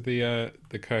talked to the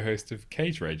co-host of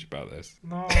Cage Rage about this?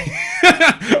 No.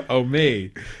 Oh,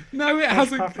 me? No, it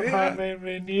hasn't. Pappenheim made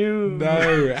me new.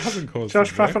 No, it hasn't caused.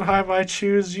 Josh a rift. Pappenheim, I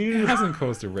choose you. It hasn't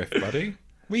caused a rift, buddy.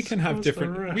 We can have caused a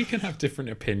different. rift. We can have different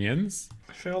opinions.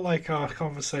 I feel like our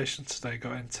conversation today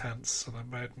got intense and it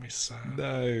made me sad.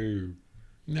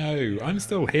 No, I'm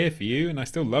still here for you, and I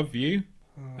still love you,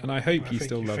 and I hope you think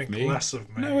still you love think me. less of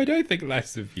me. No, I don't think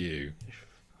less of you.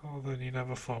 Oh, then you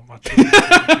never thought much of me.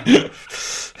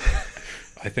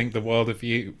 I think the world of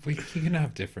you. We can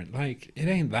have different. Like, it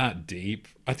ain't that deep.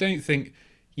 I don't think.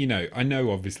 I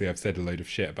know. Obviously, I've said a load of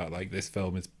shit about like this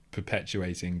film is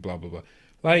perpetuating blah blah blah.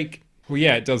 Like, well,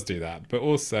 yeah, it does do that, but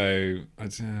also,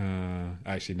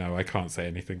 actually, no, I can't say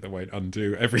anything that won't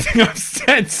undo everything I've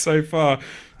said so far.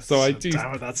 So I do.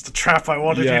 Damn it, that's the trap I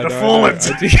wanted Yeah, you to no, fall I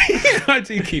into. I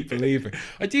do keep believing.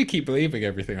 I do keep believing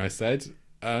everything I said,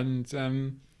 and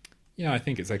I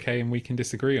think it's okay, and we can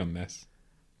disagree on this,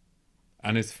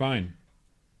 and it's fine.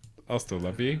 I'll still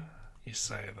love you. You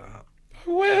say that. I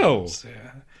will. Listeners,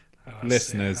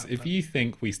 Listeners, if you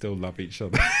think we still love each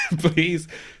other, please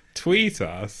tweet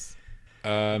us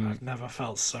I've never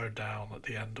felt so down at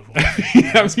the end of all.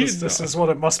 Have you This not? is what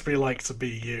it must be like to be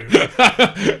you.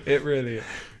 It really is.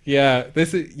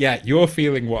 Yeah, you're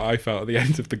feeling what I felt at the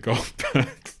end of the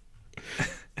Goldbergs.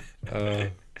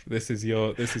 This is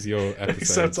your episode.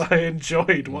 Except I enjoyed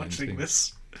 19. watching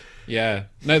this. Yeah.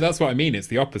 No, that's what I mean. It's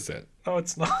the opposite. No,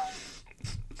 it's not.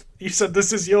 You said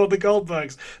this is the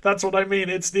Goldbergs. That's what I mean.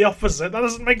 It's the opposite. That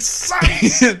doesn't make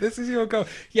sense. This is your goal.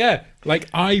 Yeah, like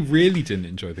I really didn't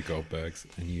enjoy the Goldbergs,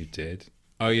 and you did.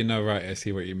 Oh, you know, right? I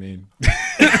see what you mean.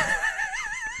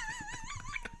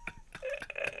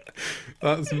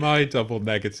 That's my double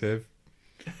negative.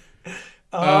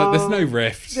 There's no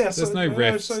rift. Yeah, so- There's no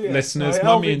rift. so yes, Listeners, my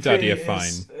Mummy and LVP Daddy are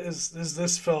fine. Is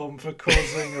this film for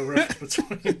causing a rift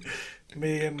between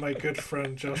me and my good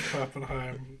friend Josh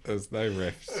Pappenheim, There's no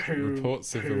rift. Who-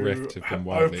 Reports of a who rift have been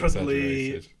widely openly-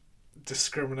 exaggerated.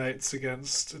 discriminates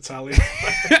against Italian.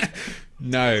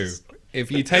 No. If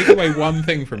you take away one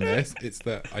thing from this, it's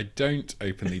that I don't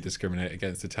openly discriminate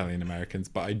against Italian Americans,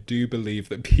 but I do believe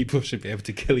that people should be able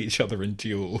to kill each other in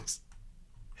duels.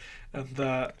 And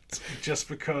that just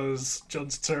because John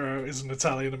Turturro is an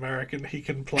Italian American, he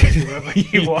can play whoever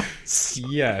he wants.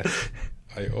 Yes,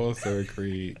 I also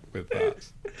agree with that.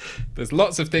 There's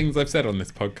lots of things I've said on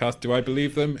this podcast. Do I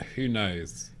believe them? Who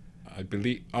knows?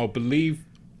 I'll believe,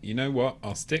 you know what?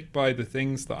 I'll stick by the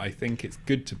things that I think it's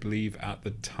good to believe at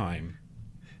the time.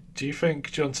 Do you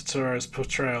think John Turturro's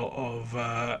portrayal of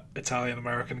Italian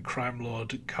American crime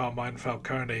lord Carmine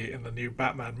Falcone in the new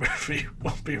Batman movie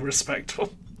will be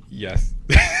respectful? Yes,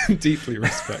 deeply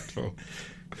respectful.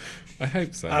 I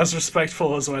hope so. As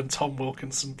respectful as when Tom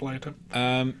Wilkinson played him.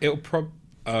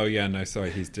 Oh yeah, no,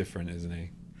 sorry, he's different, isn't he?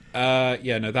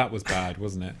 Yeah, no, that was bad,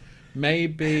 wasn't it?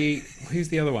 Maybe who's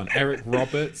the other one? Eric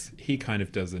Roberts. He kind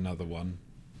of does another one.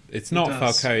 It's not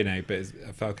does. Falcone, but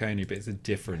it's a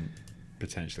different,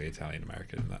 potentially Italian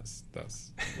American.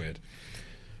 That's weird.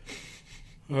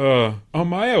 Oh,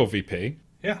 my LVP.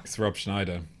 Yeah. It's Rob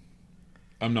Schneider.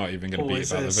 I'm not even going to beat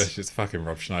Always about is. the bush. It's fucking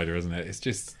Rob Schneider, isn't it?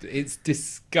 It's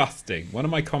disgusting. One of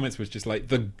my comments was just like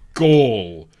the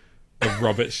gall of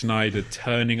Robert Schneider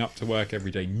turning up to work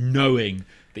every day, knowing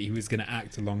that he was going to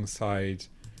act alongside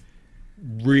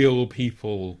real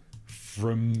people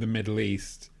from the Middle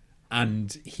East,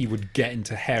 and he would get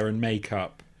into hair and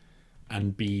makeup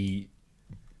and be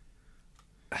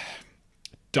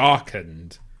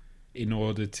darkened in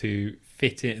order to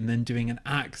fit it, and then doing an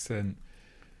accent.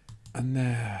 And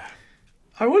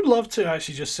I would love to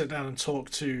actually just sit down and talk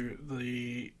to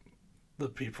the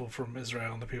people from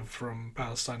Israel and the people from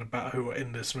Palestine about who are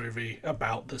in this movie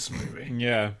about this movie.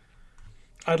 yeah,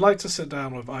 I'd like to sit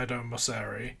down with Ido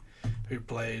Mosseri, who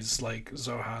plays like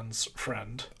Zohan's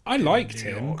friend. I liked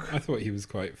New him. York. I thought he was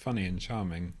quite funny and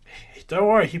charming. Don't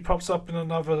worry, he pops up in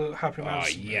another Happy Oh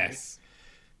Madison movie. yes.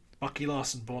 Bucky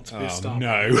Larson, Born to Be a Oh Star.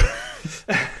 no.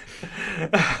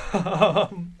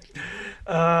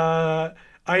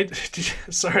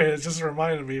 Sorry, it just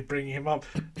reminded me bringing him up.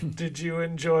 Did you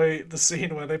enjoy the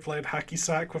scene where they played hacky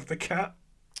sack with the cat?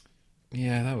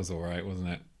 Yeah, that was all right, wasn't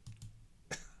it?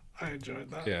 I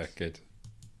enjoyed that. Yeah, good.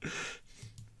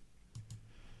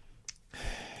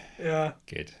 Yeah.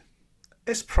 Good.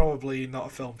 It's probably not a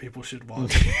film people should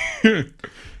watch.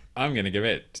 I'm going to give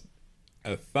it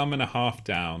a 3.5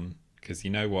 down, because you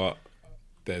know what?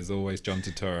 There's always John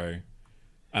Turturro,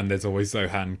 and there's always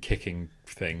Zohan kicking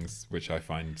things, which I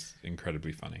find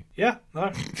incredibly funny. Yeah,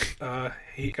 no. God,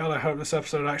 I hope this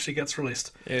episode actually gets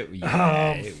released. It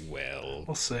will.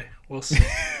 We'll see. We'll see.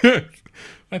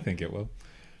 I think it will.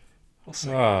 We'll see.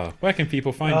 Where can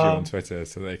people find you on Twitter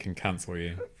so they can cancel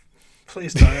you?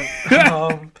 Please don't.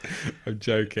 I'm You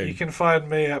joking. can find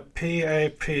me at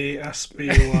PAPSBY.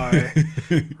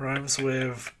 rhymes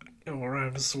with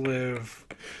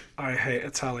I hate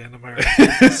Italian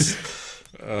Americans.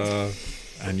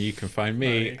 And you can find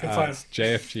me you can at find-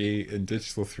 JFG in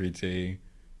Digital 3D,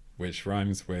 which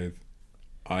rhymes with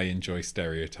I enjoy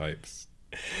stereotypes.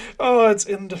 Oh, it's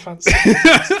indefensible.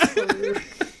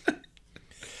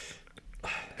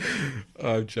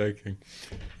 I'm joking.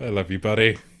 I love you,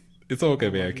 buddy. It's all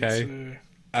gonna be Love you okay. too.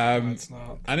 No, it's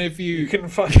not. And if You you can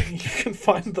find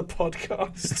the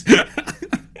podcast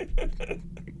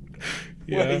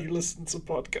where you listen to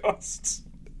podcasts.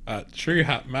 at True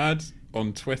Hat Mad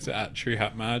on Twitter, at True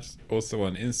Hat Mad, also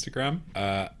on Instagram.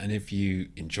 And if you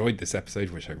enjoyed this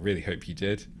episode, which I really hope you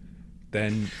did,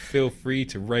 then feel free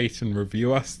to rate and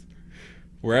review us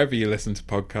wherever you listen to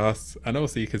podcasts. And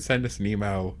also you can send us an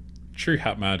email,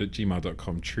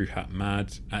 truehatmad@gmail.com,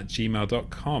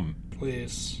 truehatmad@gmail.com.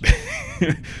 Please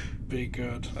be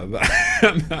good. And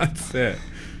that's it.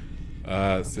 So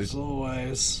As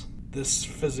always, This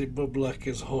fizzy bublick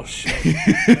is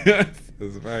horseshit. That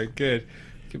was very good.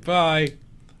 Goodbye.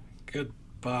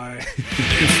 Goodbye. It's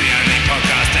the only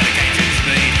podcast dedicated to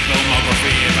the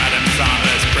filmography of Adam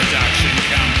Sandler's production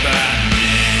company.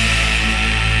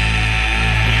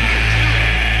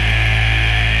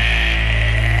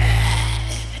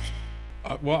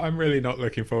 What I'm really not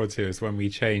looking forward to is when we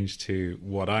change to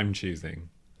what I'm choosing.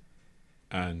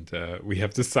 And we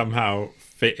have to somehow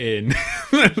fit in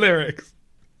the lyrics.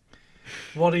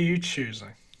 What are you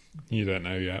choosing? You don't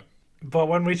know yet. But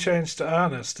when we change to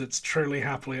Ernest, it's truly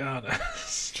happily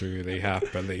Ernest. Truly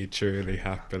happily, truly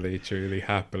happily, truly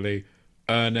happily,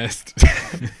 Ernest.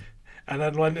 And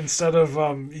then when instead of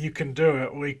you can do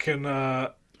it, we can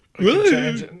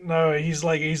change it. No,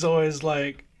 he's always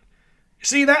like, you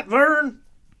see that, Vern?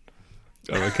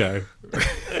 Oh, okay.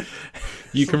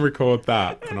 You can record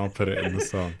that and I'll put it in the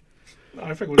song.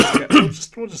 I think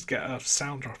we'll just get a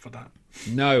sound drop of that.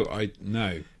 No.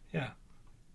 Yeah.